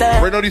else matter.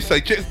 Right now these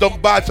side chicks dumb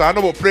bad, so I know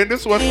about playing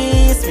this one.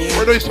 Right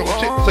now these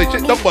side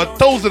chicks dumb bad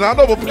 1,000, I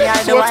know about playing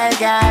this one.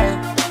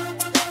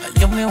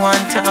 You me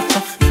want to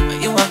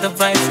you have the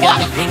vibes, girl.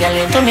 Me girl,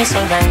 you do me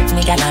so right.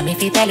 Me girl, I'm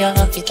if you tell you,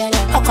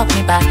 hook up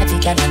me body,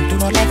 girl, and do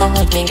no like a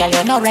hug. Me girl,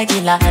 you're no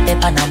regular,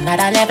 dip on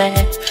another level.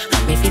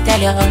 I'm if you tell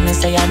you, me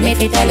say I'm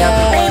if you tell you.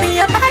 Baby,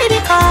 your body be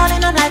calling,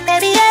 I'm like,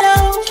 baby,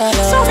 hello.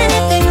 So many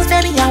things,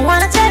 baby, I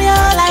wanna tell you.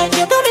 Like,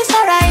 you do me so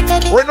right,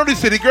 baby. Right now the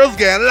city girls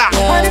getting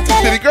loud.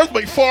 City girls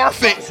might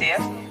forfeit.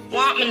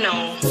 Want me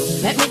know?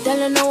 Let me tell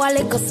you now a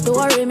little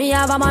story. Me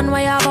have a man,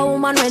 why have a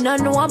woman when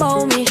don't know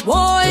about me.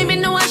 Boy, me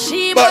know a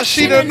she, but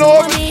she don't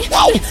know me.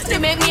 Wow. They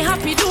make me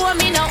happy, do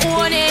me not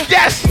own it.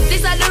 Yes.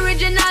 This is the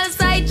original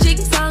side chick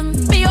song.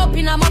 Me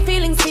open up my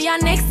feelings for your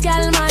next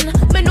girl, man.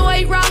 Me know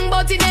it wrong,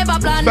 but it never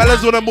planned.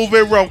 Fellas wanna move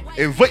it wrong.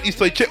 Invite these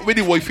side chick with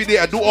the wifey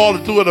there and do all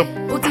the 2 of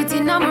them. Put it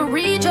in my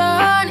region.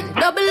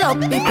 Double up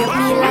if you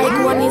feel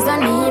like one is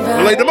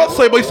uneven. Like them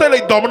outside by side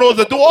like dominoes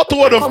and do all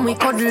 2 of them. Come we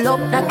cuddle up,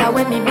 that's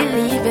when me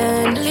believe in.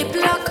 Lip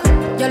lock,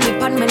 your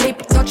lip on my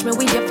lip. Touch me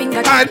with your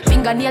finger.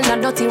 Fingernail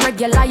not dirty,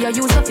 regular. You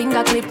use a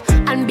finger clip.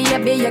 And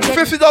baby, you get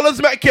 $50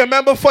 Medicare,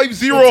 member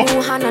 50.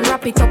 And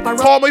wrap it up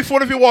call my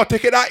phone if you want.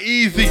 Take it that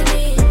easy.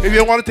 If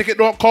you want to take it,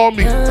 don't call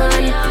me.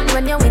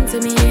 When you're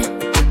into me,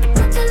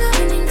 put your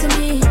loving into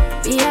me.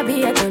 Be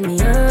to me.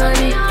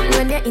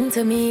 When you're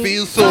into me,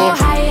 feel so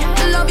high.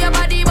 Love your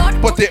body,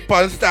 but put it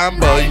on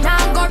standby.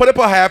 Put it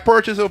on higher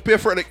purchase and pay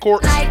for it at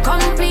court. Like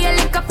come play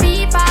like a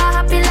FIFA.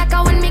 Happy like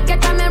a when me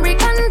get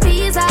American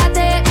visa.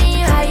 Take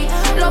me high.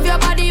 Love your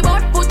body,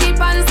 but put it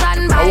on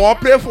standby. I want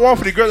to play for one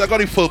for the girls that got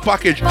the full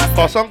package.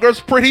 Cause some girls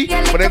pretty,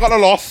 but they got the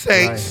lost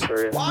saints.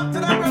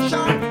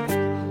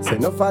 Say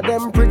enough of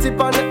them pretty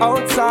on the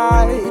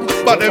outside,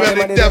 but they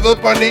got the devil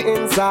on the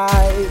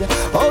inside.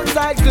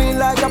 Outside clean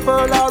like a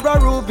pearl or a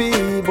ruby,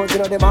 but you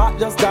know them heart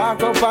just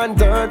dark up and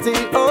dirty.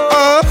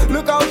 Oh,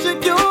 look how she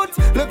cute,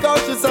 look how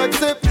she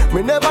sexy.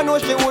 Me never know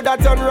she woulda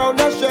turn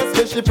round and stress,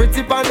 cause she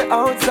pretty on the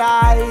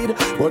outside,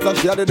 but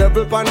she had the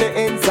devil on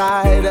the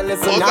inside.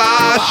 Listen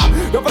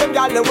now, no for them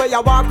gyal the way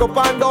you walk up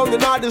and down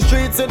in all the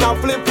streets in a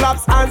flip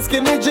flops and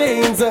skinny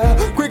jeans.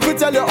 Quick to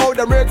tell you how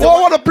them rate. I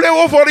want to play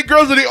one for the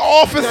girls in the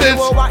offices.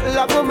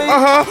 girl love me.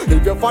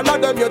 If you follow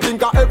them, you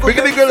think I ever. Big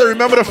the girl that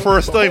remember the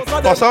first time.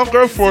 For some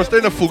girl first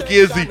time the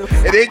Fugazi.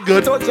 It ain't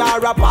good. Big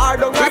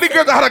the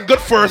girl that had a good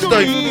first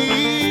time.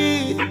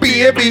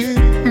 Baby.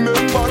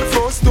 Remember the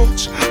first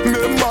touch.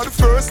 Remember the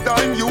first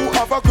time you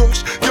have a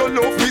crush. You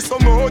love me so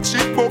much,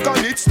 it broke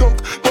and it stuck.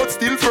 But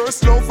still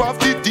first love have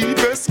the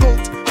deepest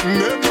cut.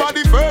 Remember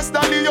the first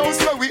time the house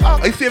where we are.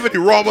 I saving the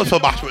raw ones for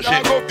bashment shit.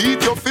 I go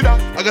beat your for that.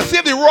 I can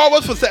save the raw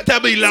ones for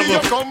September 11th. See you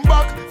come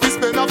back, we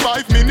spend a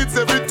 5 minutes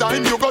every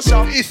time you go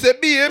shop. He said,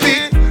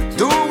 baby,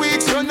 2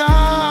 weeks run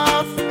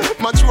off.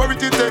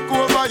 Maturity take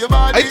over your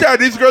body. I tell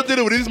these girls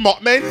dealing with these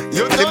mock men. And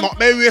the mock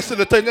men wasting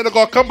the time. Then they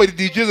gonna come by the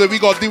DJs and we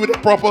gonna deal with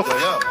it proper.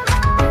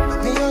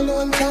 Me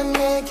alone can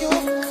make you.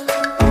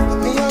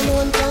 Me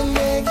alone can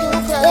make you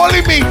cry.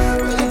 Only me.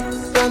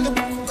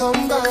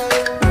 Come by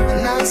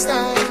nice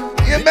time.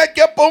 You make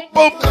your pum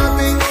pum.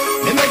 Me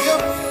make you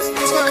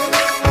smile.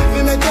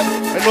 Me make you.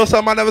 I know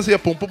some man never see a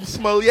pum pum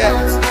smell yet.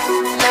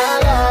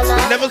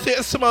 They never see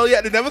it smell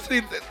yet. They never see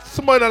it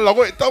smell and love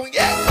it tongue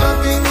yet.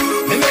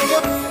 Me make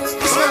you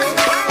smile.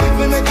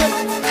 Me make you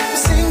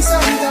sing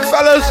sometimes.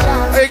 Fellas,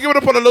 I ain't giving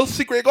up on a little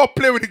secret. You gotta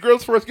play with the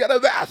girls first. Get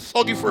that ass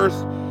soggy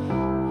first.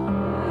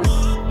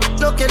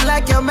 Looking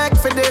like you're made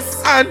for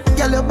this. And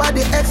girl, your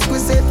body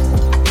exquisite.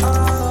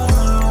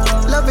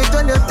 Love it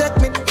when you take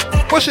me.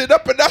 Push it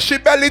up and that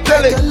shit belly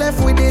tell it. You're left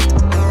with it.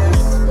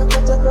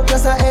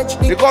 Cause I edge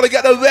it. You gotta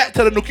get the vet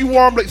to the nookie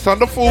warm like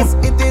Sunday food. Yes,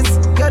 it is.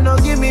 You know,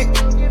 give me.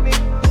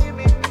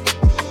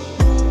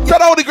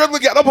 Tell all the girls to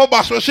get up on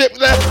bashment ship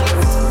there.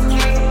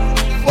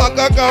 Fuck,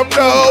 I come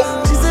now.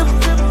 She's a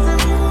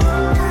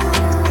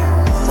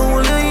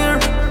only year.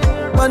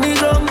 Money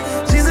drum.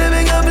 She's a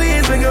bigger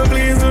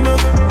please, do not.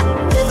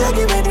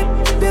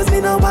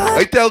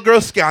 I tell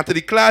girls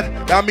scantily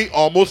clad, that mean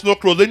almost no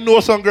clothes. They know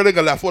some girl they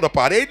gonna left for the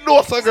party. They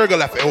know some girl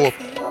gonna left at home.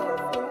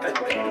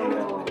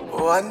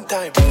 One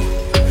time.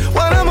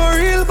 When I'm a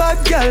real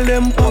bad girl,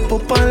 them pop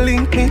up and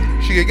link me.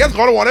 She gets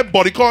gonna want a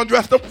bodycon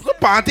dressed up for the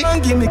party.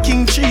 And give me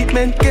king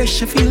treatment, guess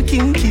she feel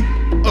kinky. Me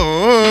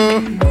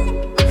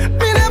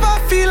never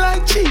feel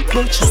like cheap,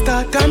 but she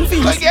start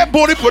confused. I get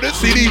body for the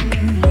CD.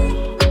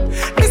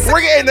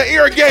 Bring it in the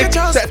ear again.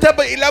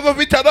 September 11th,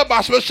 we tell the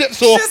bashment ship,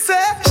 so. She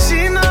said,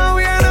 she know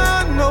we're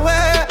not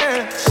nowhere.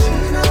 She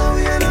know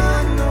we're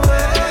not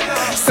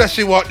nowhere. Says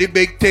she want the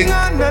big thing.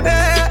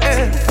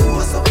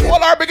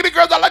 Well, our bigger the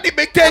girls that like the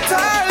big thing.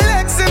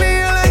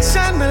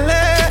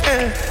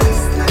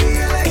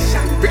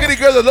 Bigger the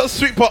girls that look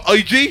sweet for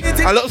IG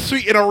and look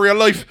sweet in a real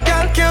life.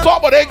 Talk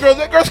about that girls.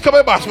 That girls come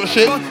in bashment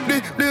shit.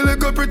 The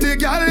little pretty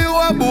girl you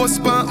a boss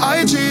on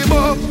IG,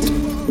 but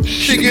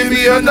she give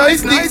me a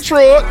nice deep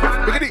throat.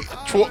 Look at the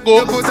throat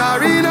go. Put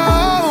her in a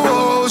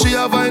she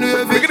a fine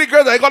with look at the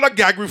girls that got a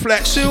gag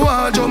reflex. She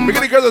want jump. Look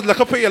at the girls that look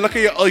up at you, look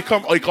at your eye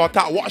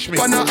contact, watch me.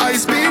 On a high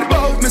speed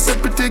boat, me say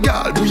pretty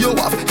girl, do you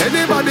have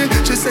anybody?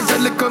 She say you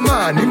little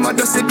man, him a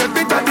just say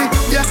baby daddy.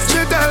 Yeah,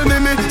 she tell me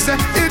say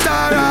it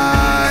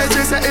alright.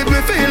 She say if me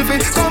feel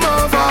fit, come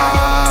over.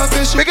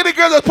 Look at the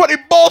girls that put the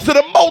balls to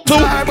the mouth too.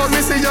 But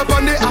me see you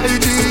on the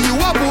IG, you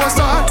a boss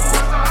on.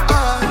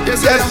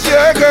 Yes,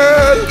 your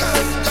girl.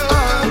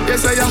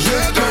 Yes, I am.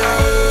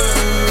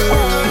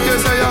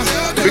 Yes, I am.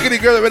 Look at the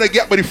girl that when they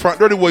get by the front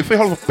door, the Wi-Fi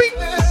hold a ping.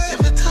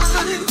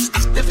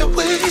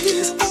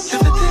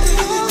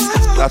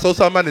 That's how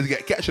some man is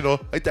get catch, you know.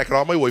 I take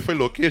around my Wi-Fi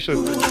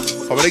location.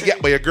 But when they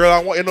get by a girl, I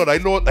want you know, I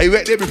know I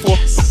went there before.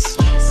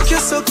 You're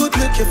so good,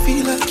 make you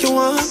feel like you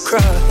want to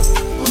cry.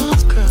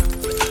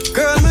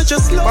 Girl, me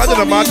just love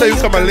imagine a man tell you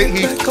come and link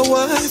he.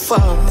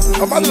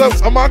 Imagine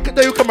a man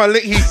tell you come and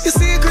link he.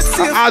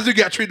 As you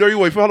get 3 door, your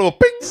Wi-Fi hold a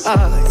ping.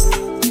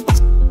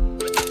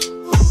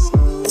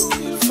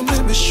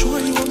 Be sure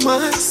you on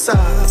my side.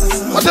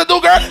 What's that do,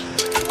 girl?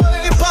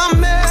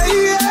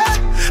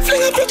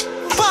 Fling up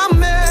on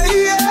me,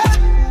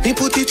 yeah. Me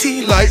put it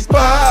in like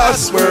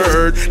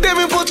password. Then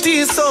me put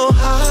it so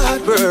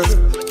hard, bro.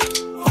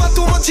 What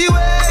too much you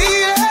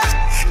weigh, yeah.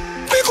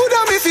 Me could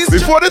have me fist.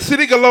 Before this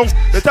city go long,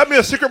 they tell me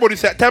a secret about the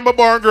September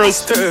born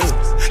girls.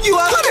 You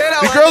are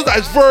the girls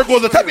that's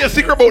Virgos, they tell me a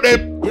secret about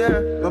them.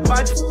 Yeah, my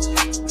body.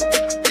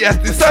 Yes,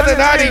 the Sunday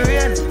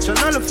night. So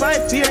none of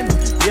 5 p.m.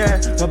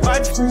 Yeah, my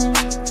body.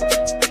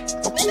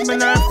 My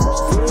knife,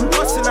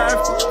 what's the knife?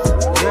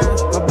 Yeah,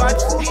 my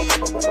body.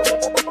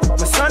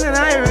 My son and I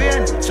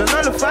rain, so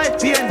none of 5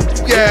 p.m.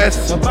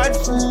 Yes. My body.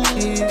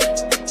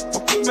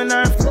 My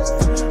knife,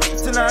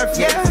 it's a knife.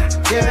 Yeah.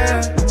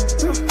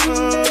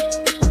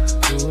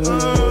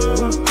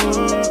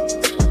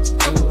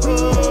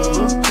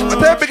 I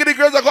tell you, big of the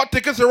girls, I got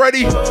tickets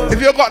already.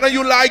 If you got none,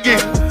 you like it.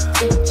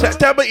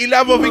 September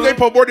 11th, we going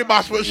for board the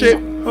basketball ship.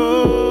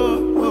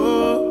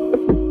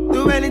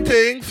 Do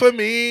anything for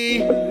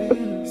me.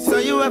 So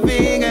you a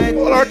vegan.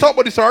 Well, our top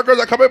of the star girls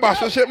that come in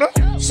basketball ship now.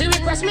 She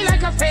requests me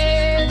like a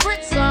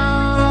favorite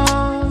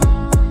song.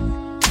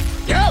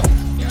 Yo,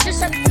 she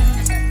said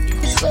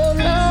it's so long.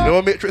 You know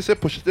what Matrix said?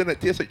 Push it in, it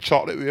tastes like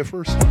chocolate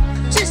wafers.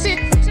 She said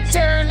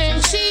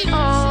turning she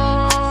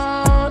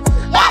on.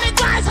 What? And it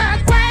drives her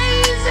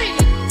crazy.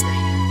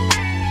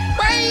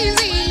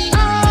 Crazy.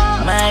 Oh.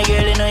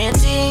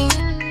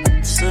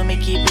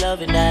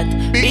 loving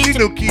that. Beat the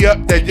nookie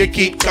up, then you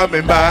keep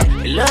coming back.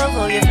 Love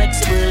how you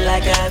flexible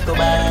like a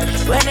cobalt.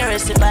 When you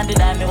rest upon the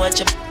dime, me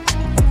watch you.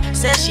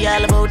 Say she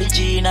all about the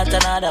G, not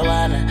another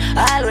one.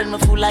 All when me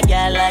fool a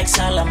girl like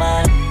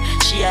Solomon.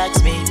 She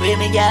asks me, where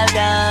me girl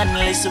gone?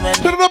 Listen when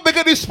Put it up,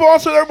 bigger the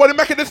sponsor, everybody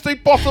making this thing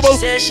possible.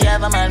 Say she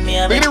have a man, me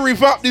have a Bigger the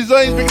Revamp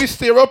Designs, bigger the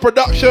Stereo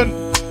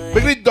Production,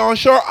 bigger the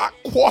Dawnshore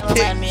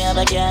Aquatic, me have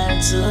a girl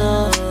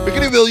too. bigger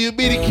the William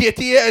B, the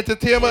KTA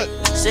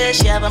Entertainment, Say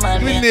she have a man,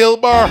 bigger the Nail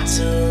Bar,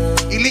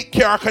 Elite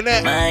Car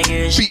Connect,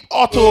 Beat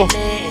Auto,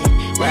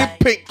 bigger the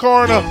Pink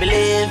Corner,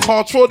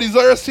 Control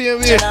Desire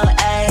CMV.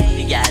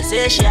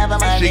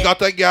 She got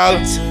that gal.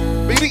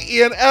 Bigger the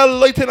E&L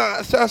Lighting and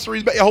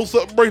Accessories, make your house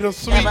up bright and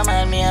sweet. Bigger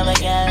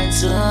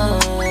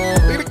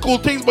the Cool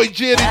Things by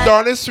JD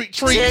Darling Sweet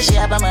Treats. Say she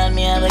have a man,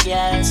 me have a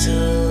girl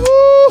too.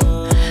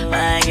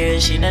 My girl,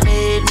 she don't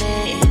need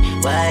me.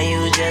 Why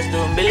you just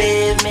don't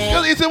believe me?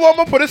 Is it one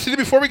more for this city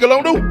before we go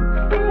long though?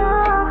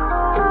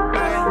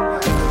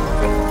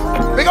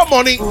 We got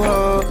money.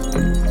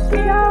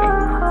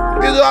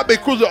 Is that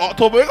big cruise in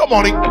October? We got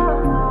money.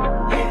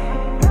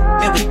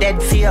 Me we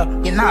dead fear.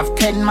 You know have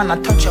 10 man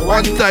I touch you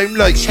one time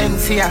like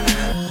chance here.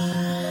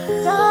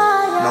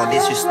 No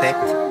disrespect.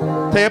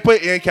 Tell you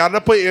put it in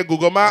Canada, put it in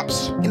Google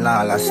Maps. You know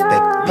all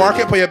respect. Mark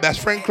it for your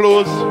best friend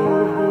clothes.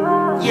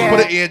 Yeah.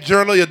 Put it in your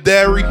journal, your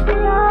diary.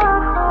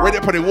 Write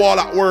it for the wall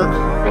at work.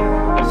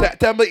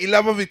 September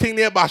 11th, we think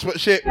near bashment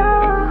shit.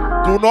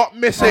 Do not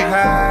miss it.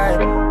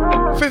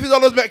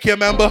 $50 back here,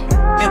 member.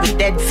 Me we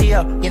dead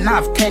fear. You know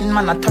have 10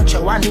 man I touch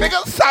you one. Big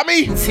up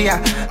Sammy. No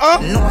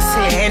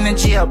say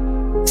energy up.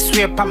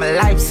 Swear upon my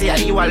life,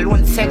 say you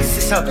alone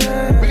sexy, so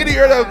we can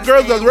hear the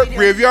girls that work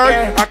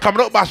graveyard are coming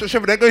up bashment shit,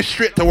 but they're going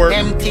straight to work.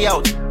 Empty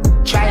out.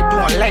 Try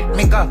don't let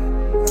me go.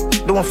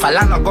 Don't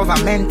follow no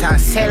government and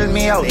sell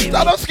me out.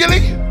 That not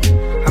skilly.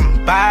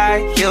 I'm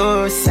by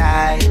your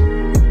side.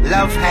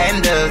 Love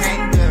handles.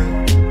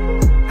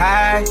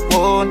 I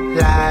won't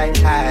lie.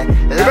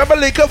 Remember,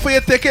 link up for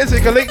your tickets.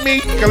 You can link me,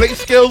 you can link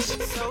Skills,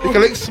 you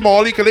can link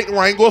Small, you can link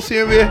Rango,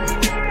 same way.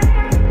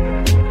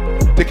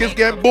 Tickets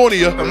getting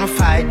bonier. I'm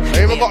fight.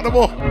 I even got no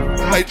more.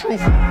 Like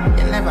truth.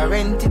 You never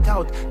rent it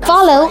out.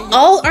 Follow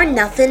All or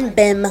Nothing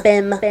BIM.